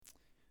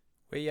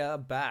We are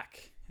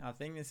back. I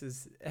think this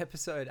is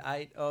episode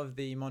 8 of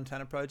the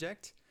Montana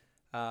Project.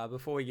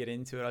 Before we get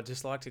into it, I'd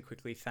just like to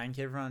quickly thank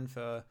everyone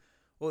for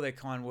all their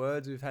kind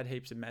words. We've had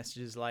heaps of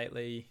messages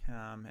lately,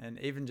 and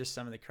even just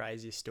some of the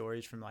craziest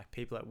stories from like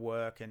people at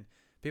work and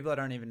people I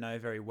don't even know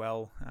very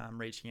well,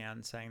 reaching out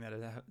and saying that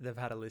they've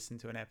had to listen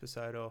to an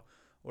episode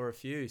or a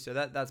few. So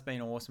that's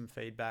been awesome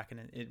feedback,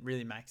 and it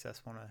really makes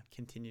us want to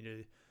continue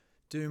to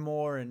do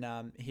more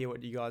and hear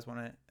what you guys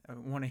want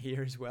to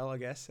hear as well, I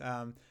guess.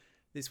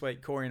 This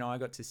week, Corey and I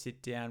got to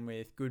sit down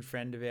with a good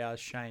friend of ours,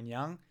 Shane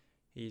Young.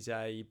 He's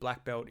a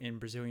black belt in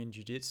Brazilian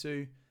Jiu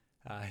Jitsu.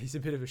 He's a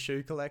bit of a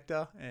shoe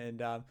collector,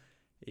 and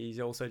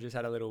he's also just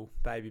had a little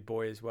baby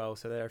boy as well.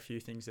 So there are a few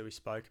things that we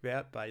spoke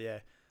about. But yeah,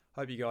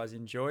 hope you guys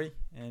enjoy,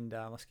 and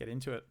let's get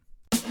into it.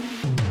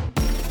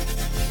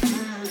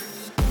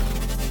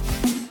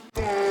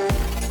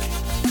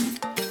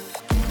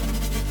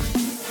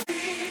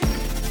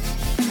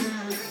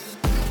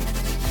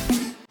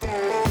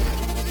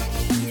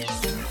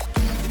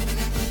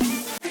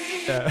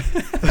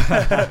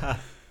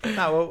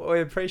 No, well,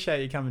 we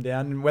appreciate you coming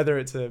down, and whether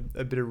it's a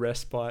bit of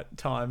respite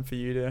time for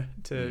you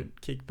to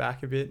kick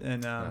back a bit.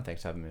 And no,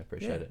 thanks for having me. I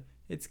appreciate it.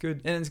 It's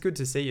good, and it's good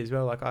to see you as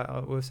well. Like I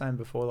was saying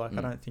before, like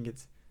I don't think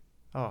it's.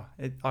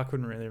 I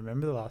couldn't really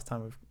remember the last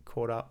time we've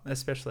caught up,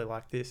 especially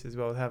like this as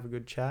well. Have a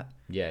good chat.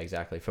 Yeah,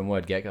 exactly. From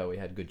word get go, we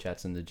had good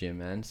chats in the gym,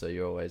 man. So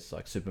you're always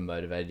like super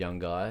motivated young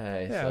guy.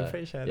 Hey, yeah, so, I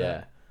appreciate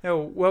that. Yeah,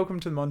 well, welcome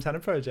to the Montana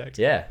Project.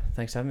 Yeah,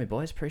 thanks for having me,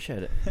 boys.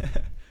 Appreciate it.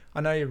 I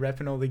know you're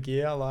repping all the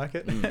gear. I like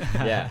it.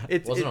 Yeah,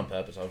 it wasn't on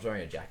purpose. I was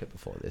wearing a jacket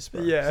before this,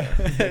 bro. Yeah,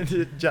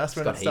 so. Just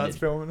when it starts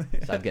filming.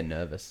 Started getting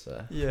nervous.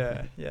 So.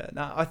 Yeah.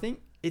 No, I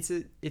think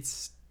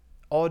it's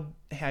odd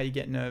how you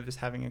get nervous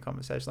having a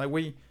conversation. Like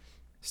we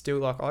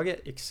still I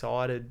get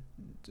excited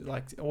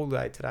like all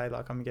day today.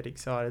 Like I'm getting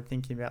excited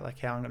thinking about like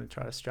how I'm going to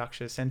try to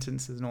structure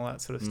sentences and all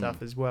that sort of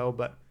stuff as well.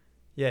 But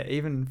yeah,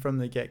 even from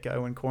the get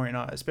go, when Corey and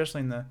I,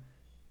 especially in the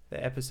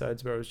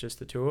episodes where it was just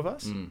the two of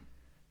us.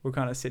 We're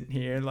kind of sitting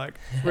here and like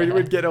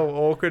we'd get all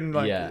awkward and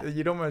like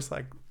you'd almost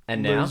like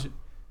and lose.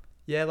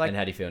 Now like and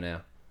how do you feel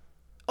now?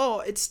 Oh,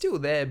 it's still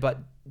there, but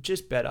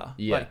just better.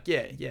 Yeah,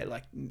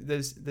 like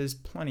there's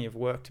plenty of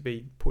work to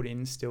be put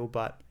in still,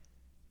 but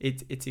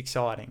it's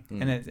exciting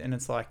and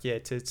it's like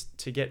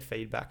to get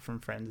feedback from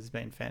friends has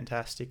been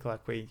fantastic. Like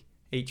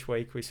each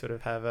week we sort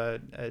of have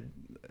I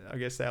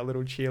guess our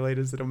little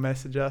cheerleaders that'll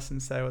message us and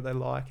say what they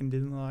like and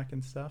didn't like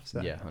and stuff.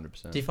 So yeah,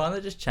 100%. Do you find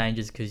that just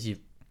changes because you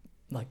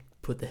like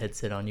put the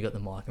headset on, you got the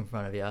mic in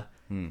front of you,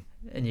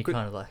 and you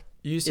kind of like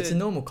it's a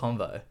normal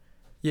convo,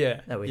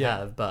 that we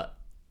have, but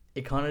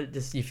it kind of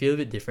just you feel a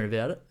bit different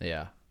about it.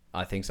 Yeah,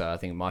 I think so. I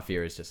think my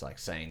fear is just like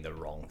saying the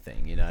wrong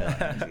thing, you know,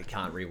 like, you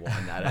can't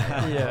rewind that. Like,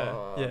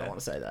 I don't want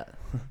to say that.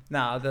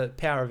 Nah, the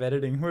power of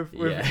editing. We've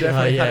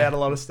definitely cut out a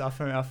lot of stuff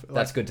from our.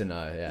 That's good to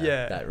know.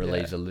 Yeah, that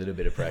relieves a little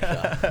bit of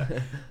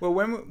pressure. Well,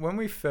 when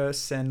we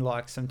first send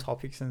like some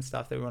topics and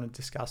stuff that we want to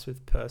discuss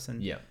with the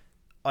person,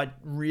 I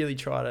really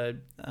try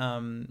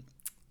to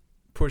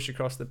push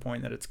across the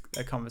point that it's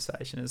a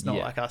conversation. It's not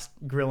like us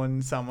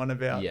grilling someone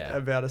about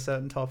a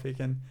certain topic.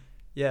 And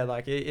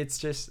like it's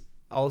just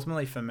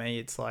ultimately for me,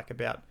 it's like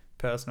about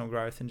personal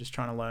growth and just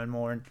trying to learn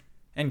more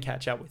and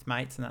catch up with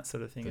mates and that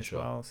sort of thing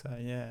well. So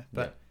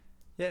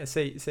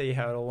see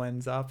how it all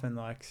ends up and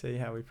like see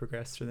how we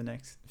progress through the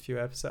next few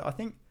episodes. I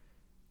think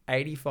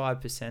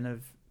 85%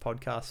 of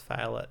podcasts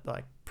fail at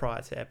like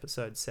prior to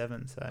episode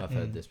 7. So I've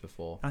heard this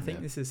before. I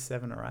think this is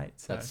 7 or 8.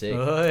 So. That's sick.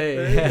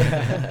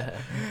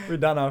 We're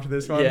done after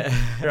this one.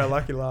 You're our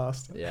lucky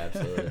last. Yeah,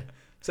 absolutely.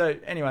 So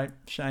anyway,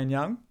 Shane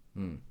Young,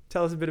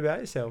 tell us a bit about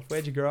yourself.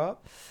 Where'd you grow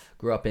up?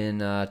 Grew up in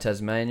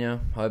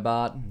Tasmania,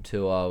 Hobart,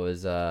 until I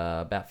was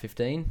about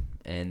 15,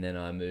 and then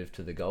I moved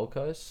to the Gold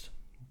Coast.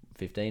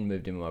 15,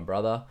 moved in with my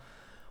brother.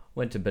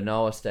 Went to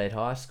Benoa State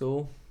High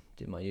School,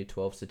 did my Year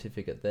 12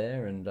 certificate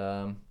there,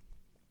 and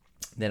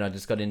then I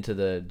just got into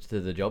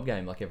the job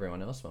game like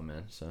everyone else, my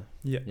man. So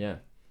yeah.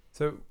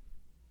 So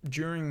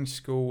during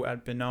school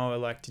at Benoa,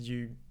 like, did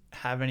you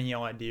have any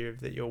idea of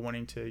that you're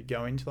wanting to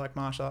go into like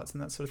martial arts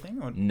and that sort of thing?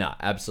 Or? No,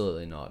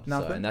 absolutely not.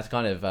 Nothing? So, and that's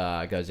kind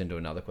of goes into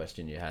another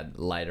question you had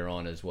later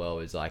on as well.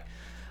 Is like,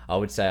 I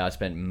would say I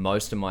spent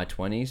most of my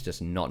 20s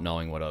just not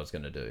knowing what I was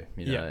going to do.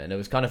 You know, and it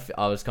was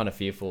I was kind of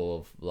fearful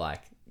of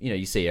like, you know,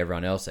 you see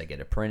everyone else, they get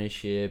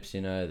apprenticeships,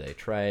 you know, they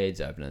trades,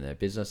 opening their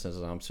businesses,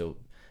 and I'm still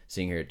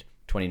sitting here at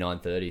 29,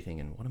 30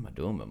 thinking, what am I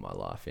doing with my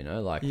life? You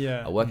know, like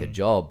I work a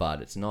job,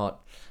 but it's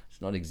not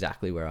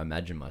exactly where I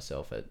imagine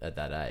myself at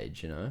that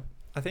age, you know?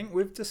 I think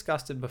we've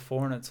discussed it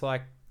before, and it's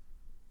like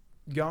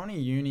going to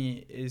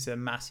uni is a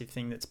massive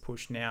thing that's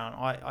pushed now. And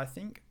I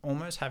think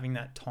almost having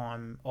that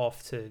time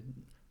off to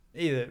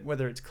either,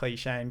 whether it's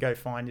cliche and go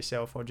find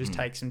yourself or just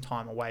take some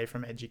time away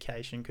from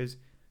education, because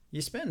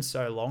you spend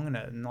so long in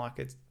it, and like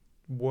it's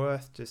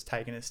worth just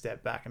taking a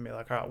step back and be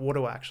like, all right, what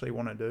do I actually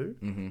want to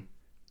do?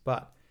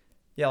 But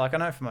yeah, like I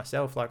know for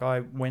myself, like I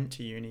went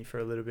to uni for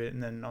a little bit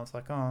and then I was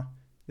like, oh,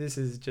 this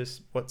is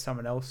just what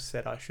someone else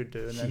said I should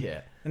do. And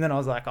then, and then I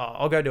was like, oh,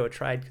 I'll go do a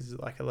trade because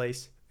like at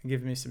least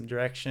giving me some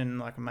direction.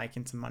 Like I'm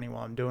making some money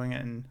while I'm doing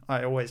it, and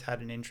I always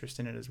had an interest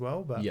in it as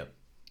well. But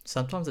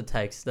sometimes it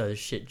takes those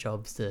shit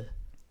jobs to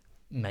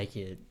make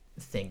you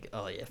think,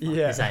 oh yeah,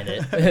 this ain't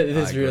it.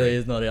 This really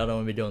is not it. I don't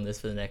want to be doing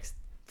this for the next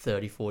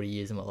 30, 40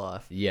 years of my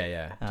life.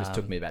 Just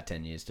took me about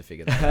 10 years to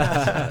figure that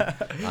out,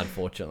 so,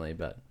 unfortunately,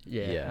 but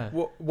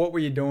What were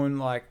you doing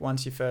like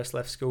once you first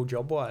left school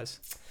job wise?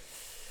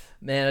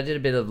 Man, I did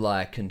a bit of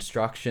like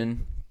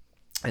construction,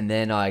 and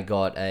then I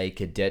got a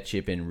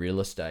cadetship in real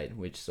estate,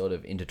 which sort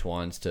of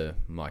intertwines to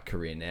my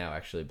career now,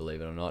 actually,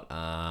 believe it or not.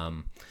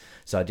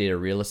 So I did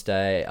real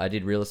estate,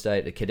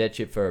 a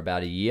cadetship for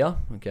about a year.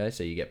 Okay,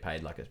 so you get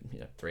paid like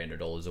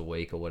 $300 a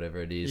week or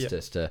whatever it is,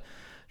 just to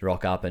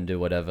rock up and do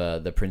whatever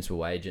the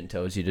principal agent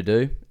tells you to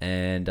do.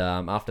 And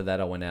after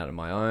that, I went out on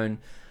my own.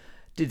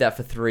 Did that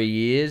for 3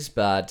 years,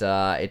 but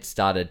it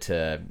started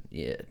to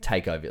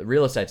take over.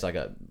 Real estate's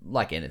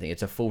like anything.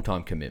 It's a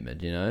full-time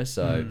commitment,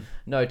 So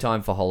no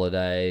time for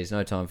holidays,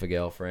 no time for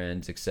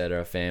girlfriends,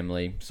 etc.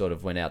 Family sort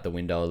of went out the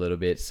window a little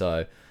bit.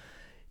 So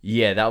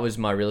yeah, that was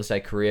my real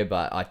estate career,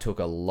 but I took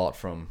a lot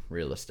from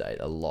real estate,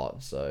 a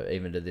lot. So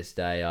even to this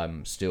day,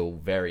 I'm still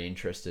very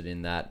interested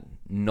in that.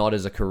 Not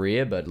as a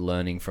career, but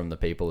learning from the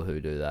people who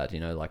do that.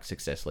 Like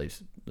success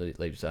leaves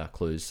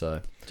clues.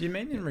 So, do you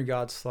mean in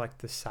regards to like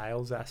the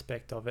sales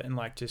aspect of it, and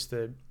like just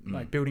the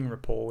like building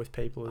rapport with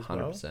people as 100%,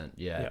 well? 100%.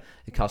 Yeah.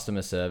 The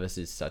customer service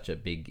is such a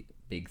big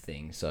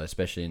thing. So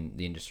especially in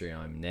the industry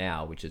I'm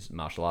now, which is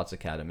martial arts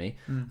academy,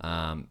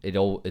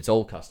 it's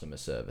all customer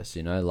service.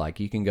 Like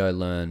you can go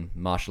learn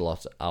martial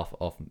arts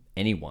off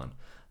anyone,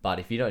 but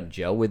if you don't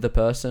gel with the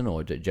person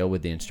or gel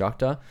with the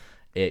instructor,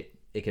 it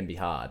can be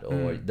hard,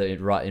 or the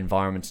right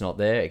environment's not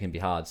there, it can be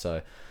hard.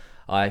 So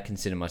I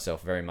consider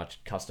myself very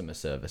much customer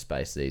service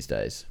based these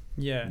days.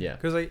 Yeah.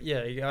 Because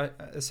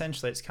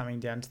essentially it's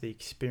coming down to the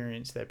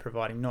experience they're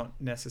providing, not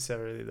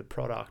necessarily the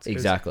product.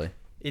 Exactly.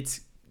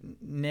 It's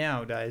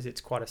nowadays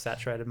it's quite a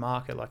saturated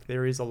market. Like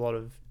there is a lot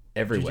of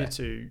everywhere.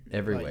 Jiu-jitsu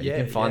everywhere. You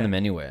can find them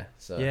anywhere.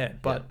 So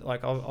but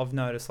like I've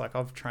noticed, like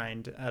I've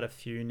trained at a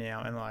few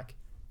now, and like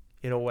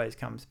it always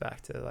comes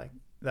back to like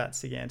that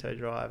Siganto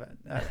drive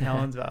at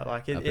Helensvale.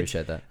 Like I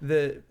appreciate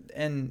that.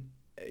 And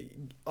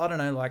I don't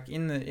know, like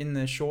in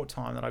the short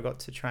time that I got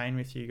to train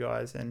with you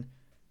guys, and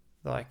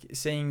like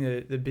seeing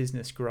the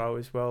business grow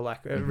as well,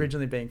 like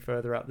originally being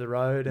further up the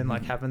road and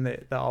like having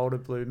the older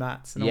blue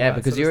mats and all that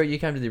because you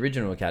came to the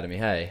original academy,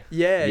 hey?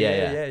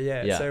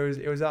 Yeah. So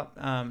it was up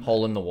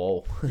hole in the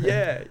wall.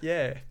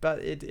 But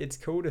it's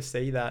cool to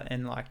see that,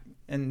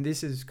 and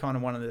this is kind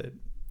of one of the,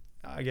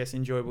 I guess,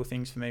 enjoyable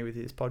things for me with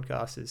this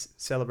podcast is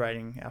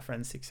celebrating our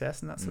friends'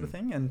 success and that sort of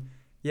thing, and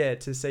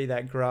to see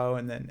that grow,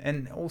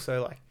 and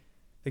also like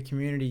the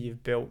community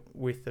you've built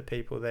with the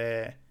people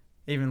there.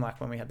 Even like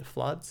when we had the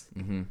floods,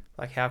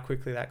 like how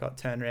quickly that got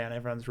turned around.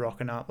 Everyone's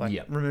rocking up,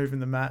 like removing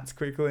the mats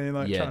quickly and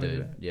like trying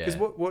to. Because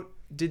what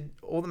did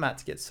all the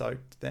mats get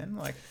soaked then?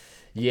 Like.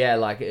 Yeah,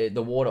 like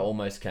the water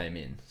almost came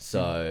in.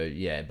 So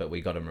but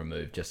we got them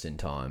removed just in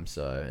time.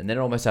 So, and then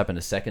it almost happened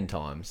a second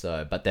time.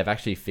 So, but they've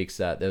actually fixed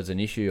that. There was an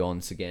issue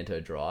on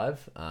Siganto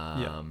Drive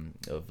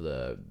of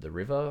the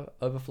river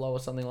overflow or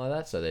something like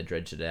that. So they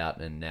dredged it out,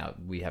 and now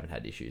we haven't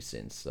had issues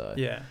since. So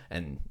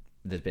and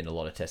there's been a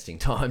lot of testing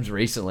times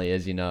recently,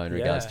 as you know, in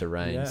regards to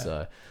rain.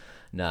 So,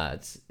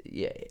 it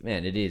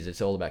is.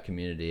 It's all about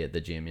community at the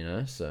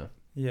gym, So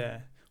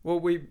well,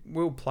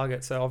 we'll plug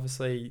it. So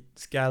obviously,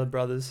 Scalar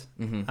Brothers,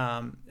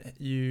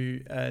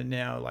 you are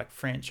now like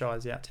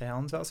franchise out to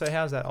Helensvale. So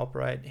how's that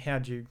operate?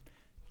 How'd you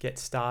get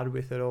started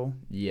with it all?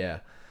 Yeah,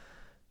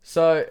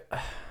 so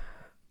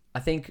I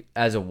think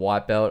as a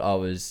white belt, I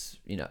was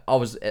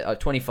at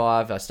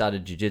 25. I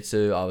started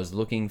jiu-jitsu. I was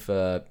looking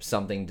for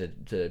something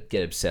to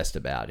get obsessed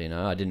about.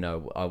 I didn't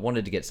know. I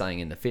wanted to get something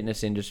in the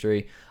fitness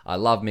industry. I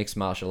love mixed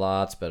martial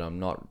arts, but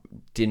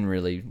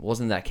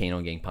wasn't that keen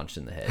on getting punched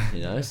in the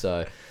head.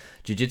 So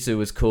jiu-jitsu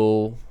was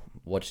cool.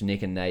 Watched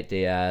Nick and Nate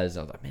Diaz.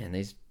 I was like, man,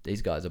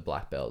 these guys are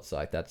black belts.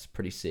 Like that's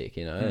pretty sick,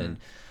 And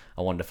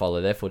I wanted to follow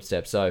their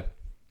footsteps. So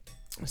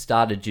I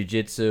started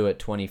jiu-jitsu at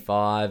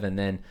 25, and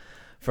then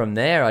from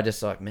there, I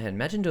just like, man,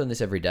 imagine doing this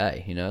every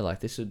day, like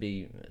this would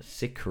be a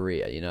sick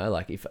career,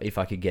 like if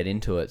I could get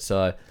into it.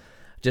 So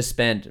just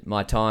spent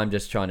my time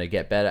just trying to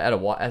get better.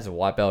 As a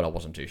white belt, I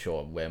wasn't too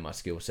sure where my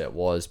skill set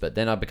was, but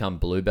then I become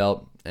blue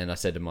belt, and I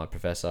said to my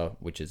professor,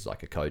 which is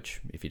like a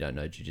coach, if you don't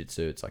know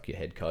jiu-jitsu, it's like your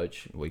head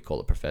coach. We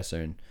call it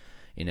professor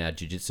in our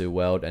jiu-jitsu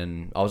world.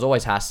 And I was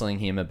always hassling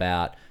him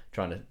about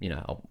trying to,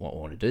 I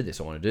want to do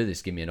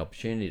this. Give me an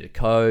opportunity to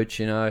coach,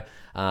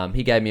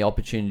 He gave me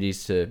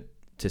opportunities to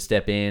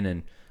step in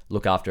and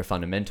look after a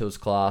fundamentals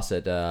class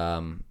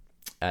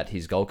at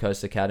his Gold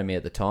Coast Academy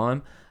at the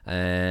time,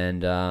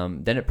 and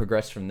then it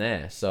progressed from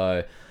there.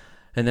 So,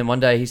 and then one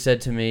day he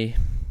said to me,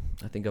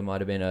 I think I might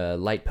have been a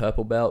late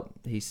purple belt.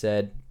 He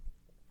said,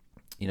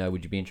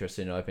 would you be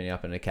interested in opening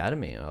up an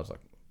academy? And I was like,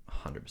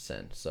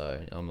 100%.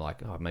 So I'm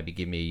like, maybe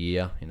give me a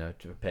year, to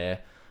prepare.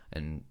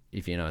 And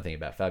if you know anything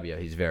about Fabio,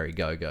 he's very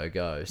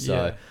go.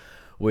 So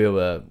we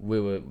were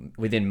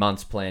within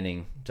months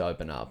planning to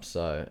open up.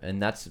 So,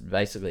 and that's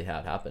basically how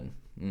it happened.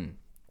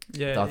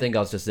 Yeah. So I think I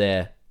was just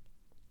there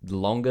the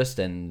longest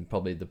and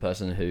probably the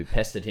person who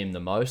pestered him the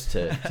most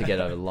to get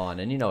over the line.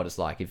 And you know what it's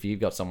like. If you've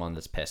got someone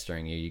that's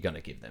pestering you, you're going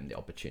to give them the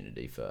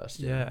opportunity first.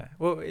 Yeah.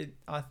 Well,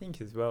 I think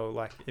as well,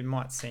 like, it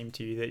might seem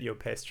to you that you're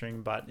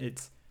pestering, but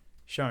it's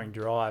showing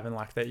drive and,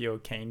 like, that you're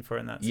keen for it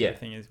and that sort of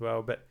thing as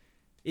well. But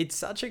it's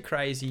such a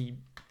crazy,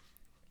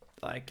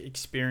 like,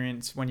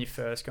 experience when you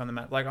first go on the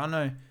mat. Like, I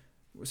know,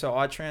 so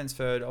I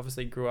transferred,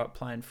 obviously grew up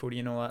playing footy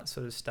and all that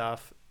sort of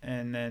stuff.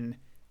 And then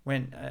I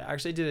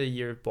actually did a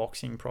year of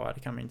boxing prior to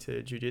coming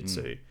to Jiu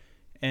Jitsu.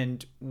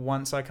 And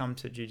once I come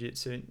to Jiu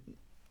Jitsu,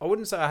 I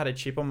wouldn't say I had a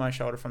chip on my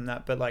shoulder from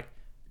that, but, like,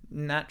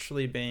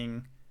 naturally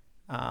being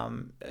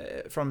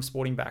from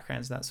sporting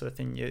backgrounds and that sort of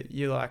thing,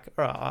 you're like,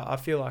 all right, I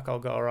feel like I'll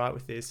go all right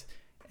with this.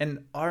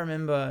 And I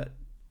remember,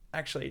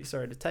 actually,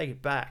 sorry to take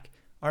it back,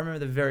 I remember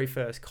the very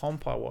first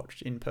comp I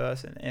watched in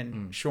person,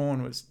 and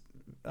Sean was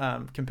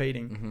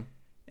competing,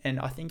 and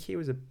I think he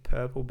was a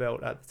purple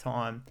belt at the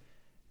time,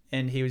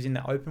 and he was in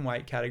the open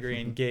weight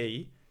category in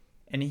gi,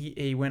 and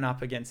he went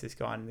up against this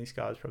guy, and this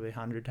guy was probably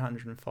 100,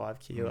 105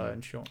 kilo,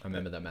 and Sean... I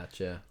remember that match,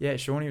 yeah. Yeah,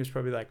 Shawnee was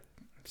probably like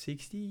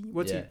 60.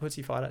 What's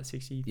he fight at,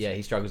 60? Yeah,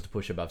 he struggles to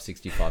push above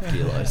 65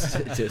 kilos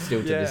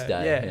still to this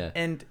day. Yeah,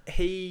 and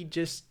he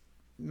just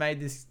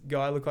made this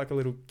guy look like a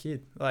little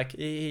kid. Like,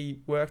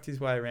 he worked his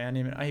way around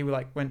him, and he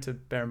like went to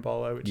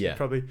Berimbolo, which is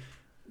probably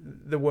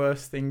the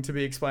worst thing to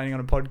be explaining on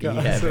a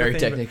podcast. Yeah, very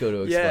technical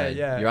to explain.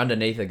 Yeah. You're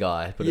underneath a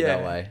guy, put it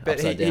that way. But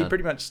he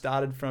pretty much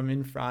started from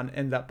in front,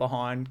 ended up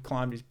behind,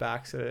 climbed his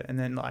back, and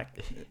then, like,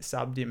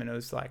 subbed him, and it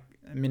was like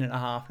a minute and a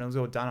half, and it was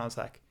all done. I was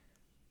like,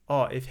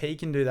 oh, if he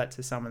can do that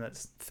to someone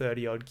that's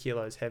 30 odd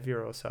kilos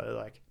heavier or so,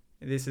 like,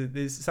 this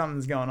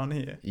something's going on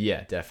here.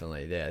 Yeah,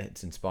 definitely. Yeah,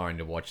 it's inspiring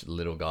to watch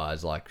little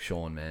guys like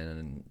Sean, man.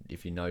 And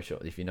if you know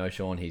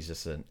Sean, he's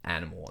just an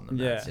animal on the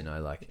mats. You know,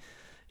 like,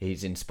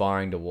 he's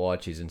inspiring to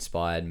watch. He's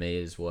inspired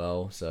me as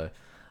well. So,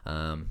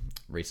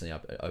 recently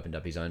opened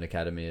up his own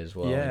academy as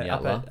well. Yeah, in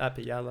Yatala. up at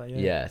Yatala. Yeah.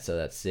 Yeah, so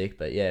that's sick.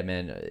 But yeah,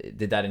 man,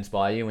 did that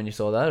inspire you when you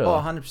saw that? Or? Oh,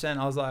 100%.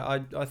 I was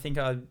like, I think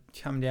I'd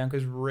come down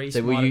because Reese.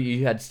 So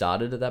you had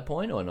started at that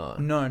point or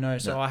not? No.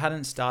 So I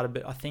hadn't started,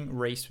 but I think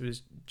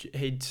Reese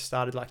he'd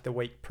started like the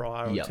week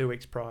prior or 2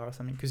 weeks prior or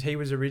something, because he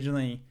was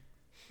originally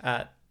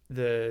at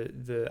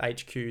the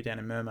HQ down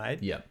in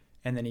Mermaid. Yeah.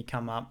 And then he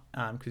come up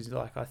because,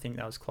 like, I think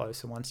that was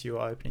closer once you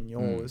were opening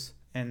yours.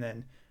 And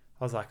then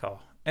I was like, oh.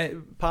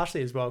 And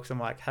partially as well because I'm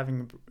like,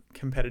 having a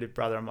competitive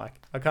brother, I'm like,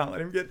 I can't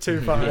let him get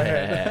too far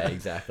ahead. Yeah,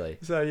 exactly.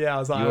 So yeah, I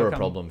was like, you were a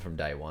problem from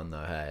day one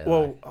though, hey?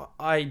 Well,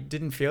 I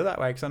didn't feel that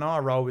way because I know I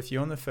rolled with you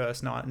on the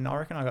first night, and I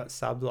reckon I got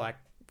subbed like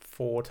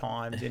 4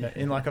 times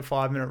in like a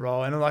 5-minute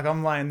roll, and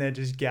I'm laying there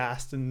just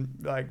gassed and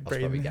like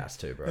breathing. I was probably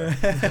gassed too, bro.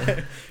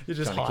 You're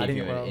just trying hiding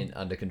to keep it you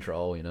under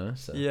control, you know.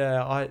 So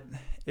yeah,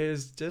 it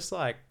was just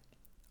like,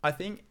 I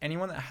think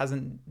anyone that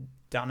hasn't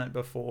done it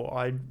before,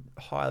 I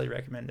highly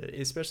recommend it,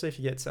 especially if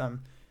you get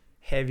some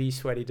heavy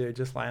sweaty dude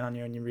just laying on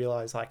you and you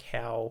realize like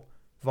how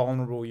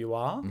vulnerable you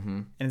are.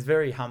 And it's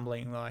very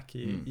humbling, like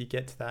you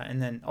get to that,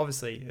 and then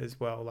obviously as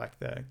well like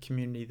the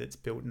community that's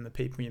built and the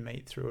people you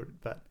meet through it.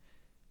 But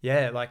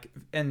yeah, like,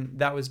 and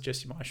that was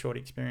just my short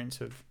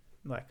experience of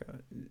like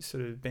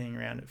sort of being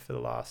around it for the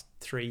last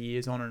 3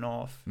 years on and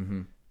off.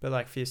 But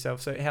like for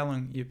yourself, so how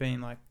long you've been,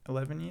 like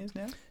 11 years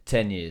now?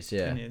 10 years,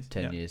 yeah.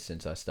 10 years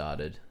since I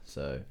started.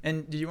 So,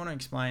 and do you want to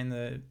explain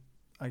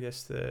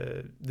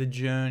the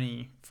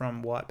journey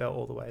from white belt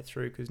all the way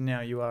through? Because now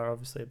you are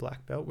obviously a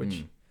black belt,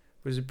 which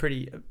was a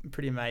pretty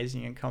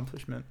amazing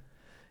accomplishment.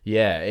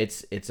 Yeah,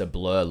 it's a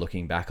blur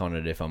looking back on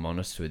it, if I'm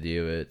honest with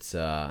you. It's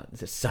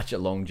such a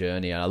long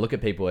journey. And I look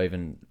at people,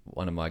 even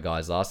one of my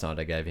guys last night,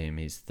 I gave him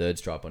his 3rd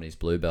stripe on his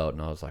blue belt,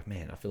 and I was like,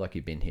 man, I feel like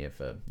you've been here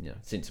for,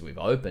 since we've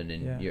opened,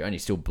 and you're only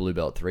still blue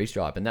belt 3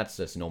 stripe, and that's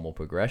just normal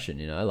progression,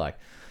 like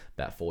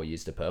about 4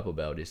 years to purple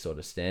belt is sort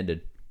of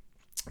standard.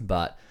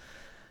 But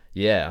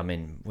yeah, I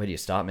mean, where do you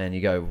start, man?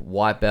 You go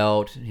white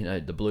belt,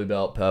 the blue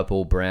belt,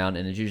 purple, brown,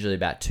 and it's usually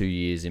about 2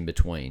 years in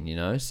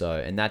between, So,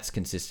 and that's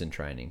consistent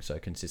training. So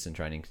consistent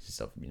training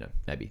consists of,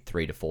 maybe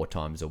 3 to 4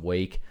 times a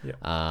week.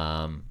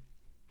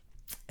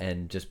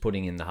 And just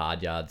putting in the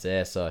hard yards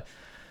there. So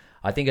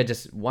I think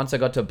once I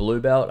got to blue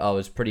belt, I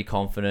was pretty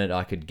confident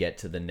I could get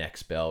to the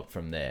next belt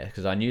from there.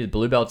 Because I knew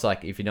blue belt's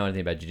like, if you know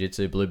anything about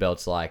jiu-jitsu, blue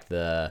belt's like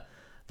the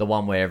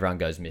one where everyone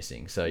goes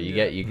missing. So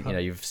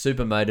you're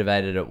super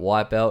motivated at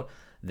white belt.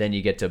 Then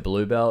you get to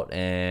blue belt,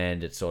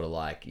 and it's sort of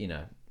like,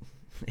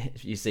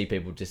 you see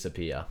people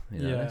disappear,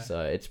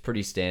 So it's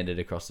pretty standard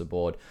across the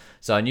board.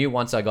 So I knew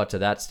once I got to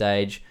that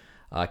stage,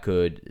 I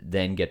could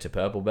then get to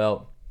purple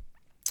belt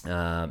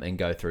and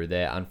go through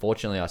there.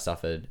 Unfortunately, I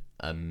suffered,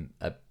 I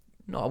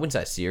wouldn't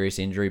say a serious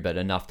injury, but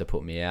enough to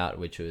put me out,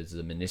 which was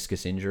the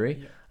meniscus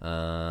injury.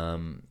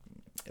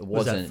 It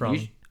wasn't...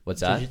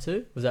 What's that?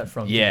 Jiu-Jitsu? Was that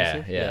from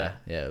Yeah.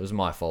 Jiu-Jitsu? It was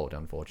my fault,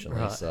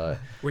 unfortunately. Right. So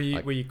were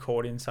you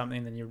caught in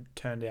something, then you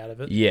turned out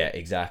of it? yeah,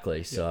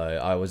 exactly. So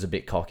I was a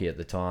bit cocky at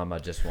the time. I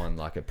just won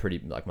like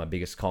my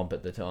biggest comp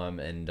at the time,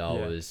 and I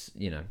was,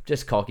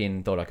 just cocky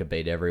and thought I could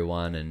beat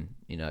everyone,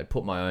 and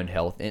put my own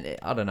health in.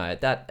 I don't know,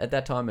 at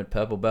that time at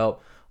purple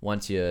belt,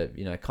 once you're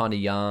kind of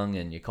young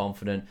and you're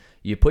confident,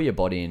 you put your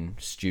body in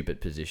stupid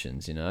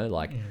positions.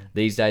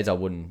 These days I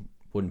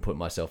wouldn't put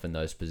myself in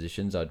those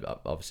positions. I'd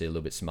obviously a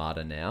little bit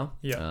smarter now,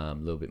 a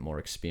little bit more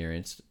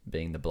experienced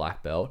being the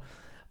black belt.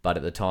 But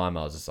at the time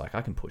I was just like,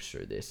 I can push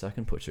through this.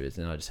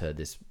 And I just heard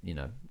this,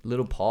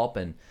 little pop,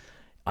 and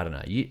I don't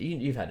know.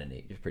 You've had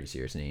a pretty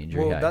serious knee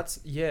injury. Well,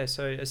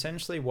 so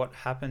essentially what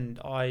happened,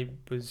 I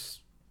was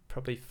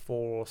probably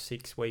 4 or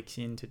 6 weeks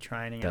into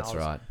training. That's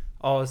right.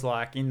 I was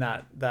like in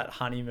that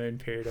honeymoon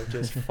period of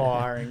just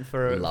firing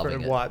for a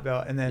white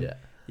belt, and then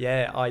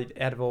I,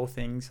 out of all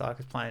things, I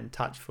was playing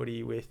touch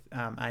footy with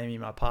Amy,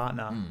 my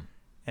partner,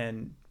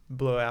 and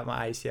blew out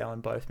my ACL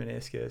and both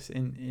meniscus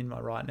in my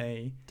right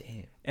knee.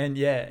 Damn.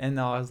 And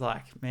I was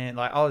like, man,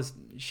 like I was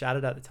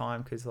shattered at the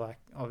time because like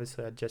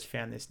obviously I just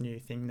found this new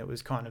thing that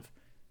was kind of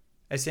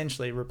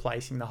essentially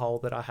replacing the hole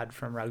that I had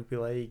from rugby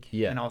league.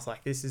 Yeah. And I was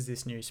like, this is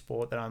this new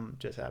sport that I'm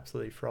just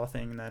absolutely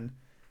frothing. And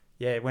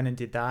then, went and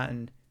did that.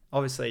 And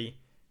obviously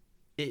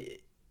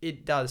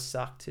it does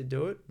suck to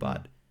do it,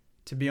 but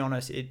to be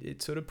honest,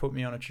 it sort of put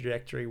me on a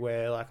trajectory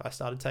where like I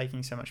started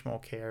taking so much more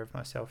care of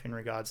myself in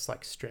regards to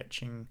like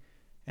stretching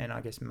and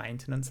I guess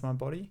maintenance of my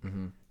body.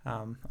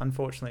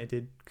 Unfortunately, it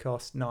did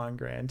cost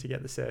 $9,000 to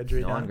get the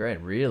surgery done.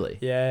 $9,000, really?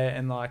 Yeah,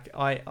 and like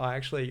I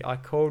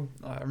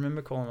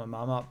remember calling my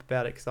mum up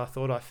about it because I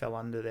thought I fell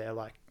under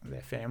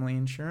their family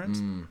insurance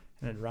and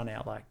had run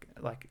out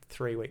like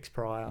 3 weeks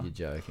prior. You're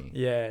joking.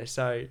 Yeah,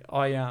 so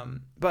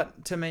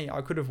but to me,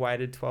 I could have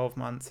waited 12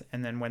 months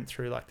and then went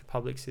through like the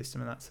public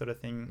system and that sort of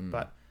thing.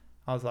 But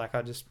I was like,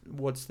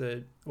 what's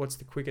the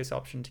quickest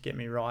option to get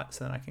me right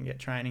so that I can get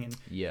training? And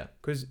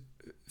because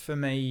for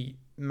me,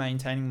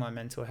 maintaining my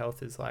mental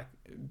health is like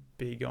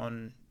big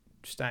on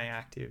staying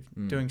active,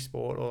 doing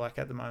sport, or like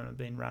at the moment I've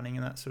been running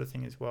and that sort of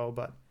thing as well.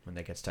 But when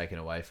that gets taken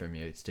away from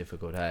you, it's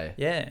difficult, hey?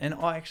 Yeah, and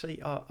I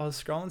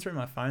was scrolling through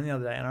my phone the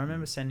other day and I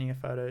remember sending a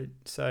photo.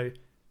 So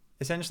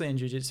essentially in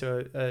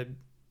jiu-jitsu, a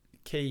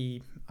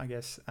key, I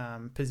guess,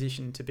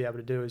 position to be able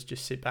to do is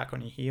just sit back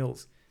on your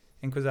heels.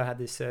 And because I had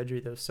this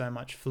surgery, there was so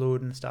much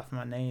fluid and stuff in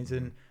my knees.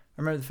 And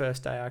I remember the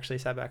first day I actually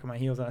sat back on my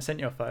heels and I sent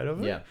you a photo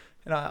of it. Yeah.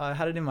 And I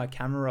had it in my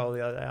camera roll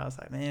the other day. I was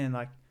like, man,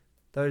 like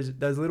those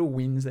little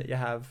wins that you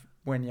have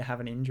when you have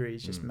an injury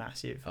is just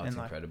massive. Oh, it's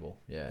incredible.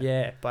 Yeah.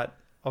 Yeah, but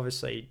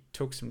obviously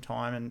took some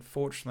time, and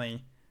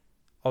fortunately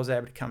I was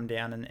able to come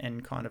down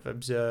and kind of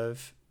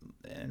observe,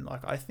 and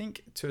like I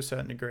think to a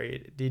certain degree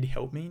it did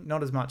help me,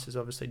 not as much as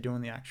obviously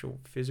doing the actual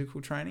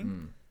physical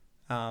training.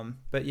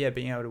 But yeah,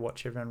 being able to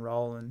watch everyone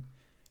roll and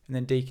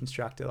then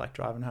deconstruct it, like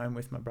driving home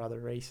with my brother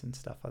Reese and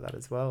stuff like that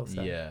as well.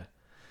 So. Yeah,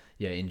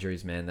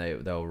 injuries, man,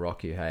 they'll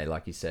rock you. Hey,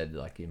 like you said,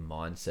 like your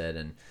mindset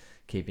and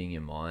keeping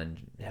your mind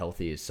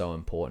healthy is so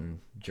important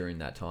during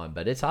that time.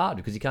 But it's hard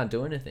because you can't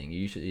do anything.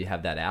 You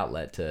have that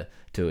outlet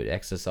to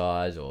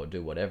exercise or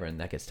do whatever, and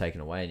that gets taken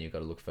away, and you've got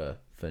to look for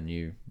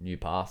new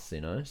paths,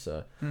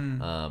 So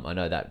I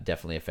know that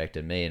definitely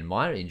affected me, and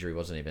my injury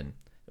wasn't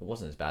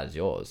as bad as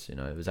yours.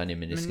 It was only a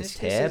meniscus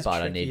tear,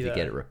 but I needed to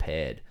get it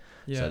repaired.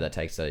 Yeah. So that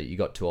takes you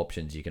got two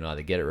options. You can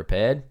either get it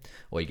repaired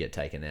or you get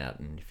taken out.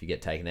 And if you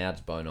get taken out,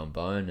 it's bone on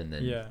bone, and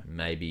then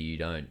maybe you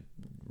don't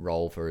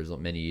roll for as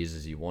many years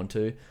as you want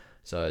to.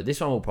 So this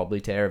one will probably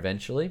tear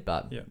eventually,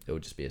 but it will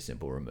just be a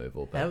simple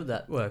removal. But how would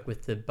that work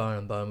with the bone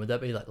on bone? Would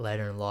that be like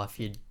later in life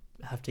you'd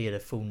have to get a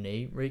full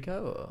knee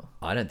reco? Or?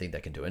 I don't think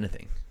they can do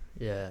anything.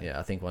 Yeah,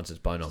 I think once it's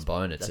bone on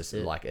bone, it's just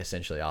like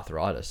essentially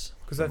arthritis.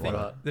 Because I think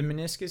the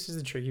meniscus is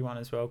a tricky one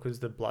as well because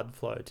the blood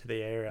flow to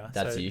the area.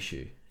 That's the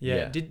issue.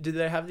 Yeah. Did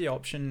they have the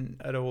option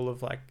at all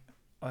of like,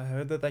 I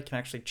heard that they can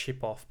actually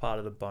chip off part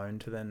of the bone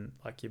to then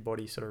like your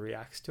body sort of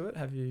reacts to it.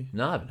 Have you?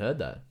 No, I haven't heard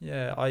that.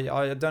 Yeah,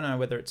 I don't know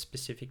whether it's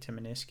specific to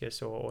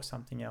meniscus or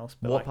something else.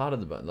 But what part of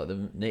the bone? Like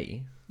the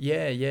knee?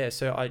 Yeah.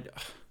 So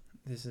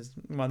this is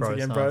once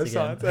again bro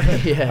science.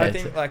 Yeah, I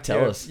think like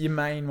your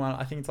main one,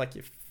 I think it's like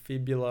your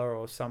fibula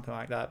or something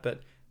like that, but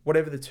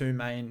whatever the two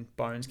main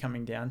bones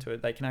coming down to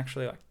it, they can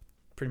actually like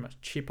pretty much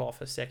chip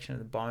off a section of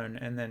the bone,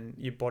 and then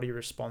your body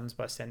responds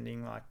by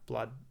sending like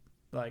blood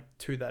like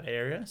to that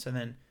area, so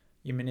then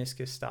your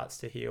meniscus starts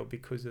to heal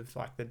because of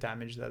like the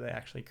damage that they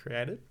actually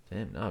created.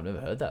 Damn, no, I've never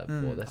heard that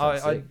before. That's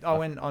I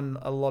went on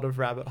a lot of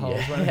rabbit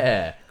holes.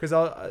 Because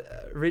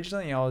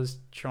originally I was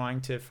trying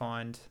to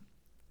find,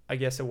 I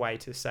guess, a way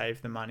to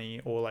save the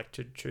money or like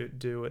to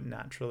do it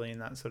naturally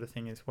and that sort of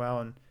thing as well.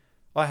 And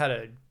I had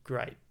a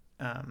great,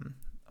 what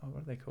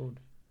are they called?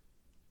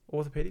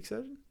 Orthopedic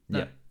surgeon? No,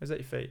 yeah. Is that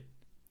your feet?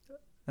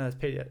 No, it's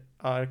pediatric.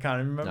 I can't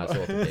remember. No, it's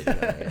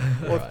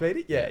orthopedic.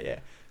 Orthopedic? Yeah.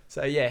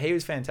 So yeah, he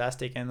was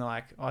fantastic, and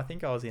like I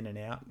think I was in and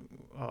out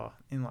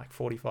in like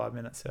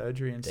 45-minute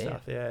surgery and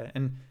stuff. Yeah,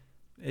 and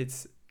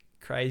it's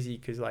crazy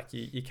because like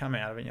you come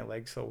out of it and your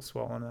legs all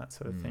swollen and that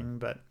sort of thing.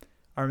 But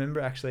I remember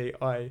actually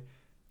I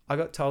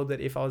got told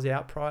that if I was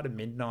out prior to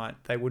midnight,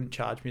 they wouldn't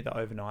charge me the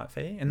overnight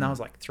fee, and that was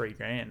like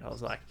 $3,000. I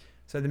was like,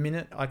 so the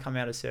minute I come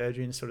out of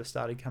surgery and sort of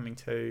started coming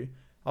to,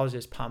 I was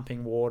just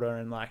pumping water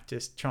and like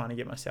just trying to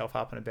get myself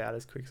up and about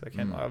as quick as I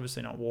can. Like,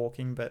 obviously not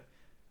walking, but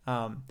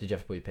did you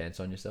have to put your pants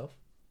on yourself?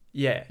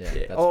 Yeah.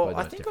 That's probably the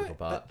most difficult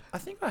part. I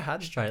think I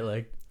had straight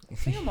leg. I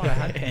think I might have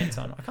had pants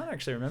on. I can't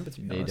actually remember, to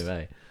be honest. Neither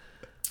way.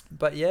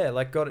 But yeah,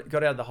 like got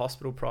out of the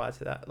hospital prior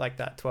to that, like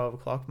that 12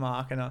 o'clock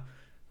mark, and I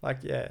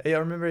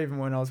remember even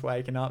when I was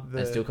waking up,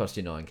 it still cost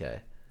you $9,000.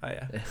 Oh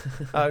yeah,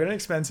 I got an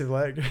expensive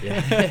leg.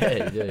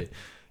 Yeah, you do.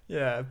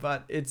 Yeah,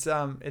 but it's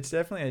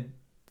definitely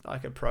a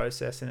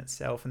process in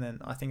itself, and then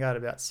I think I had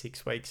about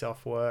 6 weeks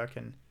off work,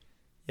 and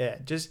yeah,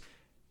 just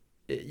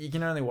you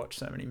can only watch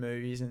so many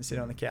movies and sit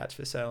on the couch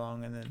for so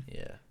long, and then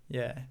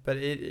yeah. But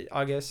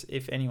I guess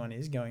if anyone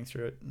is going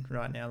through it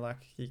right now, like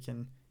you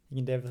can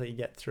definitely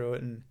get through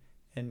it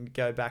and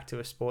go back to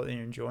a sport that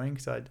you're enjoying.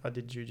 Because I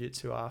did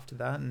jiu-jitsu after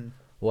that, and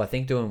well, I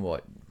think doing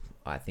what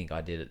I think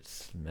I did,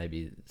 it's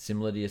maybe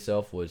similar to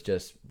yourself, was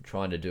just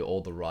trying to do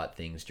all the right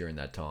things during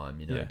that time.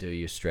 Do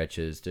your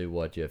stretches, do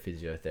what your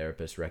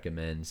physiotherapist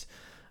recommends,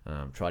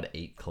 try to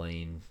eat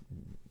clean,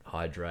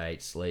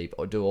 hydrate, sleep,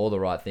 or do all the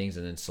right things,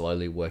 and then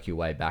slowly work your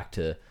way back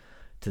to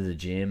the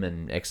gym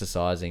and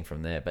exercising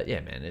from there. But yeah,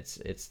 man,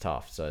 it's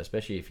tough. So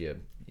especially if you're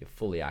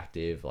fully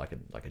active, like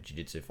a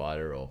jiu-jitsu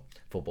fighter or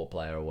football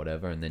player or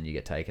whatever, and then you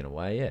get taken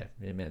away.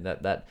 Yeah, man,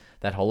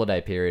 that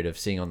holiday period of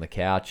sitting on the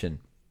couch and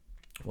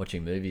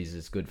watching movies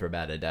is good for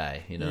about a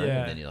day, and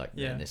then you're like,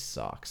 man, this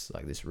sucks.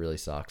 Like, this really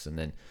sucks. And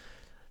then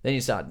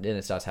it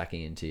starts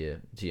hacking into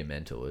your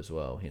mental as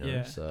well,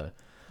 So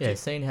yeah,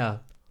 seeing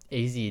how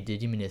easy you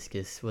did your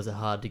meniscus, was it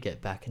hard to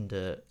get back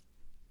into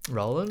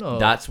rolling? Or?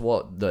 That's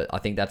what I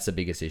think that's the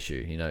biggest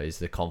issue, is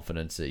the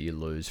confidence that you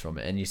lose from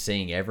it. And you're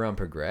seeing everyone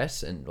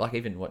progress, and like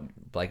even what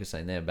Blake was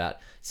saying there about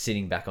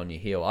sitting back on your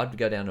heel. I'd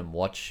go down and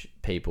watch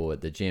people at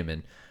the gym,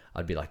 and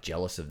I'd be like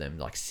jealous of them,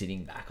 like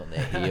sitting back on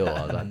their heel.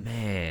 I was like,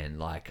 man,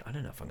 like, I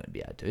don't know if I'm going to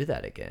be able to do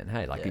that again.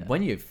 Hey, like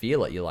when you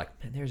feel it, you're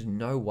like, man, there's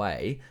no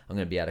way I'm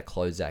going to be able to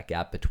close that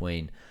gap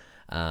between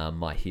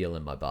my heel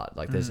and my butt.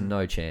 Like, there's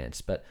no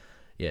chance. But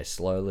yeah,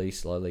 slowly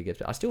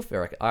gets. I still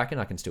feel like I reckon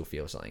I can still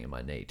feel something in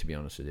my knee, to be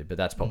honest with you. But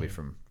that's probably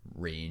from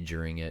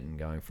re-injuring it and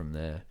going from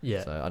there.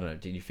 Yeah. So I don't know.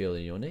 Did you feel it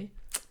in your knee?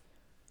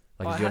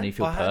 Like, does your knee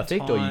feel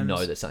perfect, or you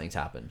know that something's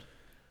happened?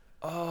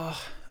 I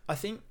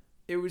think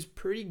it was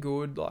pretty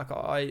good. Like,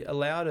 I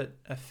allowed it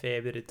a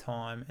fair bit of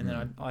time, and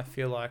then I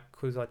feel like,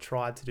 because I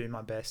tried to do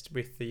my best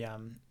with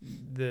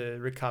the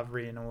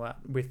recovery and all that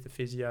with the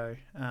physio.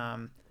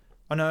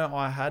 I know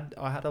I had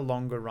a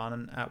longer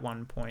run at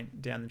one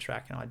point down the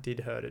track, and I did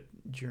hurt it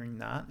during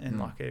that, and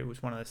like it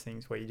was one of those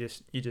things where you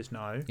just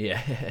know.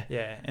 Yeah.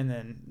 Yeah, and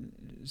then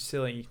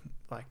silly,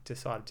 like,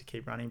 decided to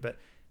keep running, but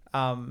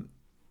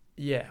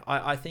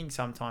I think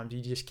sometimes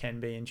you just can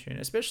be in tune,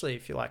 especially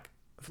if you're like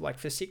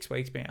for 6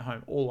 weeks being at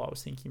home, all I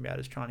was thinking about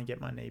is trying to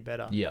get my knee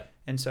better. Yeah.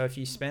 And so if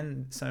you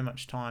spend so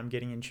much time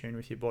getting in tune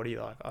with your body,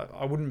 like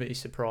I wouldn't be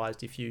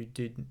surprised if you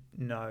did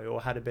know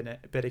or had a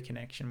better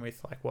connection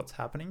with like what's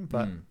happening.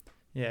 But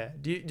yeah,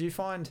 do you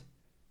find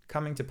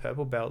coming to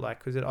purple belt, like,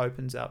 because it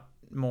opens up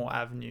more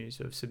avenues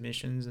of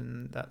submissions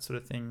and that sort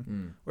of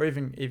thing, or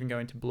even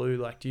going to blue,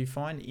 like, do you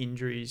find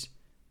injuries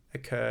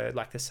occur,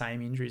 like the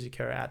same injuries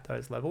occur at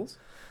those levels?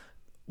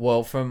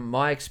 Well, from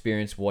my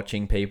experience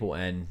watching people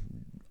and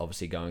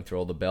obviously going through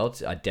all the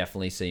belts, I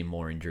definitely see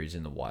more injuries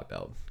in the white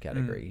belt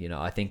category.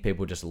 I think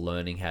people just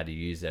learning how to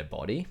use their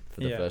body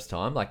for the first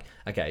time. Like,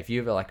 okay, if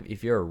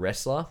you're a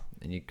wrestler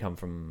and you come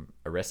from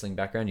a wrestling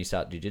background, you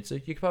start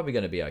jiu-jitsu, you're probably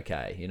going to be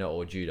okay,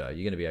 or judo,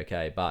 you're going to be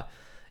okay. But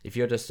if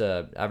you're just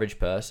a average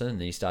person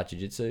and you start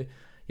jiu-jitsu,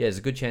 there's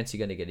a good chance you're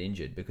going to get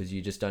injured because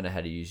you just don't know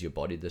how to use your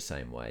body the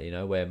same way.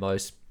 Where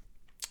most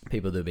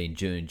people that have been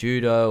doing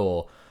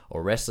judo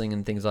or wrestling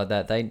and things like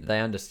that,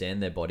 they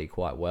understand their body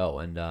quite well,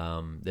 and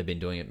they've been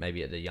doing it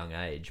maybe at a young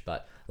age.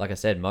 But like I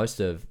said, most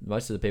of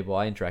the people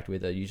I interact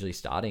with are usually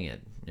starting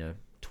at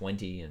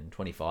 20 and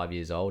 25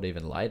 years old,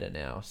 even later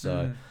now.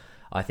 So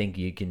I think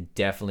you can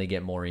definitely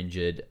get more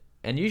injured.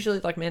 And usually,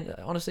 like, man,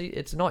 honestly,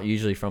 it's not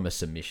usually from a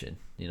submission.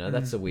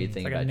 That's the weird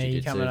thing about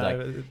jiu-jitsu.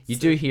 Like, you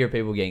do hear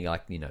people getting,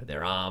 like,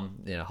 their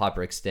arm,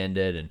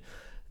 hyperextended, and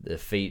the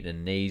feet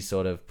and knees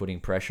sort of putting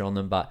pressure on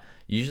them. But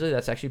usually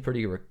that's actually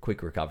pretty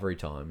quick recovery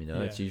time.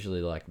 It's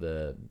usually like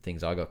the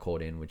things I got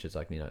caught in, which is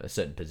like, a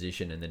certain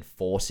position, and then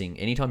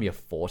anytime you're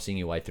forcing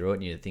your way through it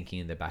and you're thinking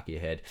in the back of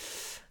your head,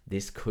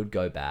 this could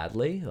go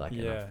badly. Like,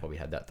 and I've probably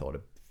had that thought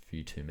a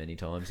few too many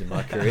times in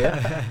my career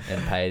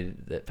and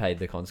paid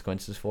the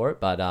consequences for it.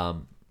 But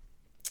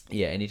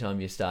anytime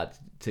you start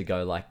to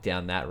go like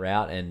down that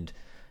route and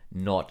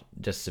not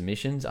just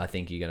submissions, I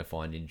think you're going to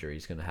find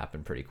injuries going to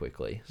happen pretty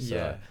quickly.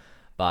 So,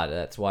 but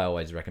that's why I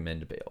always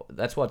recommend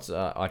that's what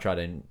I try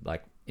to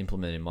like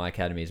implement in my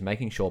academy, is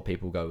making sure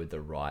people go with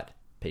the right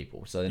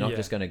people. So they're not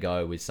just going to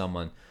go with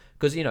someone,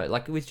 because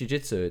like with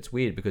jiu-jitsu, it's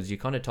weird because you're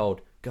kind of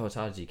told, go as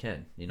hard as you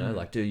can,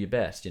 like do your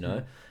best,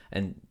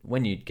 and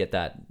when you get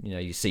that,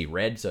 you see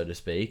red, so to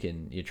speak,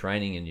 and you're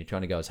training and you're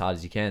trying to go as hard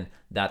as you can,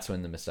 that's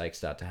when the mistakes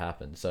start to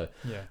happen. So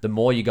the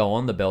more you go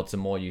on the belts, the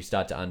more you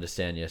start to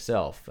understand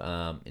yourself.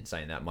 In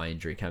saying that, my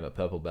injury came at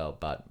purple belt,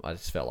 but I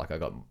just felt like I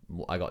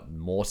got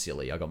more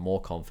silly, I got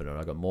more confident,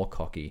 I got more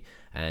cocky,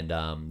 and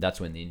that's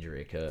when the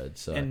injury occurred.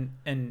 So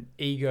and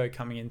ego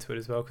coming into it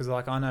as well, because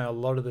like I know a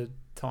lot of the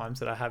times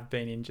that I have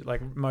been injured,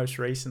 like most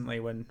recently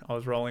when I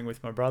was rolling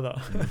with my brother,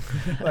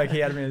 like he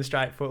had me in a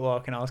straight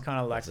footlock and I was kind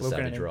of like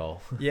looking at him. Roll.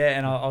 Yeah,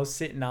 and I was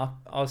sitting up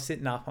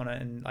on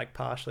it and like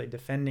partially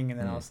defending, and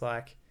then I was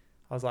like,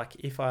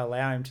 if I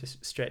allow him to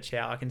stretch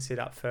out, I can sit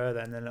up further.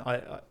 And then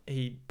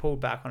he pulled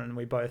back on it and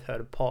we both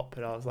heard a pop.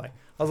 But I was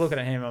looking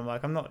at him, I'm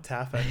like, I'm not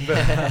tapping.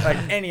 But like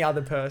any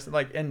other person,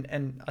 like,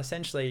 and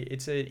essentially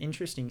it's an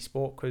interesting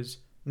sport because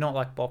not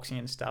like boxing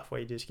and stuff where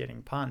you're just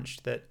getting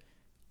punched, that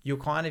you're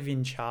kind of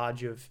in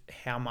charge of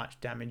how much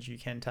damage you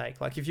can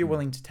take. Like if you're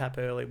willing to tap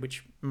early,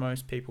 which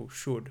most people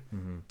should,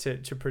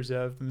 to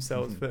preserve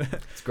themselves.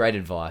 It's great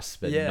advice,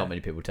 but not many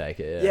people take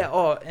it. Yeah.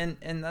 Oh,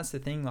 and that's the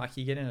thing. Like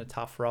you get in a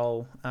tough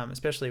role,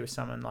 especially with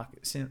someone like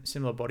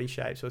similar body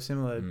shapes or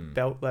similar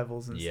belt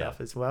levels and stuff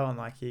as well. And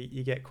like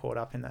you get caught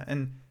up in that.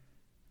 And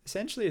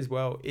essentially as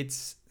well,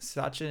 it's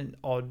such an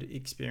odd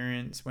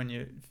experience when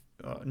you're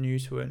new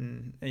to it,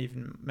 and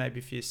even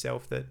maybe for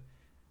yourself, that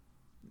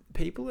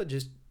people are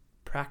just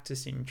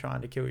practicing trying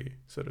to kill you,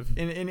 sort of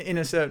in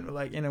a certain,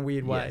 like in a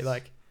weird way.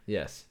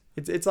 Yes.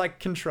 Like it's like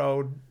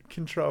controlled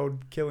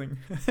killing.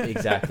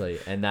 Exactly.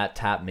 And that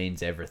tap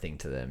means everything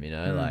to them,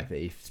 like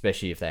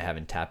especially if they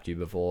haven't tapped you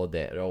before,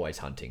 they're always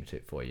hunting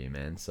for you,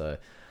 man. So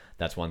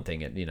that's one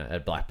thing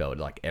at black belt,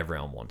 like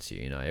everyone wants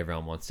you,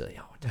 everyone wants to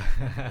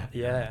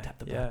tap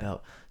the black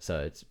belt. So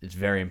it's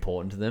very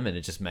important to them, and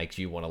it just makes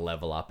you want to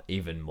level up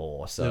even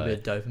more. So a little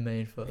bit of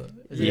dopamine for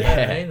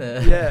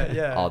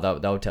yeah. Oh,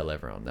 they'll tell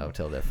everyone. They'll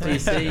tell their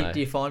friends. Do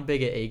you find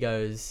bigger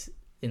egos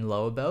in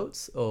lower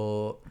belts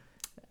or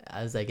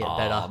as they get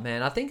better?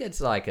 Man, I think it's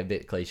like a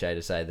bit cliche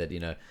to say that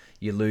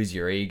you lose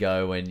your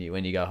ego when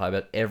you go high,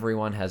 but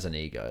everyone has an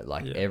ego.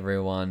 Like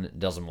everyone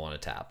doesn't want to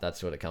tap.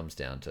 That's what it comes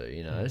down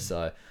to,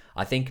 So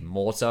I think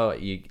more so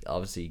you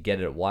obviously get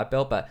it at white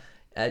belt, but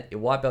at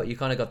white belt you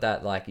kind of got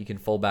that, like you can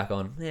fall back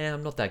on,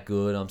 I'm not that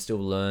good, I'm still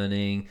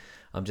learning,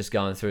 I'm just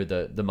going through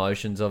the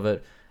motions of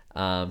it.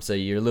 So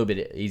you're a little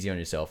bit easy on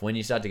yourself. When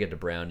you start to get to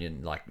brown, you're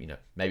like,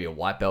 maybe a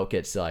white belt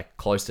gets like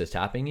close to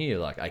tapping you, you're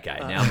like, okay,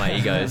 now my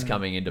ego is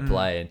coming into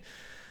play. And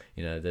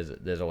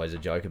there's always a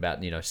joke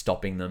about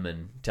stopping them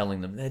and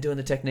telling them they're doing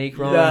the technique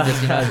wrong.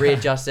 Just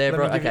readjust there,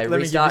 bro. Okay,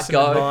 restart,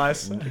 go.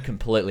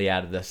 Completely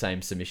out of the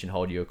same submission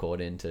hold you were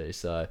caught into.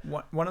 So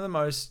one of the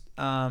most,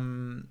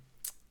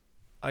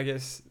 I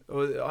guess,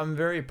 I'm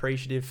very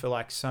appreciative for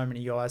like so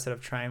many guys that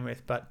I've trained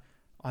with, but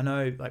I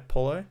know like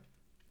Paulo,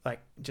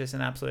 like just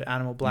an absolute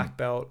animal, black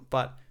belt,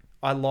 but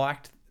I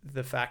liked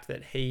the fact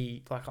that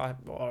he, like, I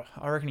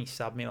reckon he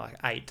subbed me like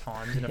 8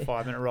 times in a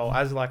 5-minute roll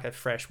as like a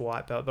fresh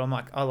white belt. But I'm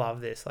like, I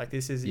love this. Like,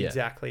 this is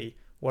exactly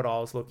what I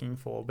was looking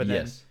for. But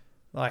then,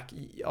 like,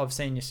 I've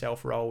seen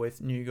yourself roll with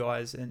new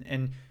guys,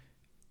 and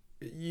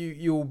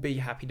you'll be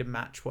happy to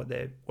match what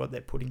they're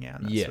putting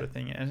out and that sort of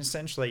thing. And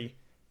essentially,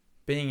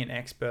 being an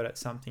expert at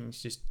something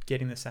is just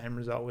getting the same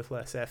result with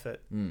less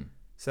effort.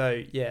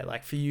 So yeah,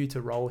 like for you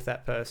to roll with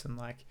that person,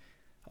 like,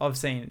 I've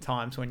seen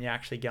times when you're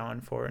actually going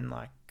for it and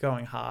like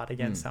going hard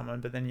against someone,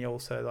 but then you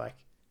also like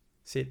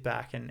sit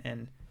back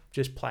and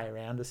just play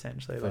around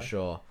essentially. For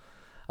sure.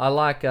 I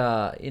like,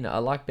 I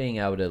like being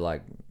able to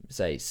like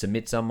say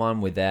submit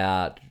someone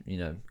without,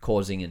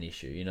 causing an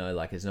issue,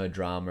 like there's no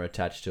drama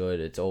attached to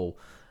it. It's all,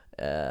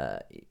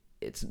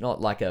 it's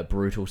not like a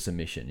brutal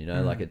submission,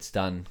 like it's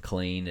done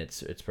clean.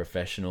 It's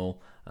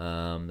professional.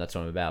 That's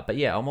what I'm about. But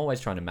yeah, I'm always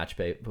trying to match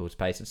people's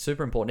pace. It's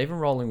super important. Even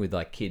rolling with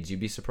like kids,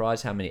 you'd be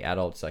surprised how many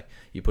adults, like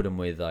you put them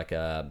with like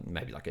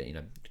maybe like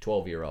a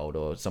 12-year-old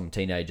or some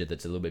teenager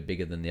that's a little bit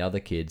bigger than the other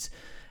kids,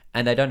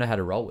 and they don't know how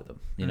to roll with them.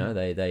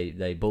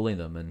 They bully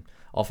them, and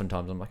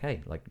oftentimes I'm like,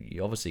 hey, like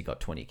you obviously got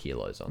 20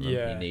 kilos on them.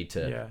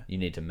 You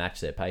need to match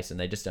their pace, and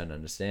they just don't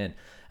understand.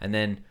 And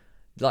then,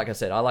 like I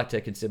said, I like to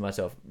consider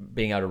myself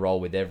being able to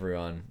roll with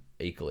everyone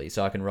equally,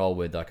 so I can roll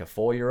with like a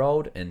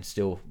 4-year-old and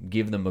still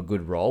give them a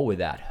good roll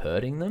without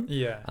hurting them,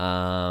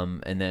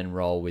 and then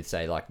roll with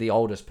say like the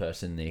oldest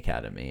person in the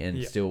academy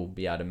and still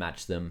be able to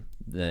match them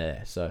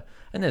there. So,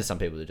 and there's some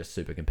people that are just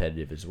super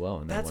competitive as well,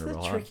 and that's they want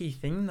to roll the tricky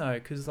thing though,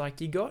 because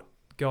like you got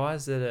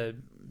guys that are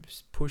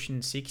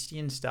pushing 60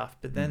 and stuff,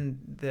 but then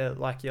they're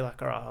like, you're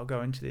like, all right, I'll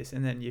go into this,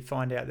 and then you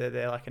find out that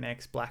they're like an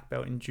ex-black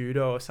belt in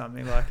judo or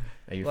something. Like,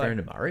 are you referring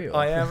to Murray? Or?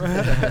 I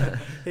am.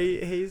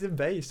 He's a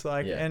beast.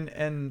 Like,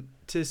 and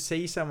to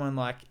see someone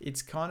like,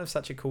 it's kind of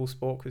such a cool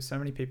sport because so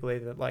many people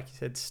either, like you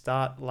said,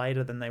 start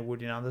later than they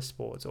would in other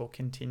sports or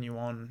continue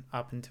on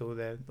up until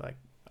they're like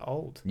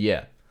old.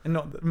 Yeah. And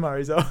not that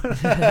Murray's old.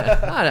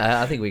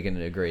 I think we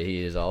can agree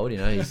he is old.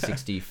 He's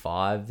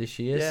 65 this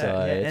year,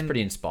 it's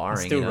pretty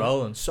inspiring. Still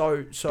rolling.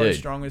 So Dude,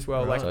 strong as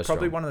well. right. Like So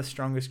probably strong. one of the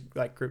strongest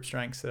like grip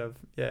strengths that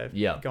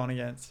I've gone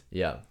against.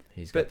 Yeah,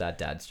 he's got that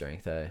dad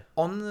strength, eh?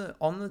 On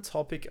the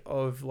topic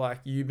of like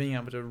you being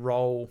able to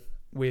roll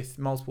with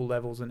multiple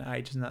levels and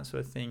ages and that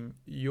sort of thing,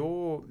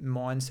 your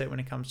mindset when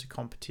it comes to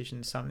competition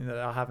is something that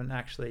I haven't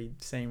actually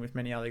seen with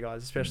many other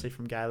guys, especially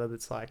from Caleb.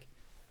 It's like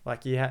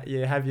you have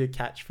your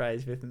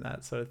catchphrase with and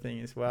that sort of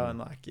thing as well.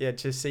 And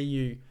to see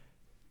you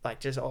like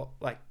just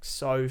like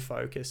so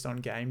focused on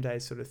game day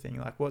sort of thing,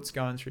 like what's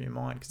going through your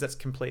mind? Because that's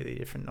completely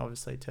different,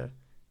 obviously, to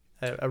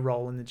a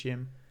role in the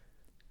gym.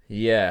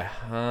 Yeah,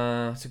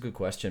 that's a good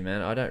question,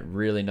 man. I don't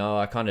really know.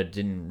 I kind of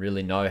didn't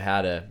really know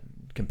how to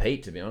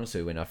compete, to be honest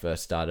with you, when I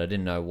first started. I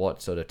didn't know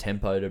what sort of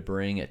tempo to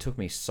bring. It took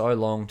me so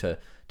long to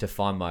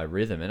find my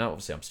rhythm, and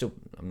obviously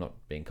I'm not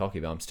being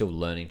cocky, but I'm still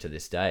learning to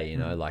this day,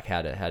 like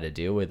how to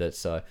deal with it.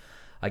 So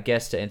I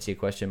guess to answer your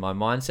question, my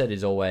mindset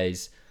is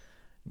always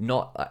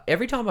not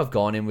every time I've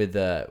gone in with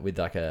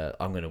like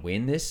I'm going to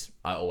win this,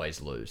 I always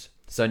lose.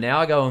 So now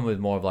I go in with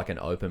more of like an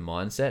open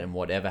mindset, and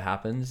whatever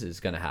happens is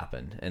going to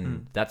happen.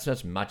 And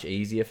that's much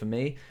easier for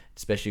me,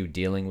 especially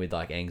dealing with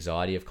like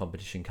anxiety of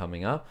competition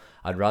coming up.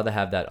 I'd rather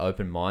have that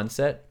open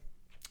mindset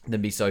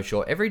than be so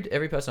sure.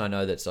 Every person I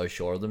know that's so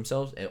sure of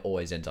themselves, it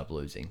always ends up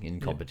losing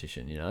in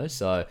competition,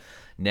 So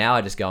now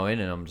I just go in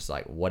and I'm just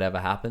like, whatever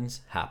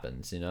happens.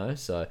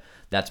 So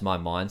that's my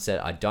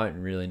mindset. I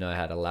don't really know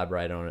how to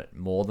elaborate on it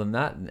more than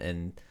that.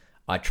 And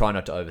I try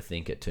not to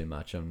overthink it too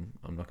much. I'm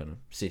not going to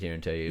sit here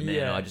and tell you,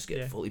 man, I just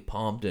get fully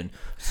pumped and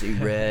see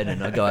red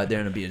and I go out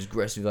there and be as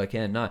aggressive as I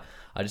can. No,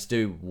 I just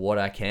do what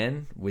I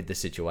can with the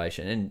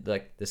situation. And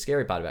like the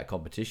scary part about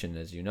competition,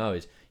 as you know,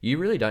 is you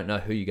really don't know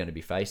who you're going to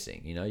be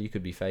facing. You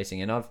could be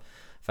facing, and I've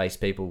faced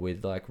people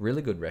with like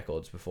really good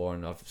records before,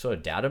 and I've sort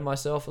of doubted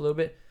myself a little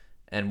bit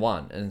and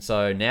won. And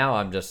so now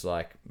I'm just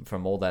like,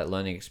 from all that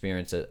learning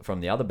experience from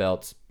the other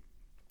belts,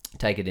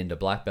 take it into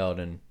black belt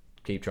and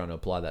keep trying to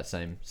apply that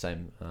same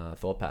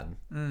thought pattern.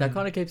 That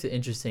kind of keeps it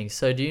interesting.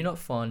 So do you not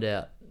find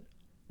out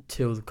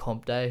till the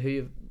comp day who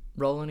you're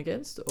rolling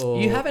against,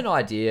 or you have an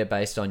idea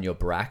based on your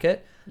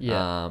bracket?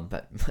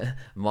 But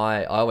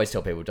I always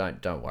tell people,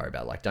 don't worry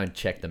about don't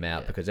check them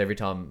out, because every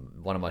time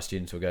one of my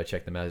students will go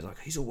check them out, he's like,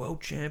 he's a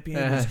world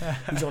champion,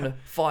 he's on a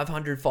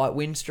 500 fight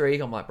win streak.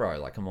 I'm like, bro,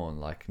 like come on,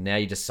 like now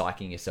you're just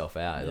psyching yourself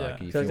out.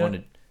 Like if you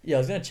wanted, I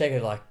was gonna check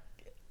it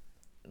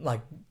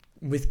like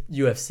with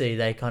UFC,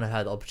 they kind of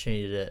had the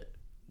opportunity to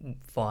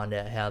find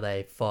out how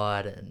they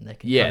fight, and they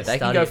can they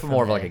can go for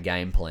more of like a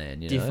game plan.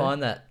 Do you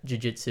find that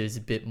jiu-jitsu is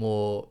a bit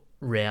more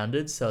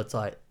rounded, so it's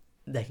like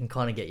they can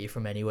kind of get you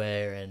from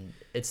anywhere, and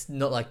it's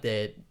not like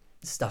they're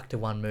stuck to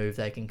one move?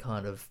 They can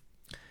kind of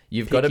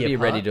you've got to be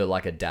ready to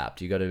like adapt.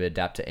 You got to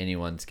adapt to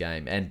anyone's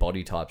game and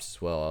body types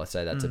as well. I'll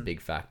say that's a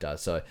big factor.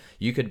 So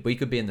we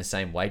could be in the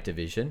same weight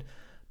division,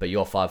 but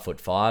you're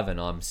 5'5"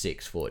 and I'm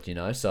 6 foot,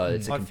 so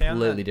it's a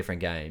completely different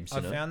game.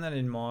 I found that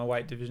in my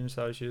weight division.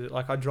 So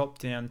like I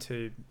dropped down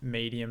to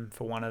medium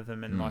for one of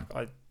them, and like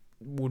I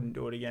wouldn't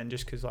do it again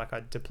just because like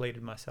I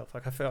depleted myself.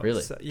 Like I felt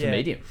really to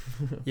medium.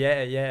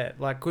 yeah.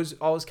 Like because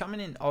I was coming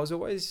in, I was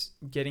always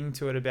getting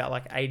to it about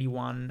like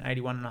 81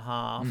 and a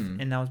half,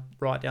 and I was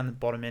right down the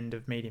bottom end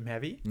of medium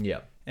heavy.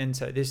 Yeah. And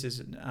so this is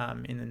in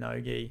the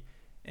no-gi.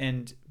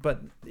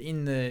 But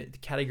in the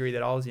category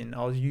that I was in,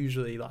 I was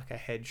usually like a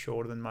head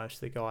shorter than most of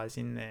the guys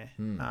in there.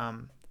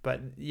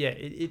 But yeah,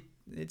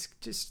 it's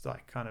just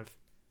like kind of,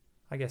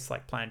 I guess,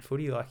 like playing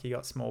footy. Like you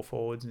got small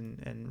forwards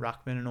and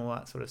ruckman and all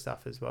that sort of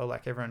stuff as well.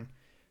 Like everyone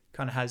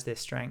kind of has their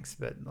strengths,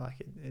 but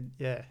like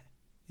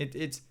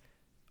it's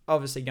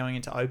obviously going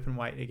into open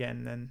weight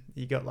again. Then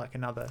you got like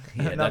another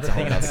thing in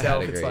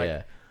itself. It's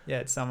like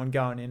it's someone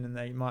going in and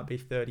they might be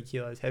 30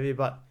 kilos heavier,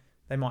 but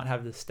they might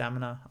have the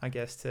stamina, I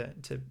guess,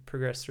 to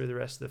progress through the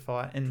rest of the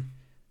fight. And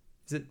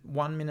is it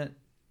 1 minute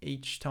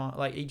each time?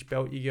 Like each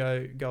belt you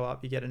go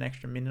up, you get an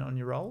extra minute on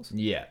your rolls?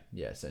 Yeah,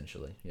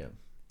 essentially, yeah.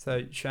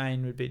 So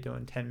Shane would be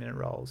doing 10-minute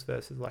rolls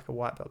versus like a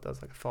white belt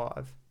does like a 5.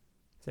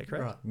 Is that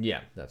correct? Right. Yeah,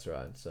 that's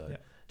right. So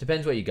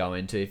depends what you go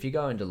into. If you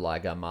go into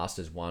like a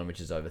Masters 1,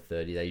 which is over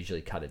 30, they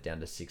usually cut it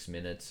down to 6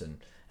 minutes and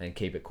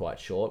keep it quite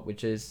short,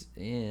 which is,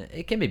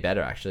 it can be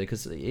better actually,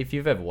 because if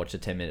you've ever watched a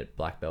 10-minute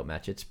black belt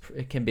match, it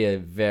can be a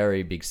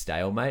very big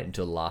stalemate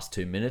until the last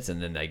 2 minutes,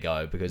 and then they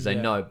go, because they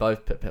know,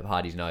 both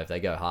parties know if they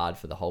go hard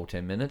for the whole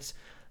 10 minutes,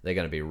 they're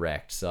going to be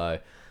wrecked. So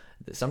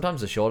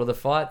sometimes the shorter the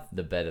fight,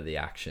 the better the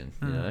action,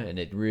 and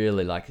it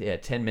really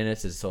 10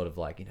 minutes is sort of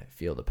like,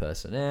 feel the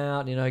person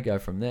out, go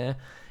from there.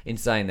 In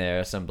saying, there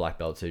are some black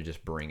belts who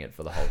just bring it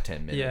for the whole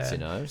 10 minutes,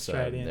 so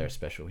they're a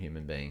special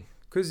human being.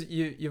 Because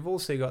you've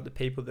also got the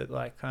people that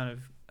like kind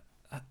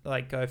of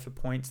like go for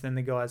points, then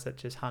the guys that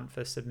just hunt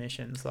for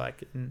submissions.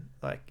 Like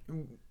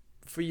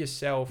for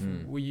yourself,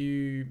 were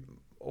you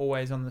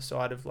always on the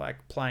side of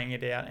like playing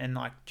it out and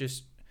like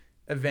just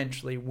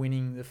eventually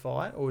winning the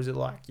fight, or is it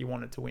like you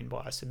wanted to win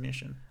by a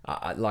submission?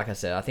 Like I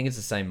said, I think it's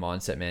the same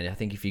mindset, man. I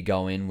think if you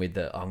go in with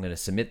I'm going to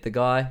submit the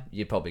guy,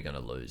 you're probably going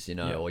to lose,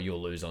 or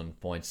you'll lose on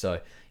points. So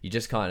you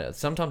just kind of,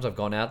 sometimes I've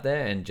gone out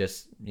there and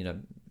just,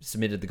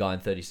 submitted the guy in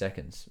 30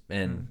 seconds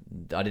and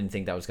I didn't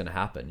think that was going to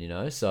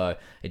happen, so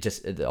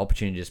the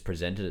opportunity just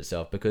presented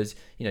itself because,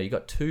 you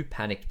got two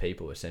panicked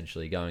people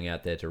essentially going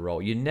out there to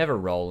roll. You're never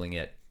rolling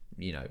at,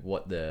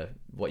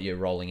 what you're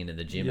rolling in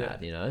the gym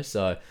at,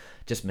 so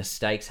just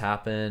mistakes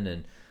happen,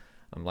 and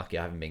I'm lucky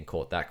I haven't been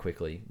caught that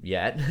quickly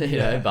yet,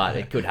 but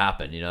it could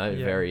happen,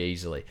 very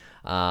easily.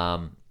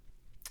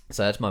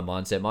 So that's my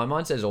mindset. My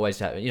mindset is always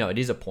to have, it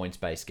is a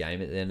points-based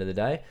game at the end of the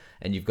day,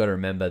 and you've got to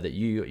remember that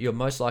you're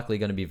most likely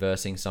going to be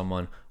versing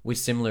someone with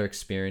similar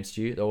experience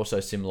to you. They're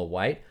also similar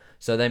weight,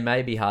 so they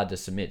may be hard to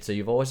submit. So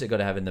you've always got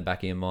to have in the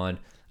back of your mind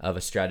of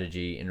a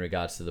strategy in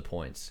regards to the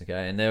points,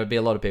 okay? And there would be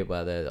a lot of people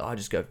out there that,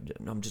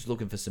 I'm just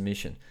looking for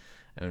submission.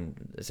 And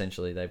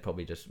essentially they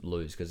probably just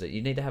lose because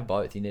you need to have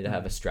both. You need to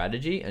have a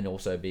strategy and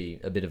also be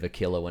a bit of a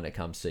killer when it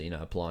comes to,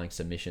 applying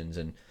submissions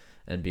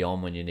and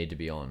beyond when you need to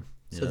be on.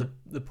 So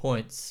the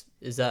points,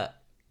 is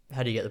that,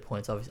 how do you get the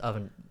points? I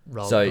haven't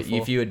rolled so before.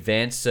 If you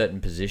advance certain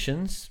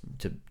positions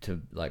to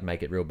like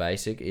make it real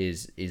basic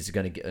is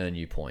going to earn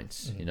you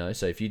points,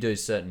 So if you do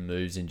certain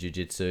moves in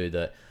jiu-jitsu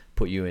that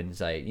put you in,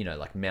 say,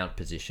 like mount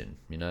position,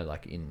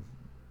 like in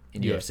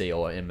UFC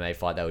or MMA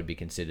fight, that would be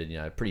considered,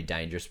 a pretty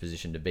dangerous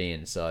position to be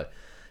in. So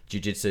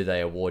jiu-jitsu,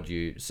 they award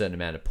you a certain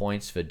amount of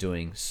points for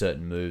doing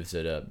certain moves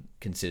that are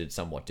considered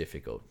somewhat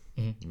difficult,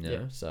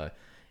 So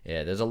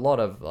there's a lot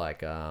of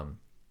like,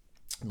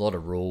 a lot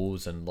of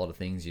rules and a lot of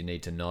things you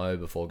need to know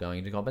before going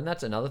into comp. And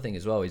that's another thing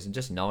as well, is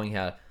just knowing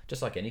how,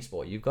 just like any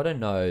sport, you've got to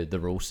know the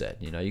rule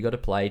set, you got to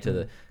play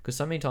to because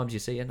so many times you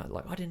see, and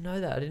like, I didn't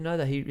know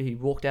that he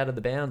walked out of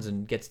the bounds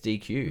and gets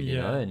DQ'd,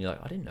 and you're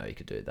like, I didn't know he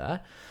could do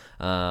that.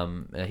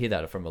 And I hear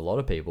that from a lot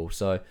of people.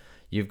 So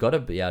you've got to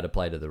be able to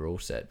play to the rule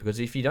set, because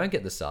if you don't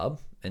get the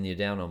sub and you're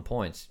down on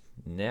points,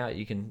 now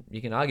you can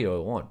argue all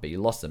you want, but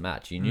you lost the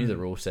match. You knew the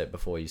rule set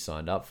before you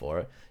signed up for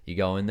it. You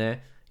go in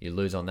there, you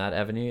lose on that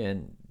avenue,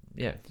 and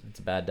it's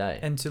a bad day.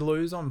 And to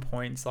lose on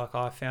points, like,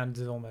 I found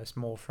is almost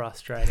more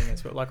frustrating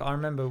as well. Like, I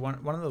remember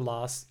one of the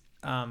last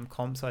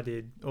comps I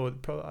did, or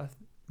probably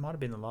might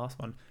have been the last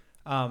one.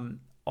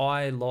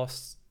 I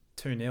lost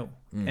 2-0,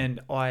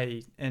 and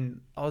I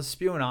was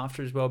spewing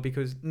after as well,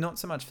 because not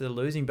so much for the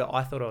losing, but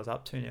I thought I was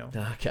up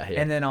 2-0. Okay.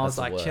 And then I was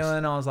like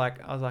chilling. I was like,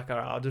 all right,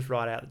 I'll just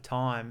write out the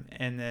time,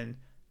 and then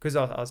because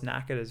I was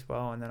knackered as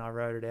well, and then I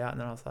wrote it out,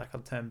 and then I was like,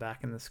 I'll turn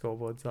back, and the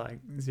scoreboard's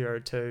like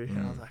 0-2,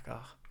 and I was like,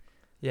 oh.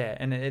 Yeah,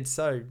 and it's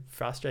so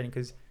frustrating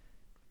because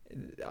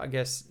I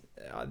guess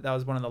that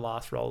was one of the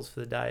last rolls for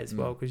the day as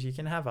well, because you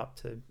can have up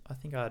to, I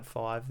think I had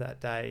 5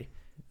 that day,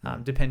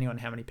 depending on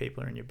how many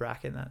people are in your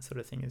bracket and that sort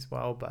of thing as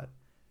well. But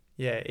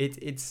yeah,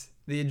 it's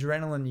the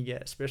adrenaline you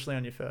get, especially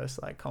on your first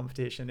like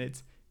competition.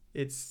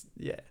 It's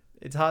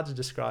hard to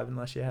describe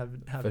unless you have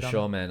for done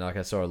sure, it. man. Like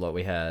I saw a lot.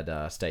 We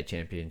had state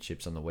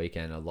championships on the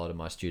weekend. A lot of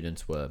my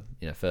students were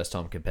first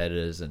time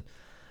competitors, and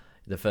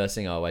the first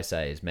thing I always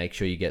say is make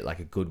sure you get like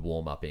a good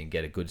warm up in,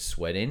 get a good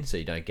sweat in, so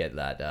you don't get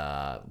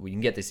that. We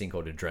can get this thing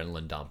called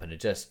adrenaline dump, and it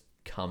just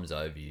comes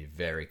over you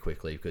very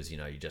quickly because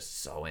you're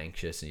just so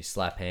anxious, and you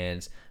slap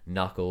hands,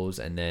 knuckles,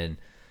 and then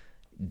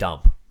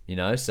dump.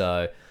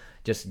 So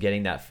just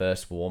getting that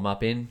first warm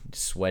up in,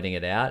 sweating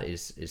it out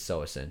is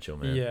so essential,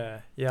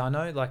 man. Yeah. I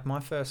know. Like my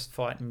first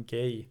fight in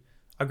gi,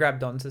 I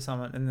grabbed onto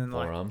someone and then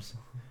forearms.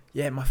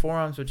 Yeah, my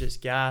forearms were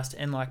just gassed,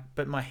 and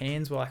but my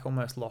hands were like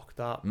almost locked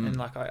up, and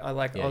like I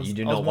was. You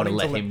do not want to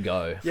let him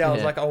go. Yeah, I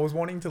was like, I was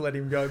wanting to let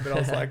him go, but I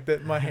was like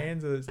that my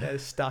hands are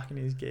stuck in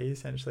his gi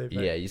essentially.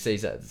 But yeah, you see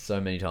that so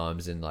many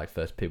times in like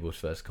people's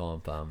first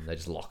comp. They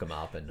just lock him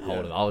up and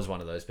hold him. I was one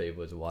of those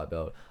people as a white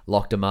belt.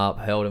 Locked him up,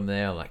 held him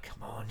there. I'm like,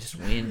 come on, just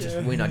win,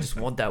 just win. I just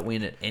want that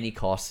win at any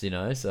cost,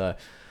 So.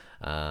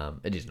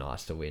 It is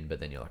nice to win,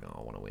 but then you're like,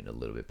 I want to win a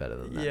little bit better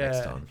than that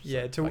next time.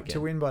 So to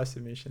win by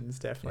submissions,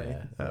 definitely.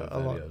 A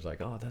lot. I was like,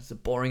 that's the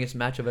boringest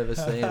match I've ever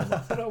seen. I'm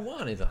like, but I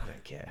won. He's like, I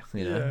don't care.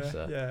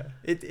 Yeah.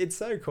 It's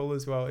so cool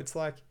as well. It's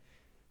like,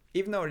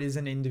 even though it is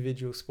an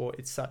individual sport,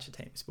 it's such a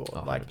team sport.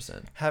 100%.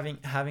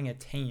 Like having a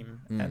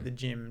team at the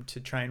gym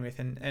to train with,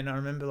 and I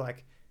remember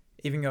like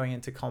even going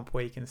into comp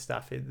week and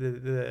stuff,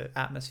 the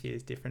atmosphere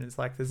is different. It's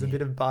like there's a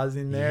bit of buzz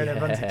in there, and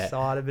everyone's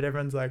excited, but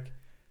everyone's like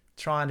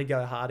trying to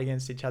go hard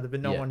against each other,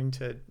 but not wanting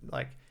to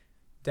like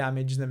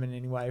damage them in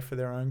any way for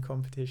their own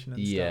competition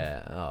and stuff.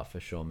 Yeah, for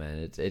sure,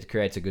 man. It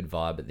creates a good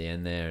vibe at the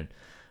end there, and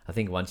I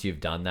think once you've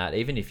done that,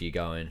 even if you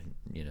go and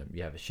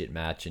you have a shit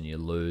match and you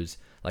lose,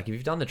 like if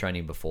you've done the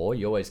training before,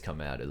 you always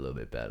come out a little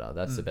bit better.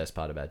 That's the best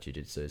part about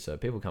jiu-jitsu. So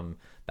people come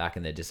back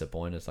and they're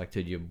disappointed. It's like,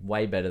 dude, you're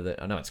way better than,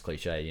 I know it's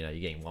cliche, you're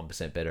getting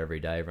 1% better every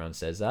day. Everyone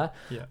says that,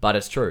 but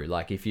it's true.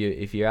 Like if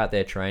you're out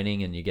there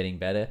training and you're getting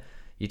better,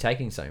 you're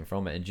taking something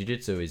from it. And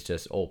jiu-jitsu is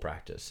just all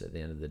practice at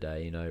the end of the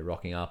day,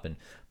 rocking up and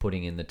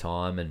putting in the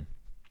time and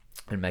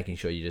and making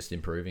sure you're just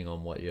improving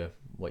on what your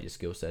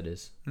skill set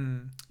is.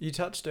 You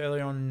touched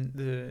earlier on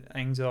the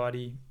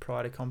anxiety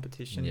prior to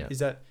competition.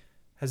 Yeah.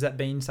 Has that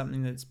been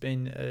something that's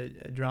been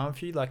a drama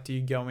for you? Like, do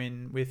you go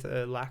in with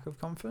a lack of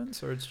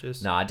confidence, or it's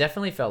just... No, I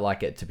definitely felt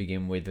like it to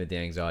begin with the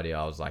anxiety.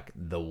 I was like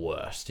the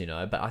worst,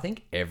 but I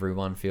think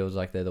everyone feels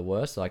like they're the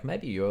worst. Like,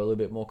 maybe you're a little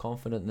bit more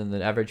confident than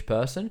the average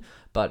person,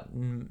 but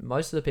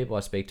most of the people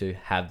I speak to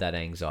have that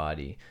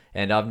anxiety.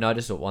 And I've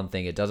noticed that one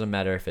thing, it doesn't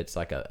matter if it's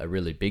like a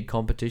really big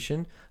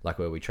competition, like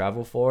where we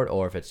travel for it,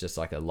 or if it's just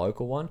like a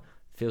local one.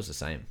 Feels the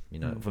same,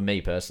 For me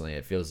personally,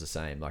 it feels the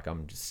same. Like,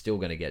 I'm still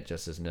going to get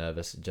just as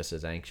nervous, just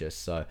as anxious.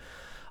 So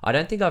I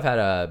don't think I've had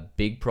a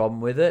big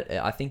problem with it.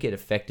 I think it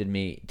affected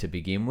me to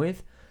begin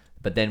with,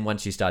 but then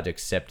once you start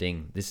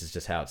accepting this is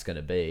just how it's going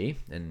to be,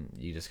 and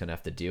you're just going to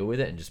have to deal with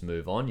it and just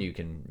move on, you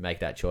can make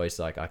that choice.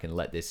 Like, I can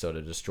let this sort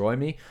of destroy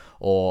me,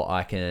 or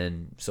I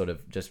can sort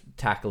of just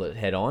tackle it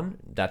head on.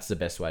 That's the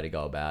best way to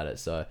go about it.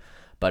 So,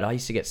 but I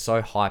used to get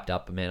so hyped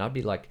up, man. I'd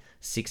be like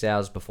 6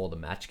 hours before the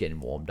match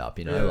getting warmed up,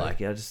 Really? like,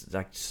 just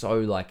like, so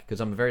like,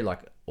 because I'm a very like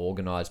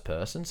organized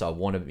person, so I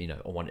want to,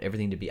 I want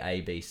everything to be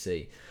A, B,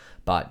 C,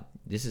 but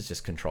this is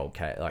just controlled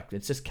chaos. Like,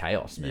 it's just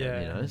chaos,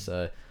 man.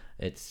 So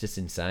it's just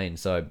insane.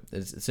 So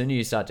as soon as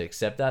you start to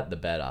accept that, the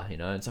better,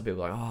 and some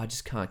people are like, oh, I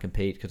just can't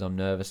compete because I'm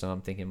nervous. And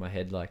I'm thinking in my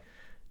head, like,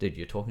 dude,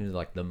 you're talking to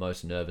like the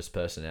most nervous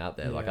person out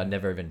there. Like, I'd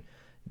never even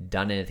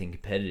done anything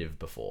competitive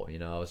before.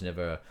 I was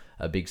never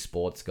a big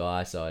sports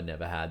guy, so I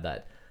never had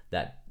that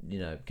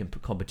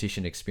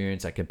competition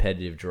experience, that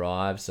competitive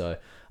drive. So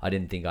I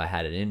didn't think I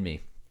had it in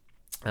me.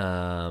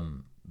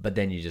 But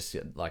then you just,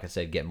 like I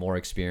said, get more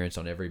experience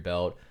on every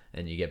belt,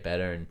 and you get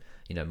better. And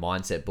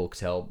mindset books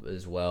help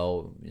as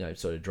well,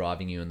 sort of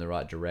driving you in the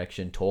right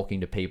direction.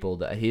 Talking to people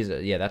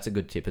that's a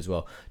good tip as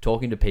well.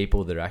 Talking to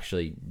people that are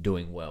actually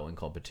doing well in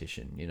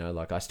competition.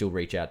 Like, I still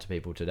reach out to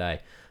people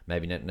today,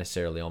 maybe not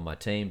necessarily on my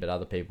team, but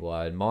other people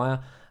I admire,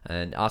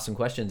 and ask some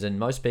questions. And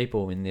most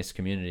people in this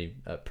community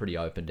are pretty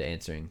open to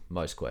answering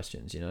most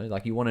questions.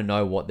 Like, you want to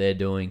know what they're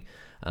doing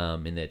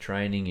in their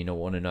training.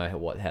 Want to know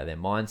how their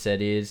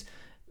mindset is,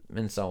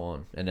 and so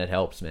on. And it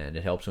helps, man.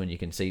 It helps when you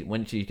can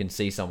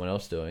see someone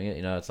else doing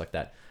it. It's like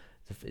that.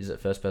 Is it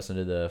first person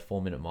to the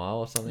 4-minute mile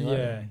or something like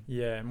that?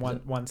 Yeah. And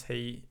once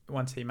he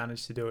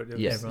managed to do it,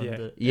 and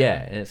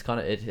it's kind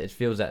of it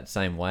feels that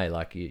same way.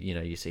 Like,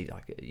 you see,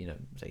 like,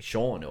 say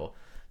Sean or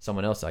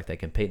someone else, like, they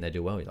compete and they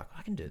do well. You're like,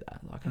 I can do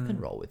that. Like, I can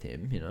roll with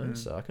him.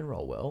 So I can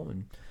roll well,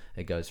 and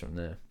it goes from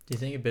there. Do you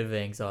think a bit of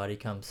anxiety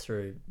comes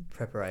through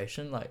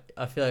preparation? Like,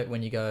 I feel like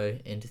when you go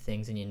into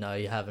things and you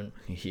haven't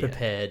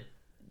prepared,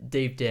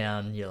 deep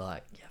down you're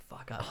like, yeah,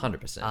 fuck,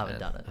 100%. I haven't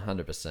done it.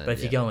 100%. But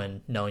if you go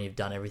in knowing you've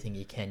done everything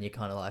you can, you're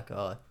kind of like,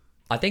 oh.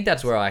 I think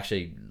that's where I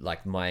actually,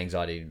 like, my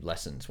anxiety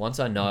lessens. Once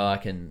I know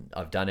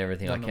I've done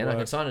everything I can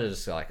kind of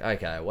just like,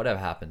 okay, whatever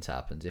happens.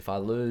 If I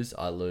lose,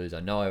 I lose. I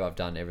know I've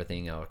done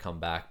everything, I'll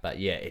come back. But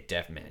yeah,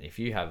 man, if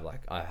you have,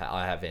 like,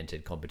 I have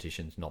entered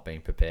competitions not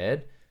being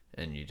prepared,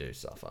 and you do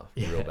suffer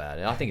real bad.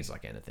 And I think it's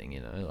like anything,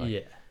 like,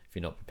 if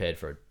you're not prepared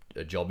for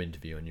a job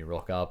interview and you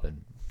rock up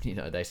and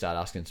they start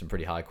asking some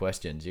pretty hard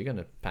questions, you're going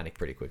to panic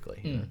pretty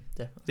quickly.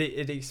 Definitely.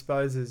 It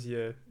exposes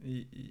your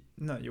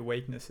not your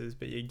weaknesses,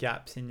 but your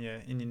gaps in your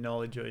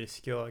knowledge or your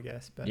skill, I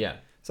guess. But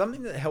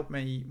something that helped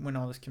me when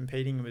I was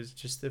competing was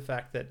just the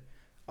fact that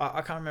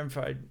I can't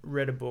remember if I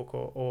read a book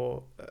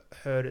or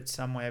heard it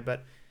somewhere,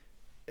 but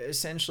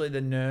essentially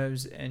the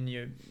nerves and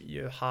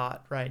your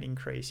heart rate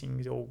increasing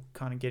is all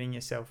kind of getting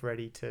yourself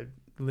ready to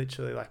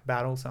literally, like,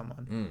 battle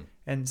someone.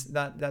 And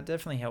that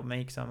definitely helped me,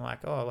 because I'm like,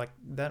 oh, like,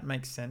 that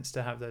makes sense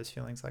to have those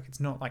feelings. Like, it's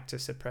not like to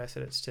suppress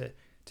it, it's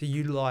to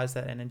utilize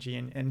that energy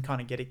and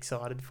kind of get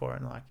excited for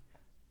it. And like,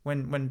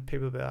 when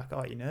people be like,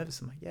 oh, you're nervous,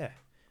 I'm like, yeah.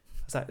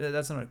 It's like,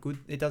 that's not a good,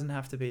 it doesn't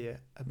have to be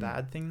a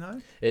bad thing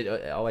though.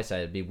 I always say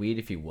it'd be weird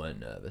if you weren't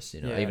nervous,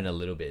 even a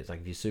little bit. It's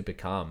like, if you're super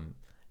calm.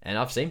 And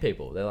I've seen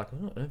people, they're like,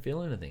 I don't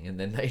feel anything. And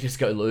then they just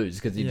go lose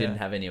because you didn't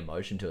have any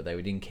emotion to it. They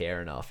didn't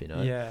care enough,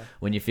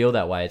 When you feel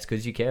that way, it's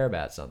because you care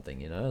about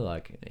something,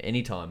 Like,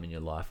 any time in your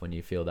life when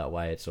you feel that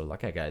way, it's sort of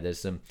like, okay, there's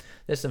some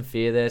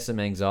fear, there's some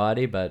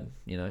anxiety, but,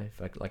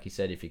 if, like you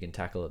said, if you can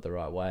tackle it the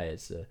right way,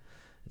 it's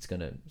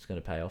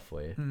gonna pay off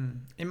for you.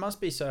 It must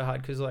be so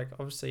hard because, like,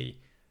 obviously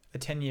a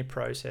 10-year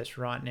process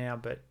right now,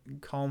 but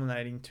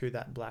culminating to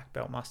that black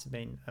belt must have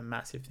been a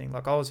massive thing.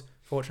 Like, I was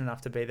fortunate enough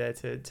to be there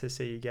to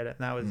see you get it,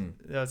 and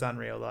that was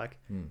unreal. Like,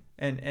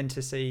 and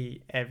to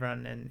see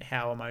everyone and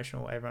how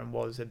emotional everyone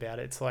was about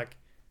it. It's like,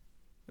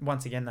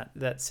 once again,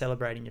 that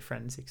celebrating your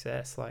friend's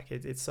success. Like,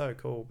 it's so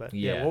cool. But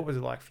what was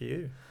it like for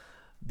you?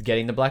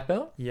 Getting the black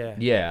belt? Yeah.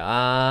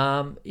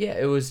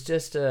 It was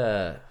just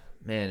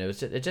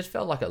it just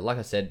felt like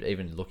I said,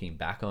 even looking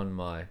back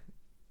on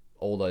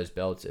all those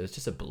belts, it was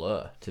just a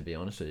blur, to be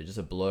honest with you. Just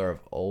a blur of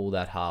all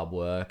that hard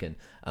work and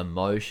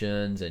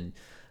emotions, and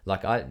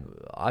like,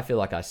 I feel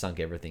like I sunk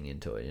everything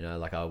into it,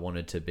 like, I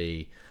wanted to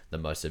be the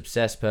most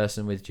obsessed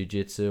person with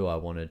jiu-jitsu. I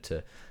wanted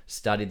to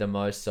study the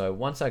most. So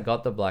once I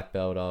got the black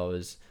belt, I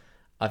was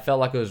I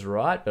felt like it was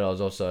right, but I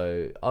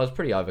was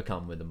pretty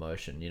overcome with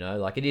emotion, you know,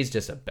 like it is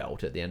just a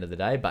belt at the end of the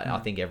day, but I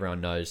think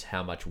everyone knows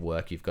how much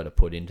work you've got to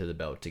put into the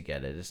belt to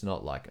get it. It's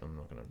not like, I'm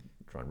not going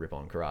to try and rip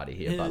on karate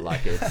here, but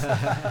like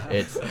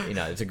it's you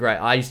know, it's a great,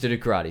 I used to do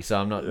karate,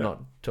 so I'm not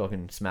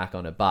talking smack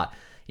on it, but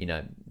you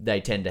know, they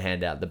tend to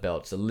hand out the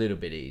belts a little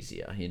bit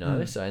easier, you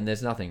know, so, and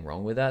there's nothing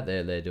wrong with that.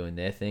 They're doing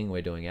their thing,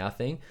 we're doing our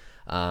thing.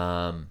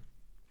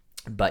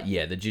 But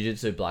yeah, the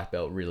jiu-jitsu black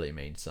belt really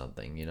means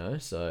something, you know,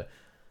 so.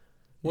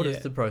 What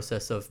is the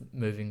process of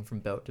moving from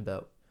belt to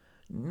belt?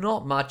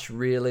 Not much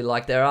really.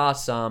 Like there are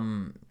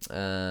some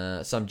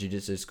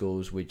jiu-jitsu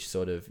schools which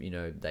sort of, you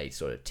know, they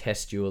sort of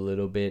test you a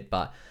little bit,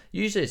 but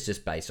usually it's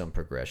just based on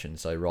progression.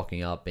 So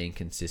rocking up, being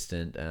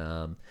consistent.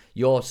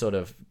 Your sort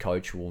of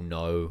coach will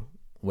know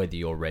whether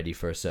you're ready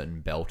for a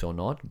certain belt or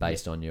not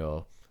based on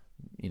your,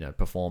 you know,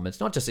 performance,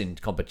 not just in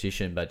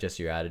competition, but just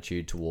your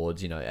attitude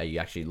towards, you know, are you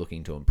actually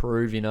looking to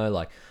improve, you know,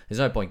 like there's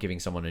no point giving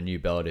someone a new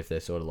belt if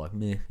they're sort of like,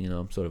 meh, you know,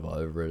 I'm sort of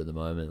over it at the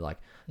moment. Like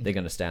they're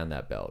going to stay on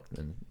that belt.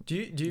 And do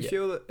you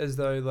feel as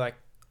though, like,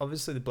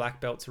 obviously the black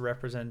belt's a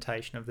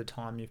representation of the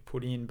time you've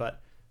put in,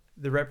 but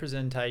the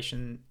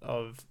representation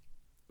of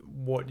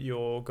what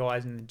your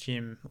guys in the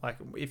gym, like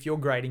if you're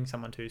grading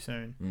someone too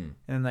soon and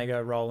then they go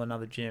roll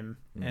another gym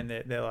and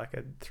they're like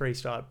a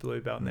 3-star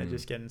blue belt and they're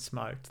just getting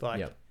smoked,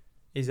 like,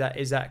 Is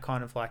that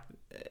kind of like,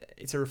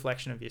 it's a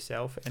reflection of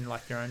yourself and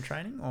like your own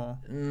training, or?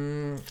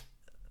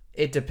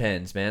 It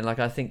depends, man. Like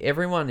I think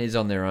everyone is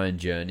on their own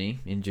journey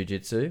in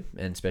jiu-jitsu,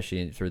 and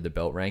especially through the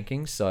belt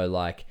rankings. So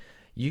like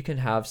you can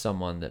have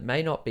someone that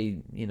may not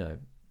be, you know,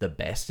 the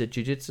best at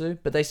jiu-jitsu,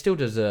 but they still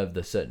deserve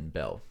the certain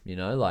belt, you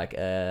know, like,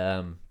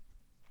 I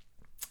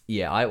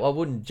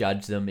wouldn't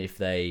judge them if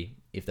they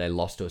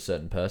lost to a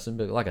certain person,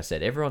 but like I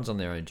said, everyone's on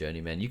their own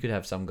journey, man. You could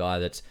have some guy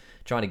that's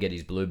trying to get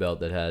his blue belt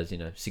that has, you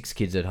know, 6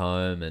 kids at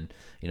home and,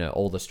 you know,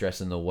 all the stress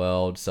in the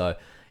world. So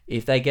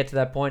if they get to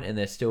that point and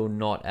they're still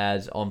not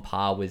as on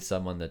par with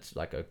someone that's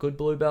like a good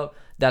blue belt,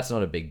 that's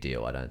not a big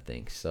deal, I don't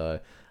think. So,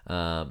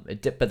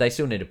 but they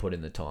still need to put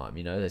in the time,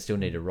 you know, they still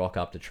need to rock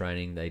up to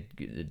training.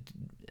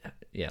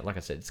 Like I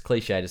said, it's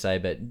cliche to say,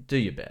 but do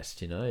your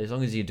best, you know, as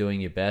long as you're doing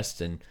your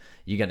best and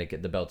you're going to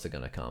get, the belts are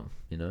going to come,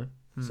 you know?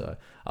 So,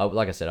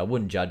 like I said, I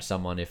wouldn't judge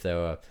someone if they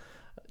were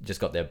just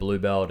got their blue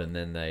belt and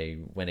then they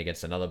went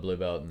against another blue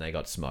belt and they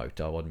got smoked.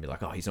 I wouldn't be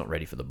like, oh, he's not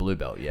ready for the blue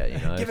belt yet, you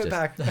know? Give it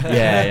back.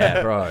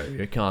 Yeah, bro,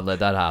 you can't let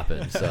that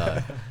happen.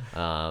 So,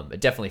 it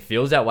definitely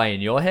feels that way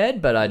in your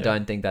head, but I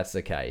don't think that's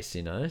the case,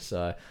 you know?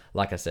 So,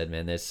 like I said,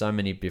 man, there's so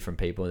many different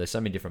people. There's so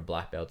many different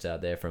black belts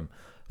out there, from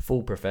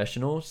full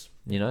professionals,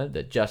 you know,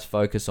 that just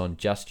focus on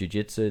just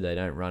jiu-jitsu. They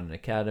don't run an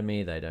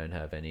academy. They don't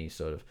have any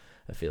sort of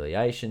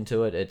affiliation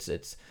to it.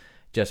 It's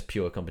just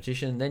pure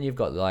competition. Then you've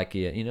got like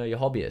your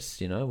hobbyists,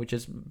 you know, which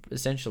is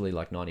essentially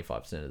like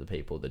 95% of the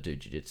people that do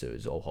jiu-jitsu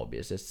is all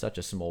hobbyists. It's such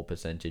a small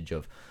percentage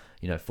of,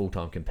 you know,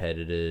 full-time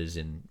competitors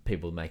and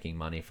people making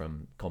money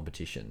from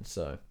competition.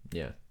 So,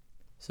 yeah.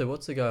 So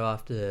what's the go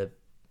after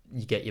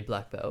you get your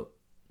black belt?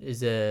 Is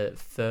there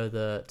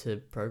further to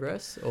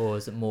progress, or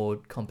is it more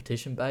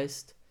competition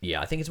based? Yeah,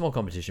 I think it's more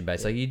competition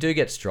based. Like you do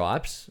get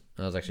stripes.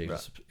 I was actually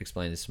just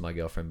explaining this to my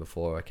girlfriend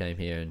before I came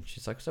here, and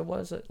she's like, "So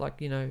what is it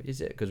like? You know,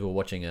 is it because we're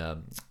watching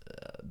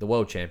the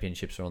World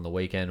Championships are on the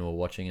weekend? And we're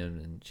watching them,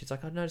 and she's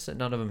like, I noticed that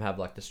none of them have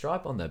like the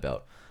stripe on their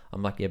belt.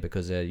 I'm like, yeah,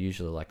 because they're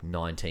usually like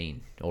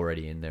 19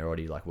 already, and they're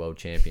already like world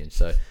champions.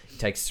 So it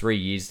takes 3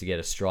 years to get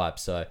a stripe.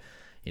 So,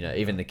 you know,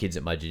 even the kids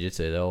at my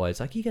jiu-jitsu, they're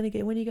always like, when are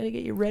you gonna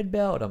get your red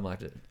belt? I'm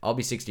like, I'll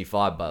be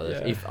 65,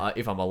 but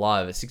if I'm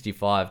alive at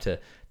 65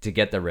 to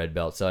get the red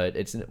belt. So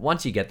it's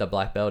once you get the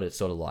black belt, it's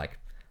sort of like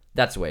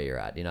that's where you're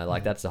at, you know,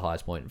 like that's the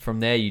highest point. From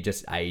there, you're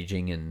just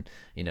aging, and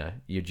you know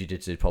your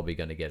jiu-jitsu is probably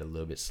going to get a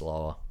little bit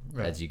slower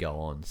as you go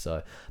on.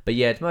 So, but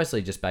yeah, it's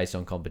mostly just based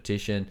on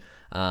competition.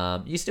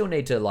 You still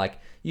need to, like,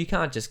 you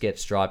can't just get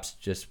stripes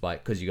just by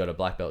because you got a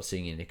black belt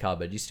sitting in your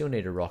cupboard. You still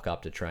need to rock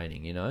up to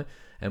training, you know.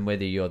 And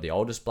whether you're the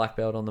oldest black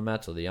belt on the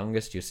mats or the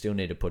youngest, you still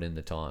need to put in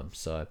the time.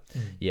 So,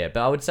 yeah,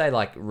 but I would say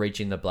like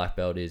reaching the black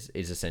belt is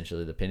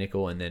essentially the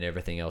pinnacle, and then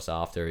everything else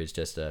after is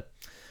just a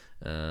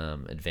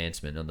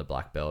advancement on the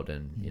black belt.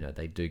 And you know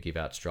they do give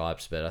out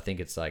stripes, but I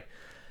think it's like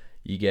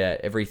you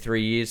get every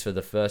 3 years for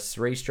the first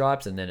 3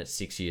 stripes, and then it's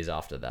 6 years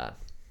after that.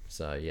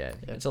 So yeah,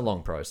 it's a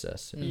long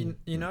process.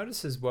 You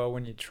notice as well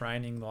when you're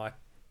training, like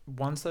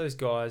once those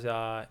guys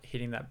are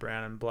hitting that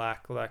brown and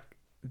black, like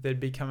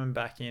they'd be coming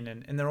back in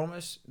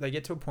and they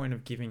get to a point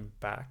of giving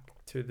back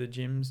to the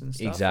gyms and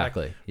stuff.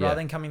 Exactly. Like, rather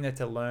than coming there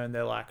to learn,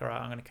 they're like, all right,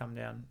 I'm going to come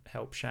down,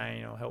 help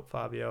Shane or help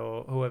Fabio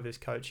or whoever's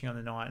coaching on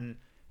the night. And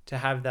to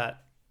have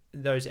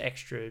those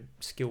extra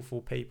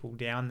skillful people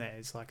down there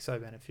is like so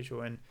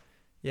beneficial. And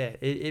yeah,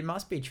 it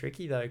must be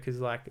tricky though, because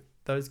like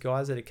those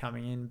guys that are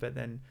coming in, but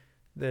then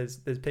there's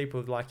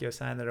people like you're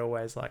saying that are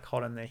always like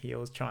hot on their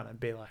heels trying to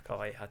be like,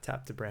 oh yeah, I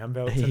tapped the brown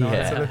belt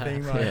tonight sort of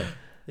thing. Like,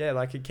 yeah,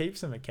 like it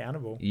keeps them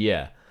accountable.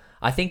 Yeah.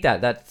 I think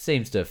that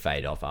seems to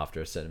fade off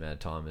after a certain amount of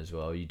time as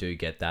well. You do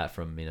get that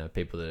from,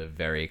 people that are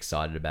very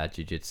excited about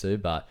jiu-jitsu,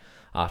 but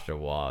after a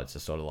while, it's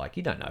just sort of like,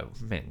 you don't know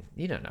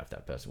if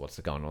that person, what's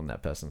going on in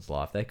that person's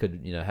life. They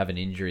could, have an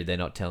injury they're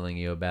not telling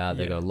you about.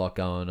 They've got a lot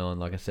going on.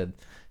 Like I said,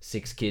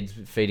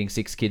 feeding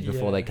six kids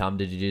before they come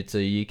to jiu-jitsu.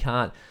 You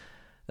can't,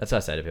 that's what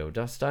I say to people,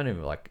 just don't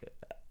even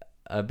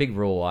a big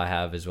rule I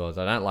have as well is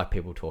I don't like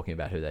people talking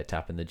about who they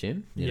tap in the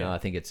gym. You know, I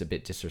think it's a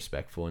bit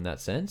disrespectful in that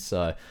sense.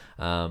 So,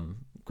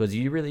 because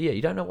you really,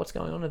 you don't know what's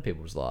going on in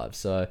people's lives.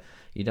 So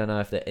you don't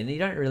know and you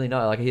don't really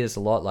know. Like, I hear this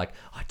a lot, like,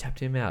 I tapped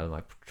him out. I'm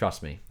like,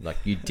 trust me, like,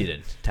 you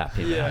didn't tap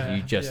him out.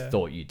 You just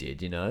thought you did,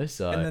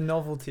 So. And the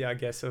novelty, I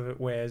guess, of it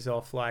wears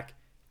off. Like,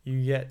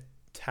 you get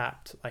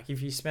tapped. Like,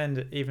 if you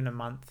spend even a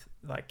month,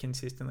 like,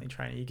 consistently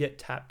training, you get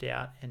tapped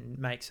out and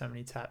make so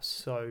many taps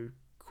so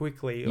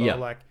quickly.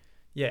 Or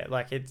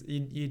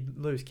you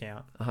lose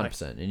count.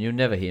 100%. And you'll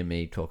never hear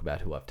me talk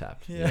about who I've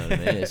tapped. You know what I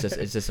mean? It's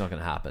just not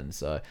going to happen.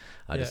 So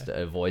I just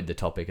avoid the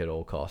topic at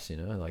all costs,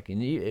 Like,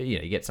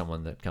 you get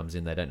someone that comes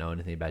in, they don't know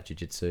anything about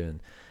jiu-jitsu,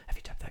 and have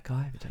you tapped that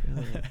guy? Have you tapped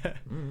the other guy?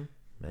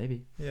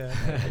 Maybe. Yeah.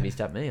 Maybe he's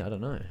tapped me. I don't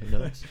know. Who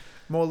knows?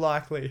 More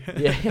likely.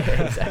 Yeah,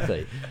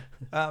 exactly.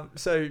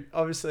 So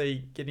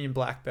obviously getting a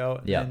black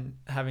belt and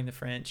having the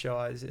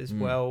franchise as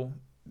well,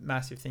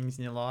 massive things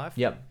in your life.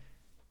 Yep.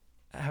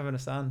 Having a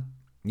son.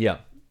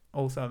 Yep.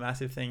 Also a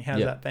massive thing.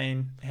 How's that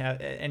been?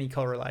 Any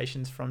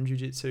correlations from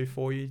jiu-jitsu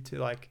for you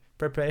to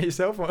prepare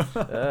yourself?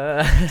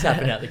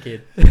 Tapping out the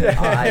kid.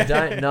 I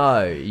don't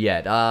know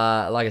yet.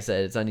 Like I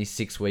said, it's only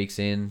 6 weeks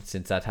in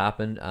since that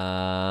happened.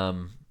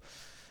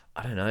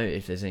 I don't know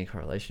if there's any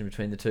correlation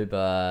between the two,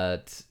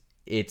 but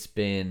it's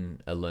been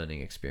a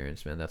learning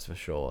experience, man. That's for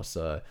sure.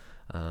 So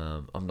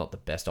I'm not the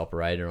best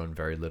operator on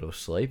very little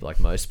sleep, like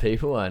most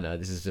people. I know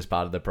this is just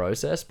part of the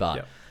process,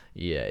 but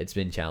it's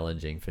been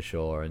challenging for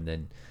sure. And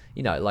then,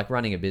 like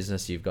running a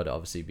business, you've got to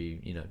obviously be,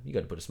 you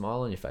got to put a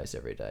smile on your face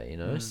every day,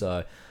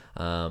 So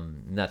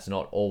that's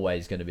not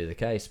always going to be the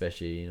case,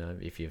 especially,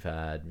 if you've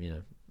had,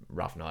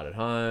 rough night at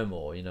home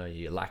or,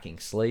 you're lacking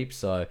sleep.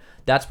 So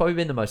that's probably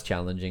been the most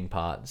challenging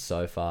part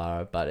so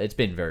far, but it's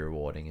been very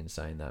rewarding in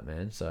saying that,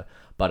 man. So,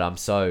 but I'm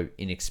so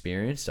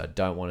inexperienced. I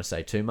don't want to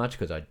say too much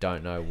because I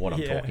don't know what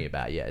I'm talking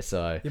about yet.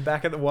 So you're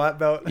back at the white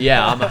belt.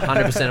 Yeah, I'm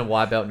 100% a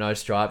white belt, no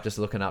stripe, just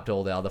looking up to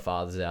all the other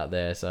fathers out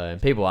there. So, and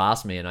people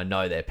ask me and I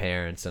know their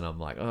parents and I'm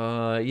like,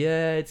 oh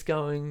yeah, it's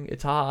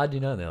hard,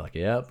 and they're like,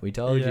 yep, we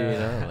told you,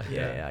 I'm like,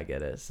 yeah, I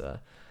get it. So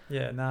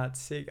yeah, no,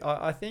 it's sick.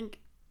 I think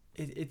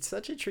it's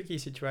such a tricky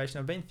situation.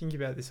 I've been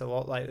thinking about this a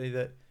lot lately,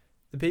 that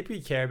the people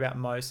you care about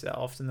most are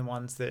often the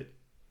ones that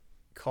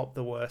cop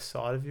the worst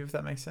side of you, if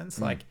that makes sense.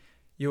 Like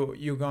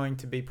you're going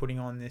to be putting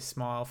on this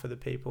smile for the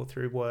people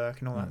through work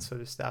and all that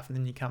sort of stuff, and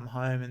then you come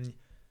home and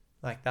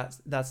like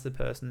that's the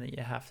person that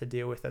you have to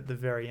deal with at the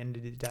very end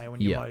of the day when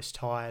you're most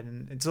tired.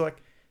 And it's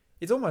like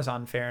it's almost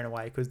unfair in a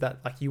way because that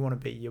you want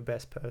to be your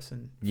best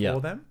person for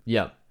them.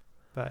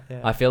 But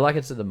I feel like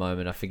it's at the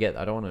moment, I forget,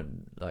 I don't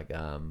want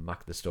to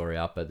muck the story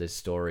up, but this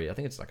story, I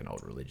think it's like an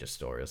old religious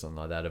story or something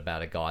like that,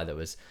 about a guy that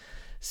was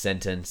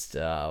sentenced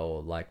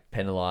or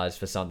penalized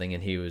for something,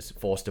 and he was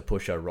forced to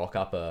push a rock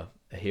up a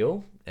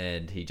hill,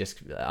 and he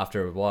just,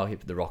 after a while,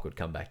 the rock would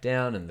come back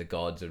down and the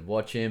gods would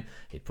watch him.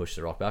 He'd push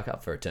the rock back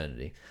up for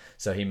eternity.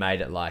 So he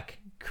made it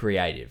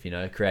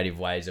creative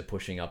ways of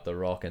pushing up the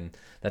rock. And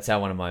that's how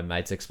one of my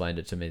mates explained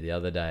it to me the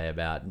other day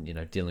about,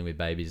 dealing with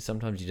babies.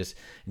 Sometimes you just,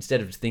 instead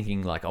of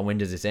thinking like, oh, when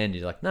does this end?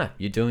 You're like, no,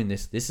 you're doing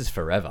this. This is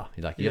forever.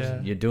 You're like,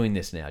 you're doing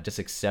this now. Just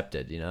accept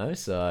it,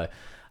 So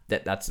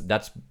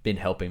that's been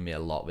helping me a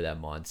lot with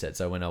that mindset.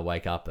 So when I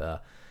wake up,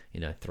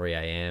 3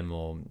 a.m.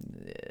 or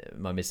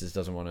my missus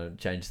doesn't want to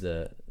change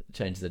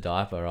the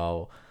diaper,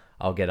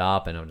 I'll get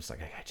up and I'm just like,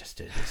 okay, just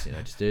do this,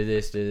 just do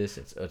this.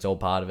 It's all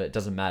part of it. It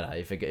doesn't matter.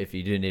 If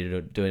you do need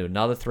to do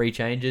another 3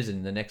 changes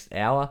in the next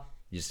hour,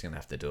 you're just going to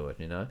have to do it,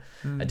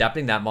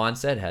 Adapting that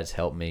mindset has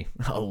helped me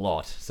a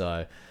lot.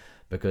 So,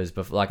 because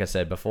like I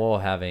said,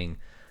 before having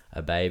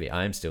a baby,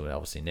 I am still,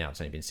 obviously now it's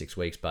only been 6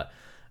 weeks, but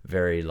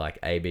very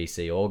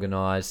ABC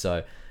organized.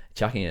 So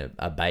chucking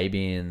a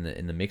baby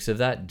in the mix of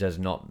that does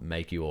not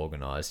make you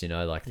organized,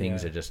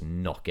 things are just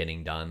not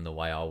getting done the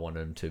way I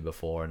wanted them to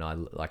before.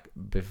 And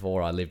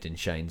before I lived in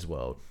Shane's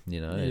world,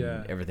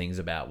 and everything's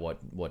about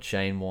what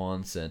Shane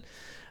wants.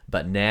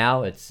 But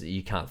now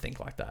you can't think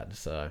like that.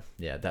 So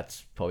yeah,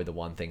 that's probably the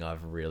one thing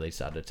I've really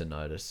started to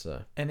notice.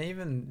 So. And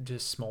even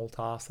just small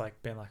tasks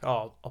like being like,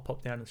 oh, I'll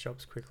pop down to the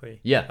shops quickly.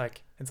 Yeah.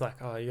 It's like,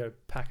 oh, you got to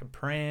pack a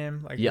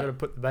pram. You got to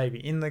put the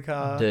baby in the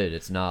car. Dude,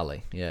 it's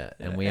gnarly. Yeah.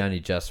 And we only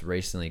just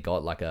recently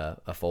got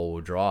a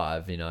 4-wheel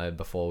drive,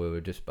 before we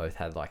were just both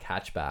had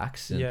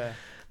hatchbacks. And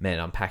man,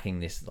 I'm packing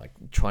this,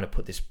 trying to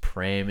put this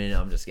pram in.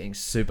 I'm just getting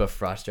super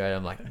frustrated.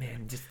 I'm like,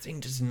 man, this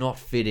thing does not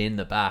fit in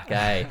the back,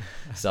 eh?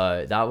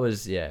 So that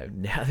was,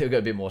 now they've got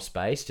a bit more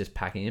space just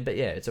packing in. But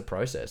yeah, it's a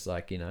process,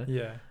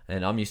 Yeah.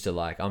 And I'm used to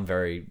I'm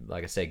very,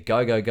 like I said,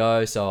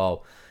 go.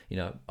 So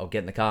I'll get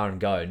in the car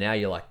and go. Now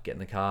you're get in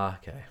the car,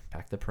 okay,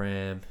 pack the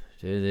pram,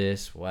 do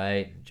this,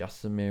 wait,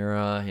 adjust the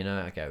mirror, you know,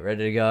 okay,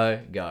 ready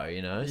to go,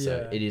 you know.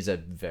 So it is a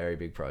very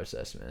big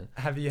process, man.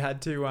 Have you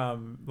had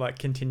to like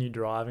continue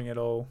driving at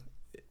all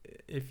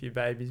if your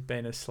baby's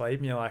been asleep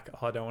and you're like,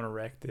 oh, I don't want to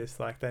wreck this,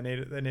 like they need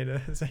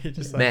it, so you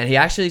just like... Man, he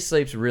actually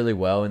sleeps really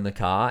well in the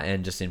car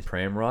and just in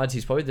pram rides.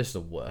 He's probably just the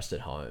worst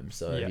at home,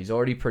 so he's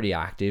already pretty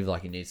active,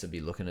 like he needs to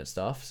be looking at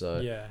stuff,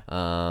 so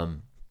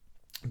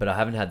but I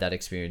haven't had that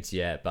experience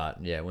yet.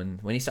 But yeah,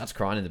 when he starts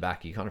crying in the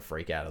back, you kind of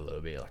freak out a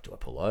little bit, like, do I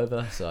pull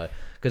over? So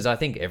because I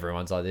think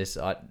everyone's like this,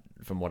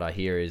 from what I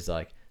hear, is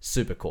like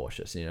super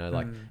cautious, you know,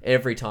 like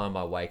every time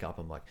I wake up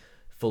I'm like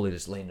fully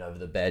just leaning over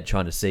the bed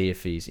trying to see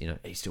if he's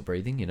still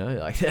breathing, you know,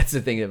 like that's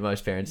the thing that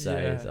most parents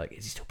say is like,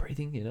 is he still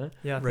breathing, you know?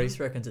 Yeah, Reese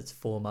reckons it's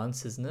 4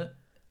 months, isn't it?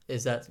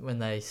 Is that when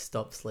they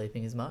stop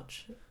sleeping as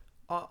much?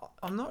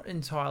 I'm not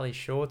entirely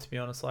sure, to be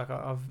honest. Like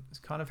I've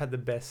kind of had the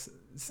best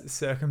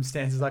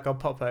circumstances. Like I'll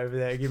pop over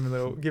there, give him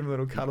a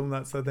little cuddle and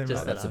that sort of thing.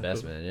 Just that's the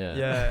best, man.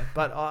 Yeah,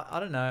 but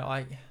I don't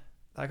know.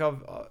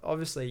 I've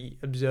obviously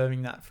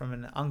observing that from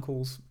an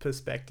uncle's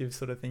perspective,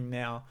 sort of thing.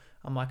 Now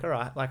I'm like, all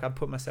right, like I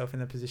put myself in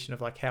the position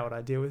of like, how would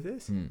I deal with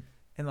this? And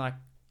like,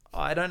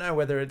 I don't know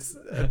whether it's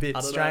a bit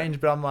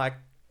strange, but I'm like,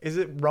 is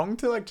it wrong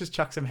to like just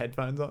chuck some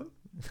headphones on?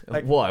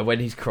 Like, why? When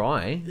he's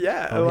crying?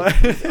 Yeah,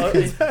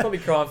 he's probably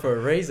crying for a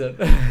reason.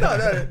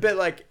 No, but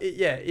like,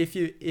 if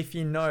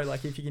you know,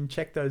 like if you can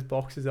check those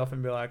boxes off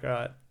and be like, all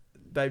right,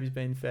 baby's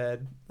been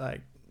fed,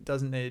 like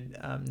doesn't need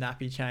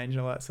nappy change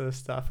and all that sort of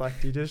stuff.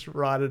 Like, do you just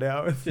write it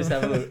out? Just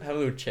have a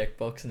little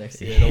checkbox next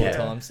to you at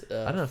all times.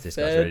 I don't know if this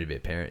guy's ready to be a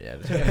parent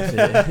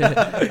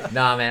yet.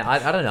 Nah, man,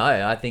 I don't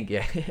know. I think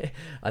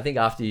I think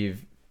after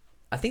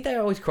I think they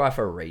always cry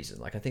for a reason.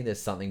 Like, I think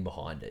there's something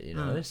behind it, you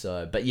know?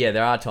 So, but yeah,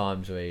 there are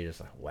times where you're just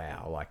like,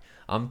 wow, like,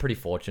 I'm pretty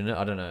fortunate.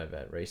 I don't know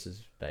about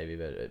Reese's baby,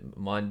 but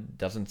mine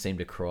doesn't seem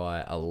to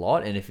cry a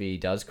lot. And if he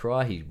does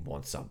cry, he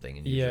wants something.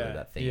 And usually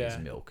that thing is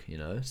milk, you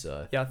know?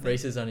 So, yeah,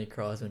 Reese's only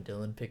cries when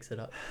Dylan picks it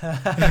up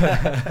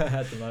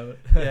at the moment.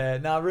 Yeah,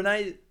 no,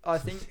 Renee, I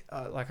think,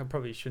 like, I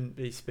probably shouldn't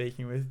be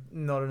speaking with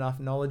not enough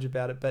knowledge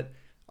about it, but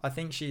I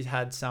think she's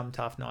had some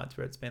tough nights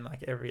where it's been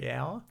like every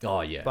hour.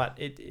 Oh, yeah. But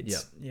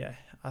it's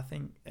I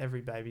think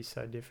every baby's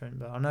so different.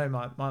 But I know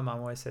my mum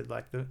always said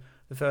like the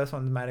first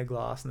one's made of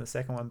glass and the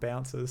second one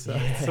bounces. So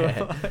it's sort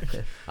of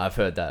like... I've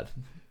heard that.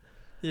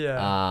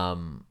 Yeah.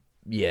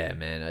 Yeah,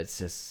 man.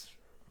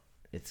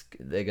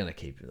 They're gonna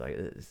keep like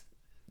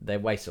they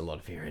waste a lot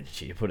of your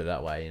energy, to put it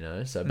that way, you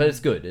know. So, but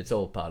it's good. It's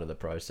all part of the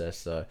process.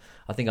 So,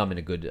 I think I'm in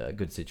a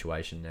good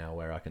situation now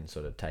where I can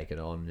sort of take it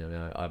on. You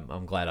know,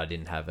 I'm glad I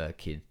didn't have a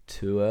kid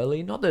too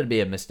early. Not that it'd be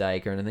a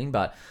mistake or anything,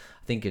 but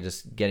I think it's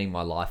just getting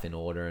my life in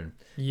order and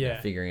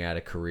figuring out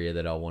a career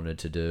that I wanted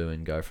to do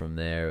and go from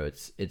there.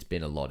 It's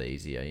been a lot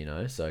easier, you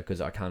know. So, because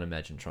I can't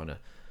imagine trying to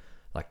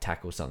like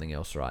tackle something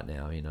else right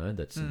now, you know,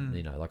 that's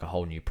you know, like a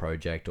whole new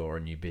project or a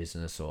new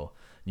business or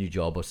new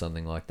job or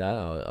something like that.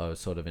 I was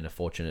sort of in a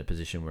fortunate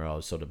position where I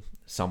was sort of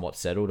somewhat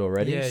settled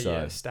already.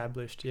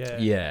 Established.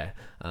 And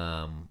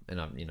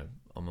I'm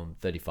on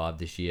 35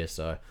 this year,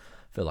 so I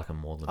feel like I'm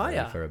more than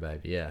ready for a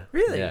baby. Yeah.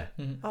 Really? Yeah.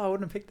 Oh, I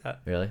wouldn't have picked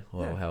that. Really?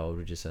 Well, how old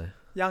would you say?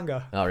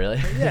 Younger. Oh,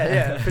 really?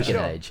 Yeah, for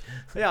sure. Age.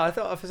 Yeah, I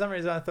thought for some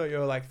reason I thought you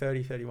were like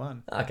 30,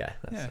 31. Okay,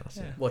 that's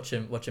nice. Watch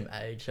him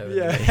age over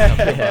the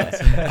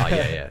Oh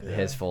yeah. The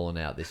hair's fallen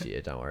out this year.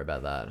 Don't worry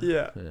about that.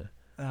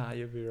 Yeah.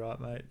 You'll be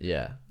right, mate.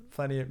 Yeah.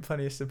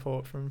 Plenty of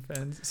support from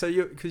friends. So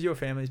because your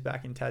family's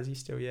back in Tassie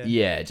still, yeah.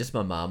 Yeah, just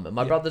my mum.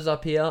 My brother's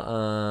up here.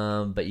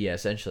 But yeah,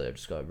 essentially I've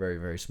just got a very,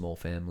 very small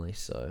family.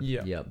 So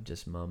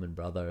just mum and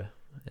brother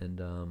and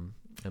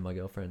my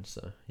girlfriend.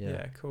 So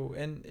yeah, cool.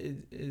 And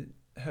is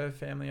her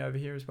family over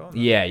here as well? No?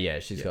 Yeah.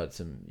 She's got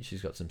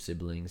some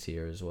siblings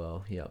here as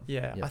well.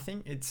 Yeah. I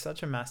think it's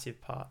such a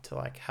massive part to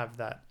like have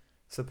that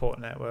support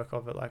network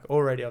of it. Like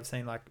already I've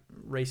seen like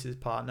Reese's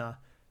partner,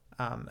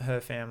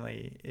 her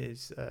family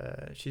is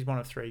she's one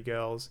of 3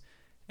 girls,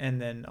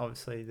 and then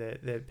obviously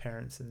their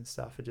parents and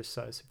stuff are just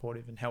so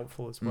supportive and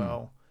helpful as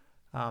well.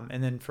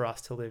 And then for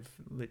us to live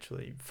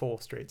literally 4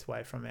 streets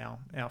away from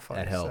our folks,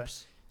 that helps.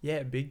 So,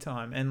 yeah, big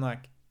time. And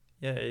like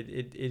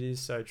it is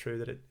so true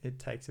that it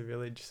takes a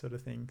village sort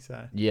of thing.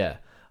 So yeah,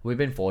 we've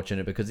been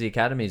fortunate because the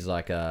academy's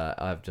like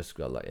I've just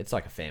got like, it's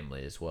like a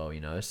family as well,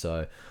 you know.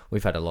 So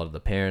we've had a lot of the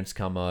parents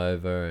come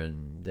over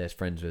and they're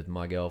friends with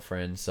my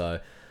girlfriend. So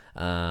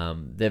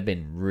they've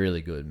been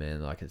really good,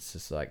 man. Like it's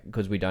just like,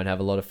 because we don't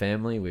have a lot of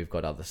family, we've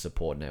got other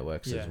support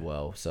networks as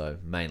well. So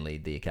mainly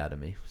the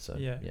academy. So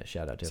yeah,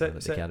 shout out to everyone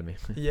at the academy.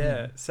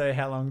 Yeah. So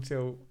how long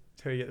till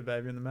you get the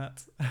baby on the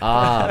mats?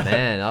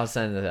 Man, I was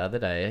saying the other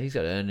day, he's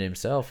got to earn it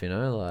himself, you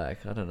know.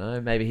 Like, I don't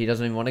know, maybe he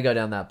doesn't even want to go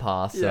down that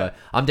path. So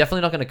I'm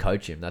definitely not going to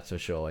coach him, that's for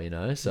sure, you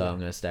know. So I'm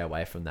going to stay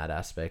away from that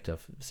aspect.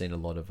 I've seen a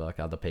lot of like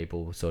other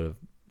people sort of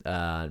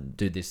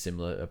do this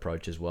similar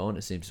approach as well, and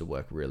it seems to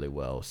work really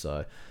well.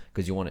 So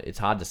because it's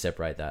hard to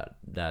separate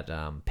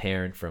that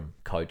parent from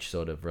coach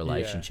sort of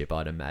relationship.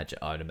 I'd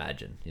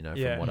imagine, you know,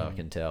 from what I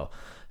can tell.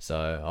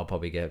 So I'll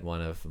probably get one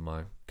of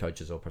my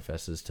coaches or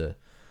professors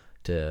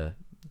to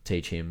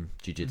teach him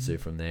jiu-jitsu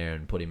from there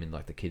and put him in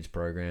like the kids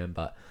program.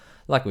 But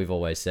like we've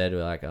always said,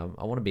 like I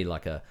want to be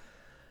like a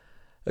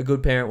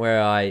good parent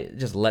where I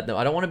just let them.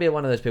 I don't want to be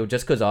one of those people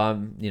just because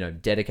I'm,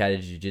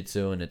 dedicated to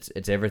jiu-jitsu and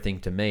it's everything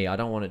to me. I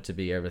don't want it to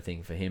be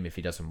everything for him if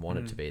he doesn't want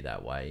it to be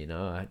that way.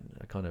 I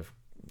kind of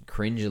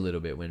cringe a little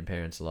bit when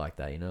parents are like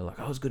that. Like,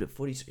 I was good at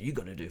footy, so you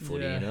got to do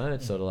footy.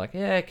 It's sort of like,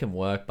 yeah, it can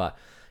work, but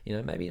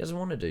maybe he doesn't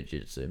want to do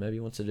jiu-jitsu. Maybe he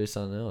wants to do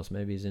something else.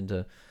 Maybe he's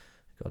into,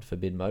 God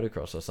forbid,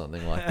 motocross or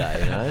something like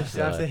that. So,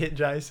 you have to hit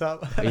Jace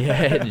up.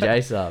 hitting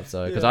Jace up.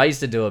 So because I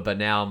used to do it, but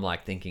now I'm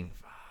like thinking,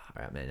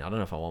 right, man, I don't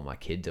know if I want my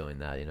kid doing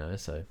that,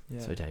 so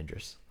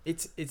dangerous.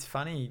 It's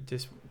funny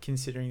just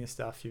considering the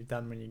stuff you've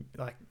done when you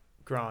like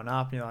growing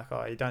up and you're like,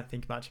 oh, you don't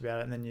think much about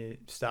it, and then you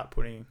start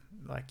putting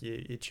like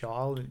your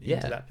child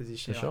into that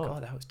position. You're like, oh,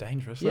 that was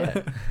dangerous.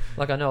 Yeah.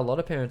 Like I know a lot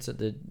of parents at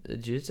the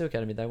Jiu-Jitsu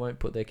Academy, they won't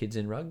put their kids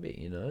in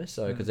rugby,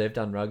 so because they've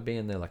done rugby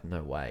and they're like,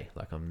 no way,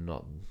 like I'm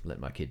not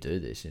letting my kid do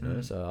this,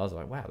 So I was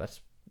like, wow, that's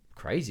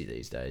crazy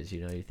these days.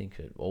 You think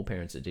that all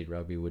parents that did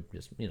rugby would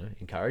just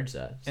encourage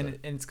that. So. And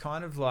it's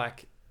kind of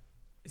like,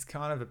 it's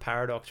kind of a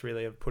paradox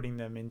really of putting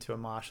them into a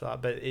martial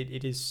art, but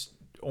it is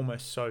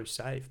almost so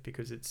safe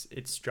because it's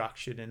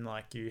structured and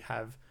like you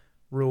have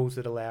rules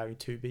that allow you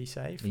to be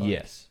safe. Like,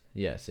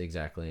 yes,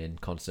 exactly. And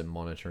constant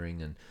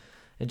monitoring and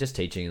just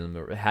teaching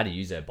them how to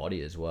use their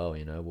body as well,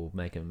 will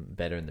make them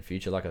better in the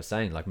future. Like I was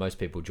saying, like most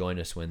people join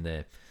us when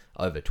they're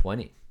over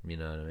 20, you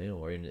know what I mean?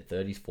 Or in their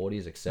 30s,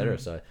 40s, etc.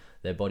 So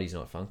their body's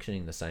not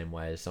functioning the same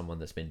way as someone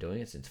that's been doing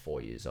it since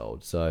 4 years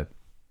old. So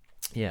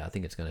yeah, I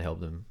think it's going to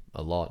help them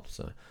a lot.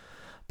 So,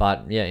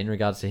 but yeah, in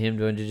regards to him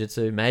doing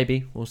jiu-jitsu,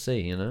 maybe we'll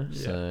see,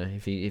 So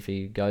if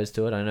he goes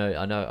to it, I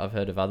know I've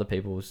heard of other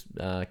people's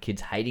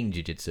kids hating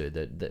jiu-jitsu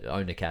that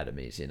own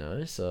academies,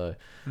 So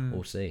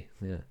we'll see.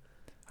 Yeah.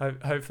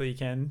 Hopefully you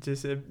can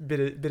just a bit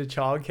of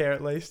childcare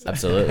at least.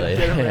 Absolutely.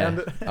 Get around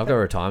it. I've got a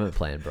retirement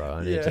plan, bro.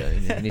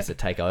 He needs to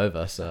take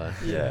over. So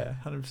yeah,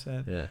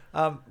 100%.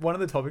 Yeah. One of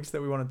the topics that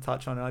we want to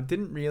touch on, and I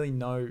didn't really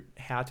know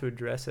how to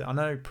address it. I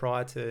know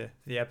prior to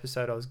the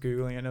episode I was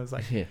Googling and it was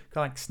like kind of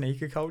like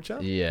sneaker culture.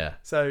 Yeah.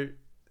 So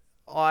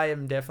I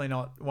am definitely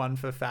not one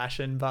for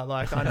fashion, but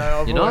like I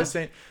know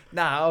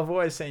I've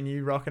always seen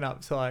you rocking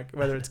up to like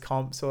whether it's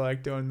comps or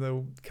like doing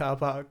the car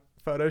park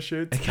photo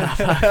shoots.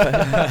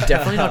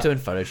 Definitely not doing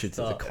photo shoots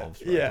at the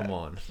comps, bro. Come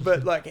on.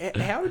 But like,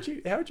 how would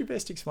you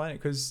best explain it?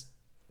 Because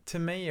to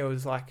me, it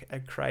was like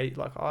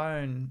like I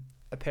own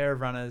a pair of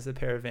runners, a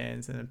pair of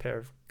Vans, and a pair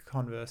of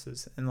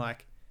Converses, and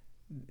like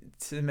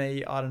to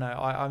me, I don't know.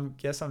 I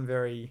guess I'm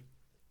very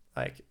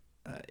like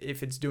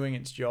if it's doing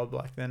its job,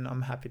 like then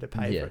I'm happy to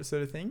pay for it,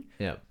 sort of thing.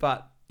 Yeah.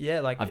 But yeah,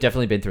 like I've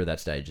definitely been through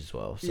that stage as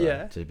well.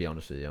 So to be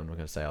honest with you, I'm not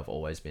going to say I've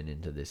always been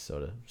into this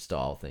sort of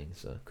style thing.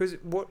 So because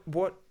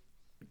what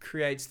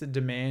creates the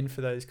demand for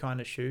those kind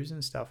of shoes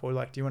and stuff, or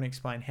like do you want to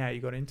explain how you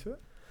got into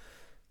it?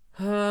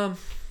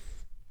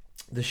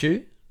 The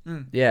shoe?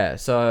 Yeah,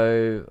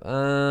 so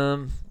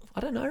I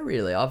don't know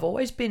really. I've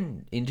always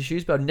been into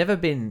shoes, but I've never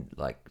been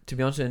like, to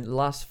be honest, in the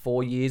last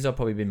 4 years I've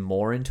probably been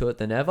more into it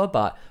than ever,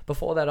 but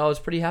before that I was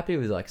pretty happy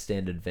with like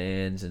standard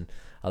Vans and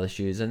other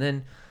shoes, and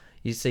then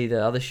you see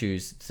the other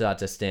shoes start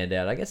to stand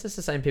out. I guess it's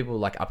the same people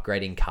like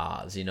upgrading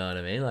cars, you know what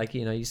I mean? Like,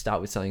 you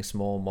start with something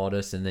small,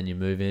 modest, and then you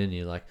move in and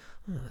you're like,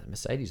 oh, the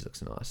Mercedes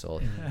looks nice.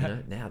 Or,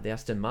 now the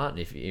Aston Martin,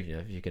 if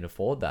you can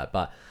afford that.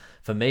 But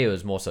for me, it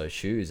was more so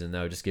shoes, and they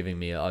were just giving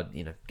me,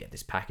 get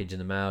this package in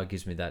the mail. It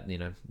gives me that,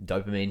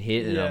 dopamine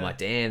hit, and I'm like,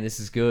 damn,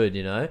 this is good,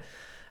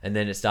 And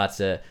then it starts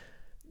to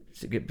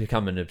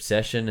become an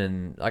obsession,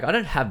 and like I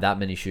don't have that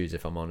many shoes,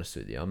 if I'm honest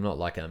with you. I'm not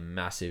like a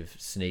massive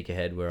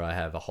sneakerhead where I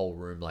have a whole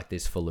room like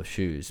this full of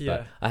shoes,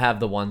 but I have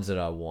the ones that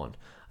I want.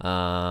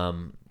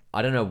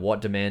 I don't know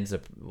what demands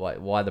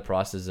why the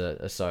prices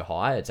are so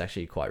high. It's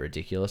actually quite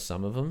ridiculous,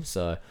 some of them.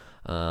 So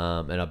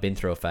and I've been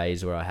through a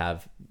phase where I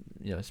have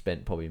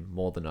spent probably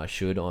more than I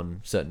should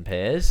on certain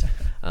pairs.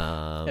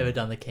 Ever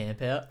done the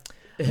camp out?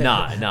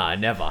 No,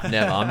 never.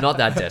 I'm not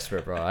that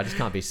desperate, bro. I just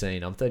can't be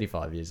seen. I'm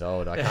 35 years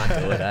old. I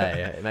can't do it,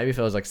 eh? Maybe if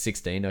I was like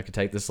 16, I could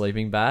take the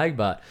sleeping bag,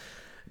 but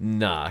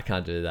I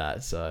can't do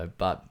that. So,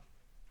 but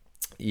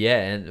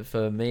yeah, and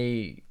for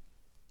me,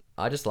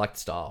 I just like the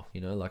style,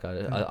 like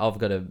I've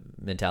got a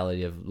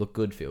mentality of look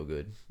good, feel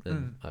good.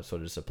 And I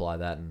sort of just apply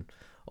that, and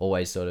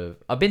always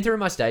I've been through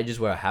my stages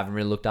where I haven't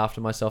really looked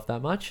after myself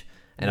that much,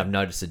 and I've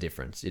noticed a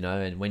difference,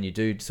 and when you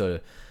do sort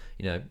of,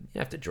 you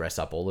have to dress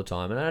up all the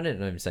time. And I don't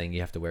know, I'm saying you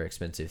have to wear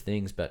expensive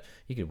things, but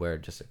you could wear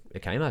just a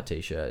Kmart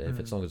t-shirt if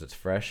as long as it's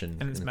fresh and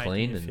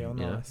clean and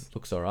nice.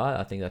 Looks all right.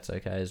 I think that's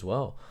okay as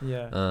well.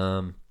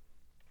 Yeah.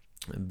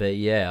 But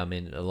yeah, I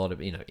mean, a lot of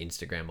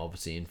Instagram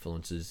obviously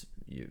influences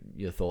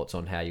your thoughts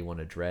on how you want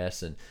to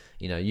dress, and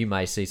you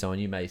may see someone,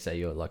 you may say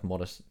you're like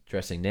modest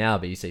dressing now,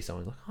 but you see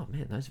someone like, oh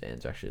man, those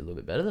Vans are actually a little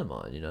bit better than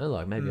mine.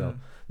 Like maybe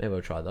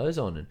I'll try those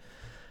on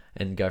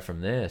and go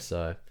from there.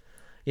 So.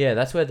 Yeah,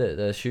 that's where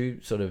the shoe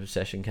sort of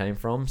session came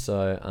from.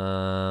 So,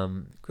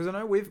 because I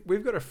know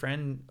we've got a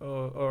friend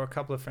or a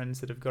couple of friends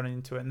that have got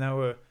into it, and they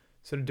were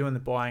sort of doing the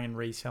buying and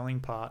reselling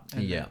part.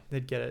 And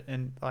they'd get it,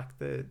 and like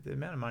the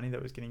amount of money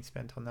that was getting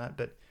spent on that,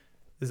 but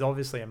there's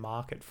obviously a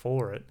market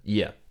for it.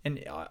 Yeah.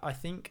 And I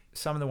think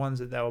some of the ones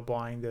that they were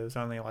buying, there was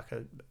only like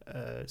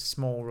a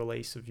small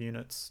release of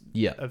units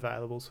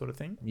available, sort of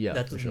thing. Yeah,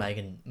 that's what's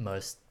making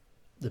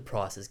the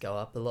prices go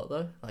up a lot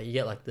though. Like you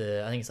get like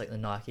I think it's like the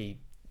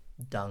Nike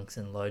Dunks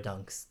and Low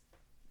Dunks.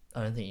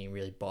 I don't think you can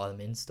really buy them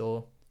in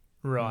store.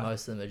 Right.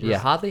 Most of them are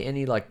just... hardly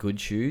any like good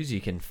shoes you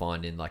can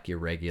find in like your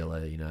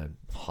regular,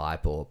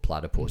 Hype or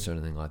Platypus or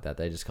anything like that.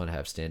 They just kind of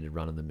have standard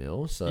run of the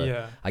mill.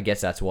 So I guess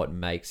that's what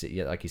makes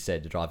it, like you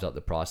said, it drives up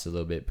the price a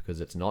little bit,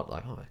 because it's not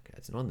like,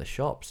 it's not in the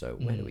shop, so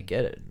where do we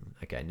get it?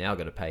 Okay, now I've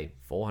got to pay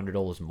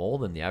 $400 more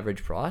than the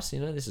average price.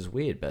 This is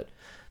weird, but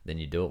then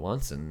you do it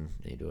once and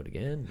you do it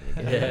again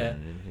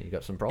and you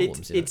got some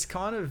problems. It's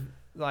kind of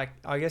like,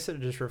 I guess it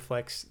just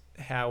reflects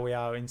how we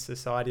are in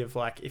society of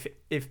like,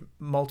 if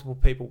multiple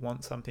people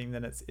want something,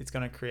 then it's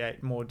going to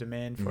create more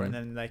demand for it, and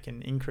then they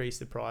can increase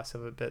the price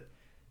of it. But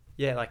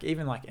yeah, like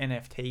even like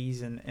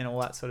NFTs and all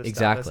that sort of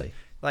stuff. Exactly.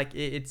 Like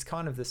it's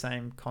kind of the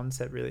same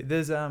concept really.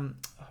 There's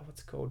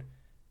what's it called?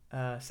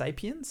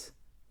 Sapiens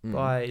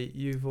by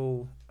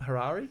Yuval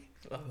Harari.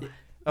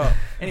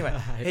 Anyway,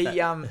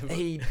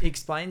 he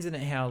explains in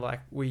it how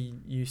like we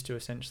used to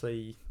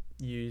essentially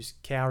use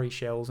cowrie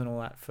shells and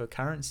all that for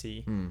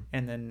currency,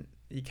 and then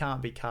you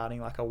can't be carting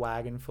like a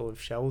wagon full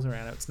of shells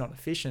around it. It's not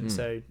efficient.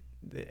 So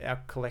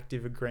our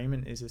collective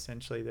agreement is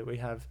essentially that we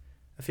have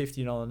a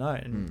 $50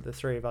 note, and the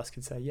three of us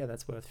could say, yeah,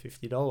 that's worth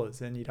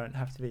 $50, and you don't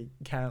have to be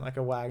carrying like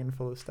a wagon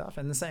full of stuff.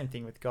 And the same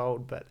thing with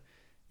gold. But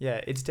yeah,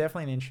 it's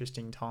definitely an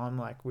interesting time.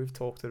 Like we've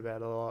talked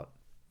about a lot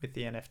with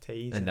the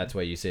NFTs, and that's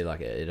where you see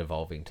like it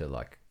evolving to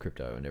like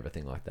crypto and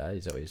everything like that.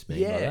 Is that what you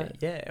mean by that?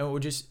 Yeah, or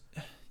just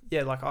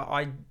like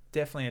I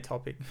definitely a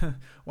topic,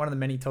 one of the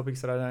many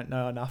topics that I don't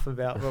know enough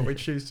about, but we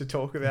choose to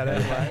talk about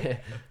anyway.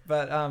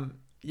 But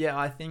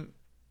I think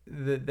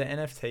the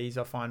NFTs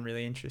I find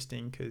really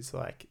interesting, because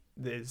like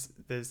there's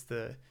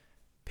the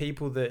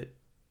people that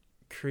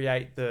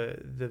create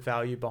the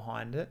value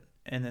behind it,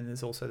 and then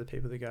there's also the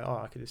people that go,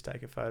 I could just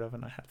take a photo of it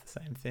and I have the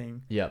same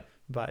thing. Yeah.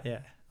 But yeah,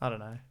 I don't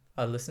know.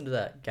 I listened to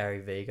that Gary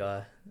Vee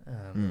guy.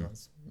 I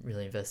was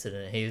really invested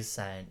in it. He was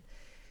saying,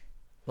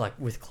 like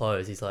with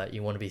clothes, he's like,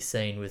 you want to be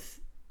seen with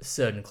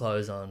certain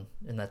clothes on,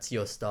 and that's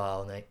your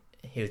style. And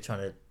he was trying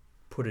to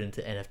put it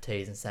into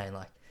NFTs and saying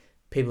like,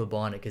 people are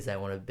buying it because they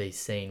want to be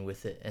seen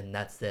with it, and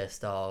that's their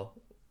style.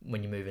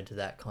 When you move into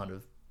that kind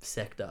of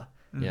sector,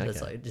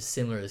 it's like just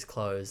similar as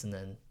clothes, and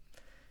then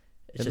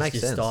it's just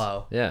your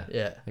style. Yeah.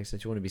 Makes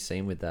sense. You want to be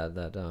seen with that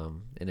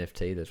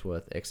NFT that's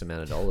worth X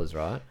amount of dollars,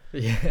 right?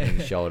 Yeah. You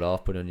can show it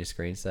off, put it on your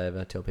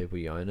screensaver, tell people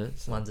you own it.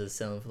 So. Ones that are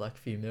selling for like a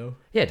few mil.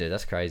 Yeah, dude,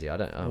 that's crazy. I'm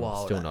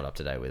still not up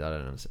to date with it. I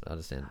don't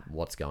understand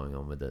what's going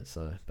on with it.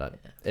 So, but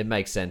it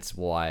makes sense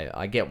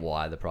I get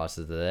why the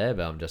prices are there,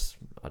 but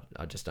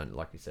I just don't,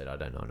 like you said, I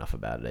don't know enough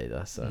about it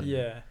either. So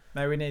yeah,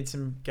 maybe we need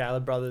some Gala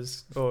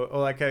Brothers or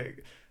like a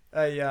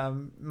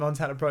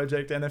Montana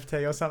Project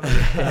NFT or something.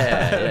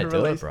 Yeah,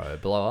 do it, bro.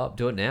 Blow up.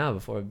 Do it now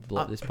before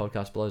this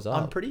podcast blows up.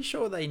 I'm pretty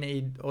sure they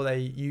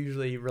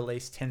usually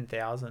release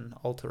 10,000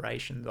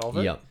 alterations of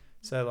it. Yep.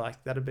 So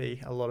like that'd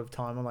be a lot of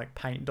time on like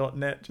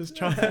paint.net just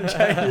trying to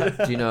change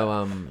it. Do you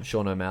know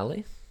Sean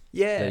O'Malley?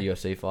 Yeah. The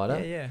UFC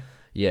fighter? Yeah.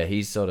 Yeah,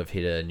 he's sort of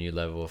hit a new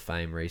level of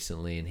fame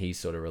recently, and he's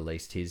sort of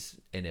released his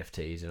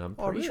NFTs, and I'm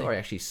pretty sure he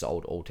actually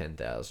sold all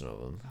 10,000 of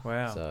them.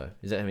 Wow. So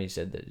is that how many you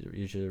said that you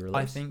usually release?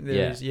 I think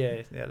there's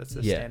that's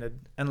the standard,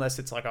 unless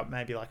it's like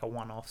maybe like a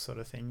one-off sort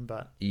of thing.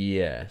 But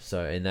yeah,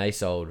 so and they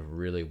sold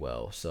really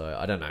well. So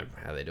I don't know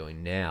how they're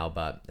doing now,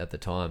 but at the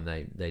time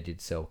they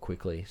did sell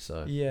quickly.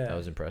 So that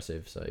was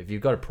impressive. So if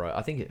you've got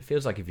I think it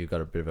feels like if you've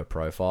got a bit of a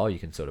profile, you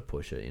can sort of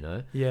push it.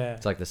 Yeah.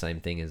 It's like the same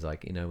thing as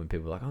like when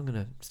people are like, I'm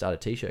gonna start a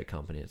t-shirt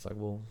company. It's like,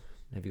 well,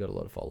 have you got a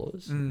lot of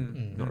followers?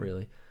 Not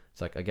really.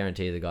 It's like, I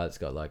guarantee you the guy that's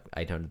got like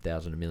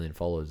 800,000, 1 million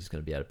followers is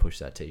going to be able to push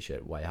that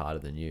t-shirt way harder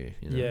than you.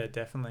 Yeah,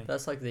 definitely.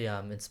 That's like the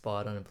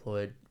Inspired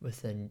Unemployed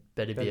within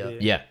Better Beer.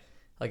 Yeah.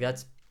 Like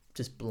that's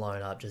just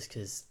blown up just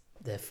because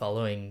they're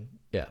following.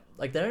 Yeah.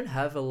 Like they don't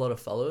have a lot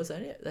of followers.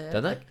 Don't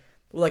they?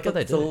 Like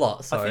it's a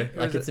lot. Sorry.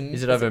 Like is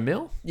it over $1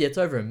 million? Yeah, it's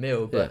over $1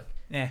 million. But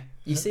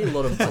you see a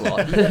lot of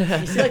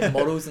you see like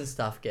models and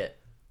stuff get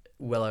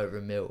well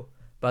over $1 million.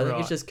 But I think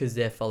it's just because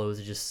their followers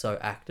are just so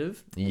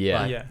active.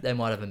 Yeah. Like, they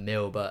might have $1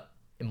 million, but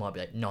it might be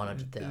like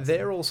 900,000.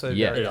 They're also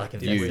very like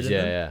active. Views,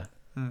 yeah.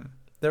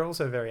 They're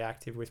also very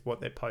active with what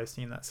they're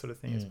posting and that sort of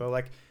thing as well.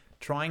 Like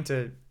trying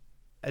to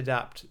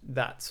adapt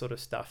that sort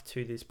of stuff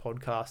to this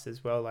podcast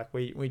as well. Like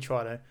we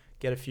try to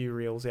get a few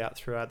reels out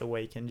throughout the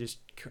week and just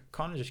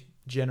kind of just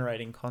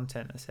generating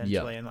content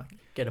essentially, and like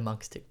get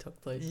amongst TikTok,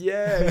 please.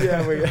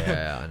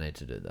 Yeah, I need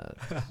to do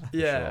that.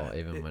 Yeah, sure.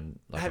 Even when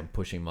I'm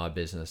pushing my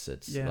business,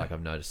 it's like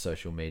I've noticed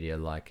social media.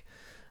 Like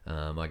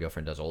my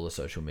girlfriend does all the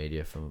social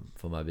media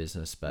for my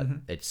business, but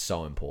it's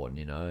so important,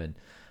 and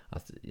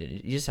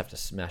you just have to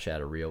smash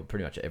out a reel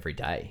pretty much every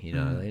day,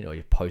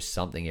 you post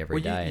something every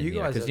day,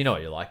 because you know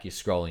what you're like, you're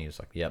scrolling, you're just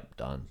like, yep,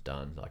 done,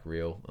 like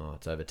reel,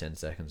 it's over 10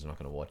 seconds, I'm not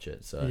going to watch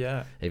it.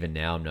 So even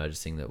now I'm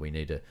noticing that we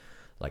need to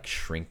like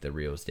shrink the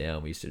reels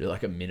down. We used to do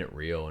like a minute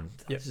reel, and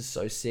this is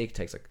so sick. It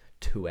takes like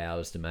 2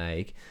 hours to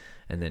make,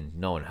 and then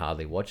no one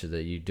hardly watches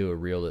it. You do a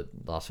reel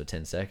that lasts for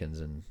 10 seconds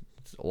and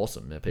it's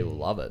awesome. People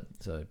love it.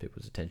 So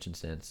people's attention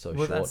span's so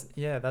short.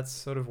 That's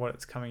sort of what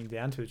it's coming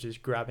down to, is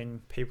just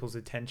grabbing people's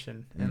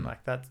attention. And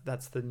like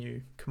that's the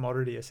new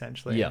commodity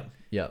essentially.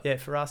 Yeah.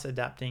 For us,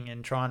 adapting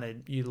and trying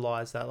to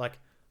utilize that. Like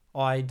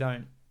I've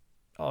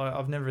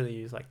never really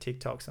used like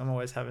TikToks. I'm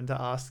always having to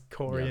ask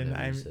Corey and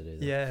Amy.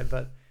 Yeah,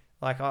 but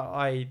like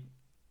I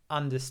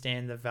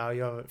understand the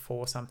value of it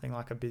for something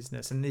like a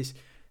business, and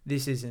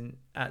this isn't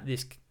at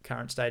this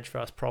current stage for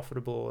us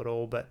profitable at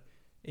all, but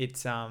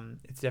it's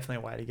definitely a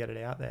way to get it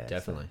out there.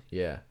 Definitely,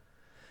 so.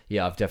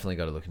 Yeah, I've definitely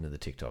got to look into the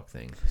TikTok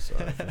thing. So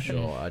for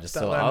sure, I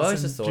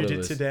always just thought it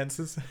was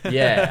dancers.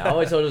 Yeah, I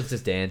always thought it was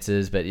just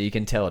dancers, but you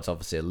can tell it's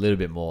obviously a little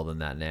bit more than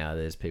that now.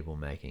 There's people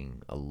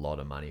making a lot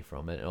of money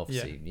from it, and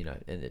obviously,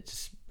 and it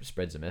just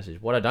spreads the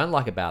message. What I don't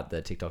like about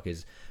the TikTok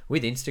is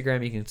with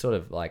Instagram, you can sort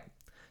of like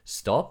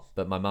stop,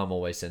 but my mum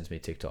always sends me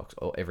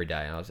TikToks every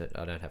day, and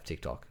I don't have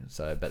TikTok,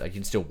 so but I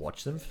can still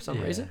watch them for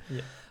some reason.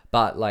 Yeah.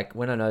 But like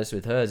when I noticed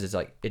with hers, it's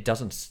like it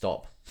doesn't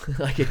stop.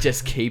 Like it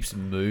just keeps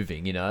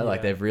moving,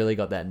 like they've really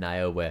got that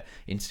nail where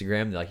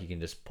Instagram, like you can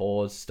just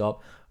pause,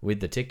 stop.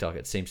 With the TikTok,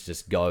 it seems to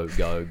just go,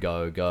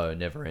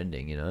 never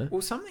ending,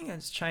 Well, something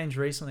that's changed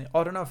recently,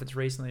 I don't know if it's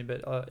recently,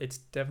 but it's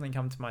definitely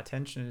come to my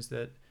attention, is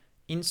that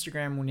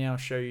Instagram will now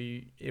show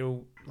you,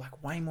 it'll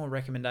like way more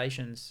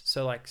recommendations.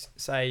 So like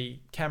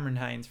say Cameron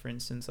Haynes, for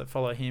instance, I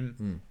follow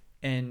him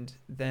and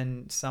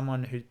then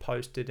someone who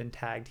posted and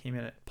tagged him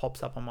and it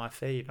pops up on my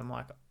feed. I'm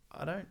like,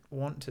 I don't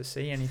want to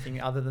see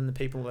anything other than the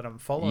people that I'm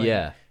following.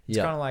 Yeah. It's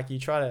kind of like you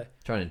try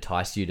to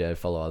entice you to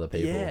follow other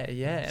people.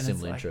 Yeah. And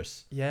similar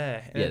interests.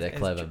 Yeah. Yeah, they're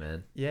clever,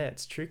 man. Yeah,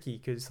 it's tricky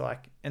because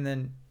like, and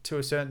then to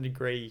a certain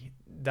degree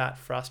that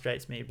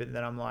frustrates me, but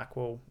then I'm like,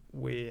 well,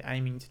 we're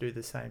aiming to do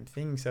the same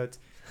thing. So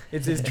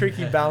it's this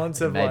tricky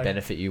balance of may like,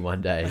 benefit you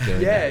one day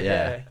doing that.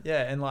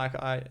 Yeah. And like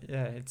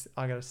it's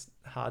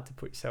hard to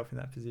put yourself in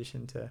that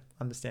position to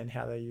understand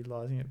how they're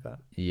utilizing it, but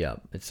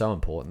it's so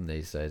important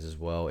these days as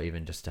well.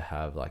 Even just to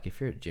have like, if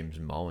you're at gyms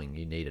mowing,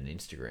 you need an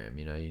Instagram.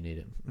 You need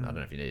it. I don't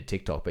know if you need a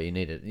TikTok, but you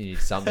need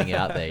something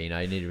out there. You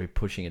need to be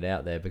pushing it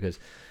out there because,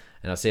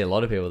 and I see a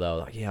lot of people though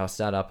like, I'll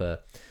start up an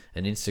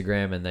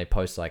Instagram and they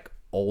post like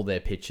all their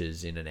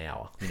pictures in an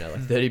hour,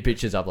 like 30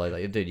 pictures uploaded.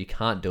 Like, dude, you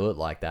can't do it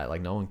like that.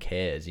 Like no one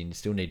cares. You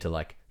still need to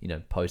like,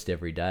 post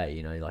every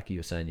day, like you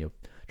were saying, you're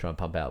trying to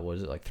pump out, what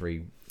is it, like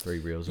three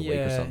reels a week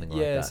or something like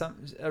that?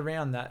 Yeah,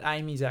 around that.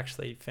 Amy's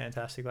actually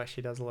fantastic. Like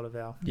she does a lot of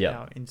our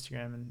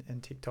Instagram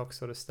and TikTok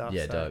sort of stuff.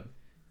 Yeah, dope.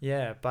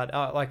 Yeah, but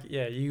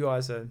you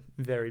guys are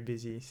very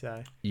busy,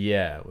 so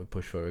yeah, we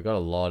push for it. I've got a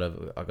lot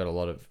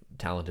of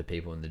talented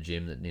people in the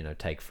gym that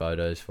take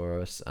photos for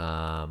us,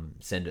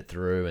 send it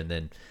through, and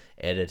then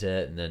edit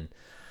it, and then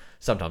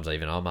sometimes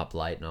I'm up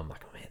late and I'm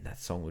like, oh man,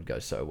 that song would go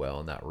so well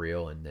on that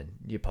reel, and then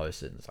you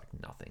post it and it's like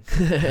nothing,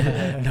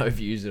 no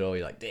views at all.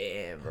 You're like,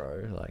 damn,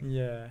 bro. Like,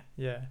 yeah.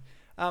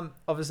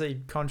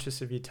 Obviously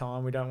conscious of your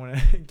time. We don't want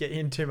to get you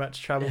in too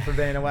much trouble for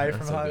being away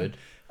from home.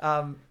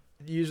 Good.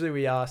 Usually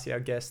we ask our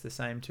guests the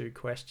same two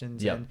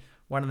questions, and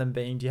one of them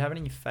being, do you have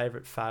any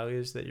favorite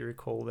failures that you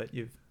recall that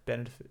you've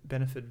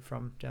benefited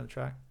from down the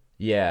track?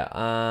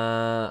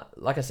 Yeah,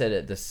 like I said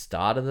at the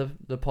start of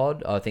the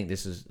pod, I think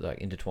this is like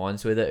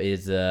intertwines with it,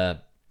 is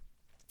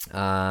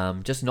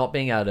just not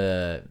being able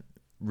to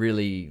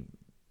really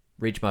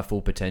reach my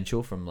full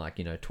potential from like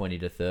 20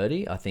 to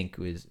 30. I think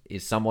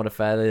is somewhat a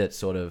failure that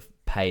sort of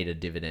paid a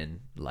dividend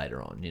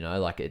later on.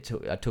 Like it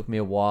took me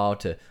a while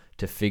to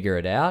figure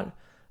it out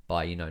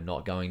by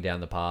not going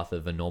down the path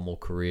of a normal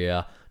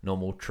career,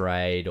 normal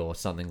trade, or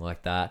something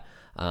like that.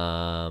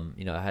 I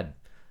had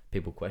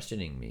people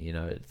questioning me,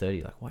 at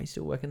 30, like, why are you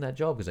still working that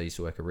job? Because I used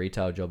to work a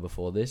retail job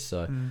before this.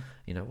 So,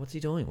 what's he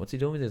doing? What's he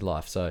doing with his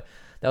life? So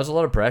that was a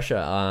lot of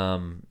pressure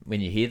when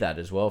you hear that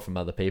as well from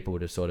other people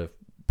to sort of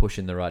push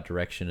in the right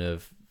direction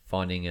of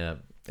finding a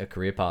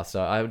career path.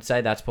 So I would say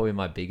that's probably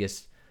my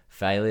biggest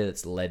failure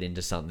that's led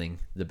into something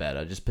the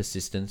better. Just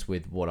persistence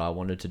with what I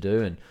wanted to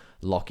do and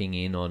locking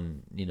in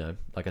on,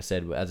 like I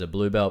said, as a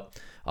blue belt,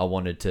 I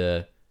wanted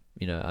to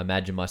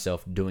imagine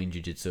myself doing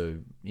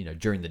jiu-jitsu,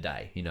 during the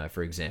day,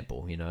 for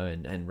example,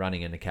 and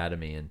running an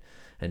academy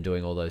and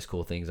doing all those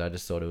cool things. I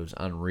just thought it was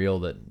unreal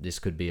that this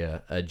could be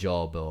a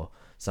job or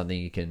something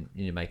you can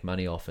make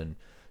money off and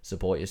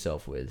support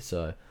yourself with.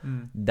 So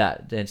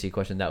that, to answer your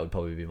question, that would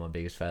probably be my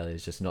biggest failure,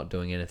 is just not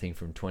doing anything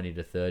from 20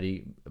 to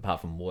 30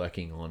 apart from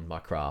working on my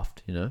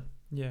craft,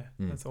 Yeah,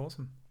 that's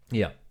awesome.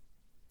 Yeah.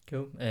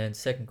 Cool. And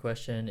second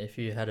question, if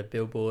you had a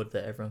billboard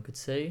that everyone could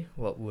see,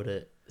 what would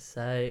it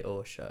say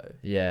or show?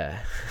 Yeah,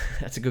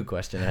 that's a good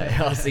question.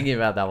 I was thinking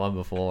about that one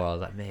before. I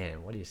was like,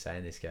 man, what do you say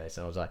in this case?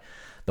 And I was like,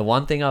 the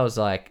one thing I was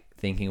like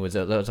thinking was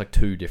there was like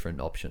two different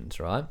options,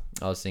 right?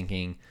 I was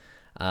thinking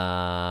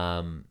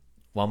one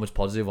was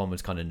positive, one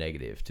was kind of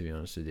negative, to be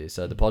honest with you.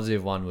 So the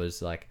positive one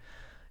was like,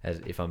 as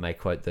if I may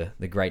quote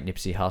the great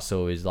Nipsey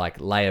Hussle, is like,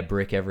 lay a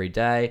brick every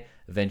day.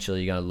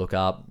 Eventually you're going to look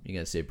up, you're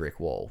going to see a brick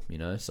wall,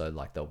 so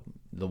like the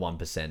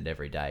 1%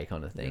 every day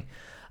kind of thing.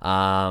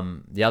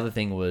 The other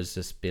thing was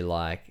just be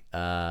like,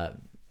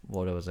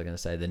 what was I going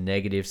to say? The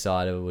negative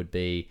side of it would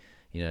be,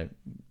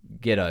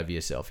 get over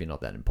yourself. You're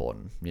not that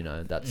important.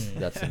 That's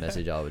the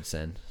message I would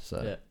send.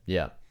 So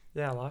yeah.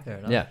 Yeah, I like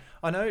it. Yeah,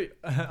 I know.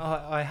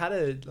 I had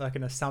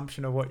an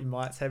assumption of what you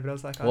might say, but I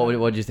was like,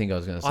 what do you think I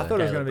was going to say? I thought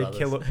it was going to be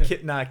kill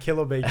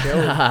or be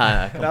killed.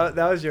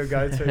 that was your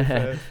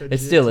go-to. For it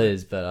still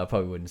is, but I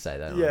probably wouldn't say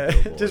that. Yeah,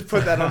 just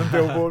put that on a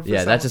billboard.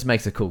 Yeah, that just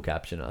makes a cool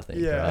caption, I think.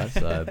 Yeah. Right?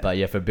 So, but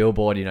yeah, for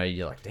billboard,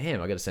 you're like,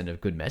 damn, I got to send a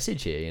good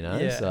message here.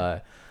 Yeah. So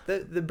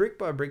the brick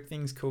by brick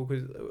thing's cool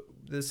because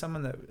there's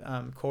someone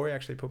that Corey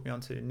actually put me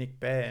onto,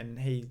 Nick Bear, and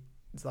he's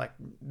like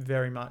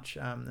very much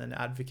an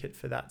advocate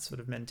for that sort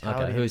of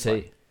mentality. Okay, who is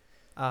he?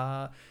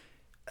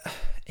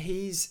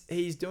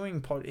 He's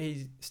doing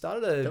he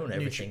started a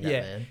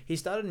he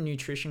started a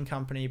nutrition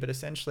company, but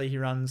essentially he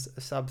runs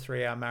a sub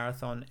 3 hour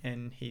marathon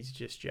and he's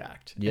just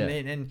jacked.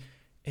 And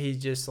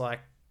he's just like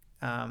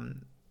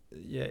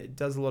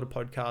does a lot of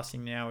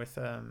podcasting now with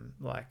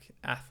like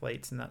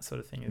athletes and that sort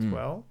of thing as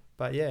well.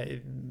 But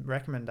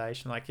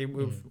recommendation, like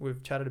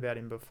we've chatted about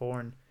him before,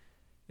 and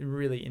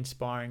really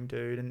inspiring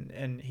dude,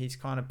 and he's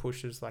kind of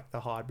pushes like the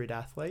hybrid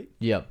athlete.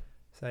 Yep.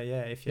 So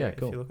if you're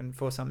looking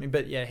for something,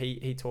 but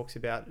he talks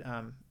about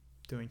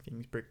doing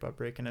things brick by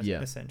brick, and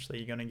essentially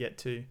you're going to get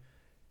to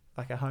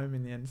like a home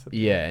in the end.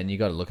 And you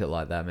got to look at it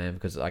like that, man,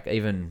 because like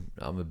even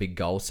I'm a big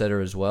goal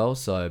setter as well.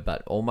 So,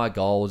 but all my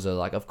goals are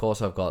like, of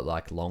course I've got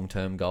like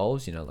long-term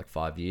goals, like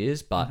 5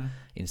 years, but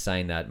in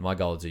saying that, my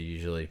goals are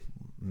usually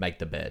make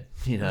the bed,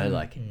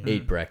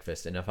 eat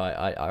breakfast. And if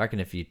I reckon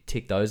if you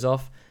tick those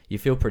off, you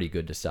feel pretty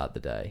good to start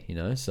the day,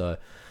 so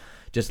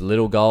just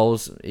little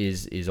goals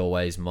is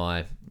always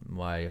my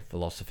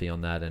philosophy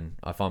on that. And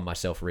I find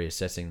myself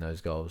reassessing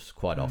those goals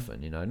quite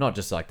often, not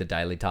just like the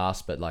daily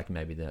tasks, but like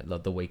maybe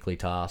the weekly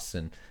tasks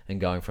and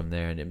going from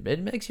there. And it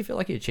makes you feel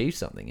like you achieved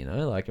something,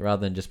 like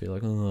rather than just be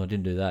like, oh, I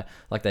didn't do that.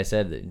 Like they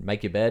said,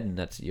 make your bed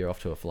and you're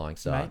off to a flying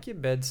start. Make your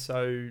bed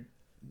so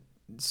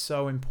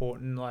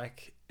important,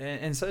 like,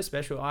 and so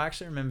special. I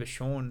actually remember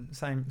Sean,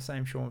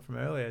 same Sean from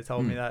earlier,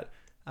 told me that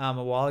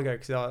a while ago,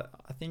 because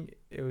I think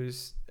it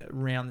was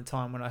around the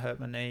time when I hurt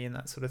my knee and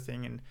that sort of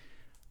thing, and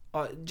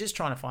I just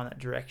trying to find that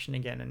direction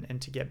again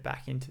and to get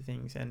back into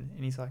things, and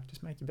he's like,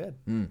 just make your bed,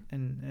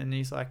 and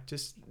he's like,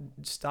 just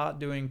start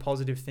doing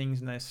positive things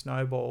and they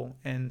snowball.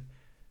 And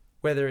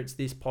whether it's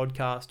this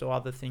podcast or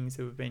other things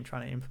that we've been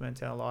trying to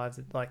implement in our lives,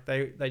 like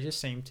they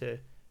just seem to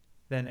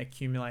then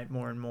accumulate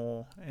more and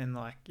more. And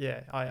like,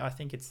 I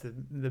think it's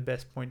the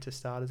best point to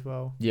start as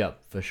well. Yeah,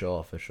 for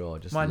sure.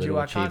 Just little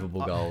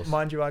achievable goals.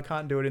 Mind you, I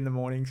can't do it in the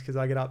mornings because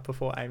I get up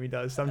before Amy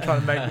does. So I'm trying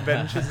to make the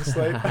bed and she's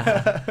asleep.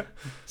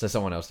 So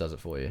someone else does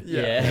it for you.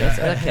 Yeah.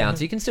 That counts.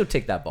 You can still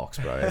tick that box,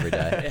 bro, every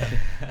day.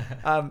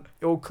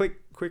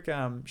 Quick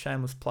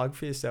shameless plug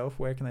for yourself.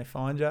 Where can they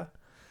find you?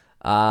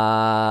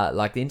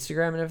 Like the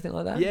Instagram and everything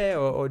like that? Yeah,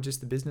 or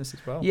just the business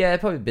as well. Yeah,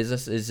 probably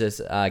business is just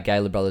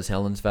Gaylor Brothers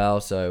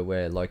Helensvale. So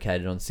we're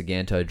located on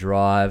Saganto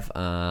Drive,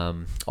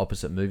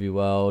 opposite Movie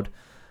World.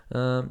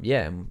 Come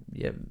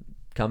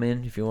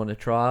in if you want to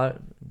try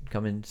it.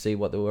 Come in, see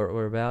what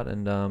we're about,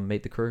 and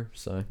meet the crew.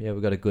 So yeah,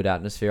 we've got a good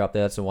atmosphere up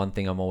there. That's the one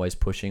thing I'm always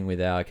pushing with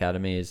our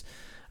academy is,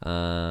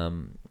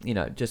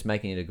 just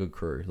making it a good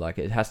crew. Like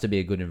it has to be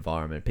a good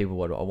environment.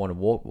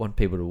 Want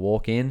people to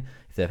walk in.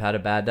 If they've had a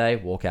bad day,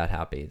 walk out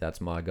happy.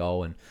 That's my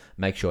goal, and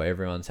make sure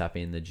everyone's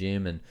happy in the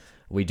gym. And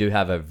we do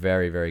have a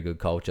very, very good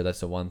culture. That's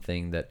the one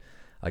thing that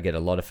I get a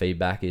lot of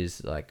feedback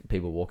is like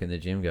people walk in the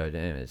gym, go,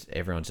 damn,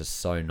 everyone's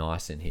just so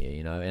nice in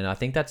here, And I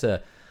think that's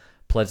a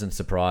pleasant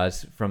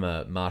surprise from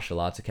a martial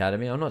arts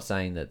academy. I'm not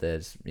saying that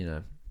there's,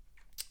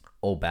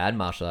 all bad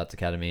martial arts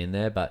academy in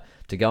there, but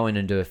to go in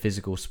and do a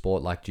physical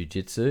sport like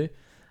jiu-jitsu,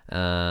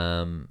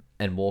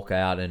 and walk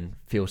out and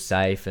feel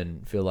safe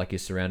and feel like you're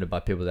surrounded by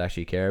people that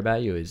actually care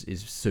about you is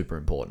super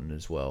important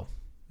as well.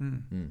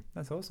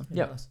 That's awesome.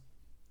 Yeah.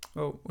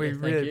 Well, we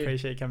really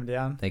appreciate you coming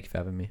down. Thank you for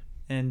having me.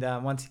 And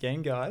once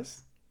again,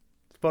 guys,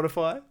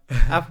 Spotify,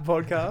 Apple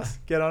Podcasts,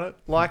 get on it.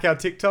 Like our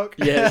TikTok.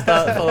 Yeah,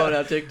 start following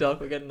our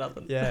TikTok. We're getting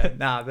nothing.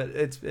 But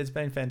it's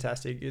been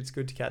fantastic. It's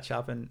good to catch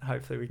up, and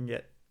hopefully we can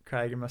get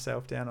Craig and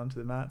myself down onto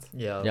the mats.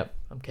 Yeah. Yep.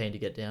 I'm keen to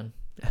get down.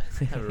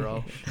 Have a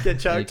roll.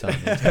 Get choked.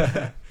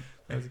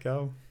 Let's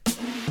go.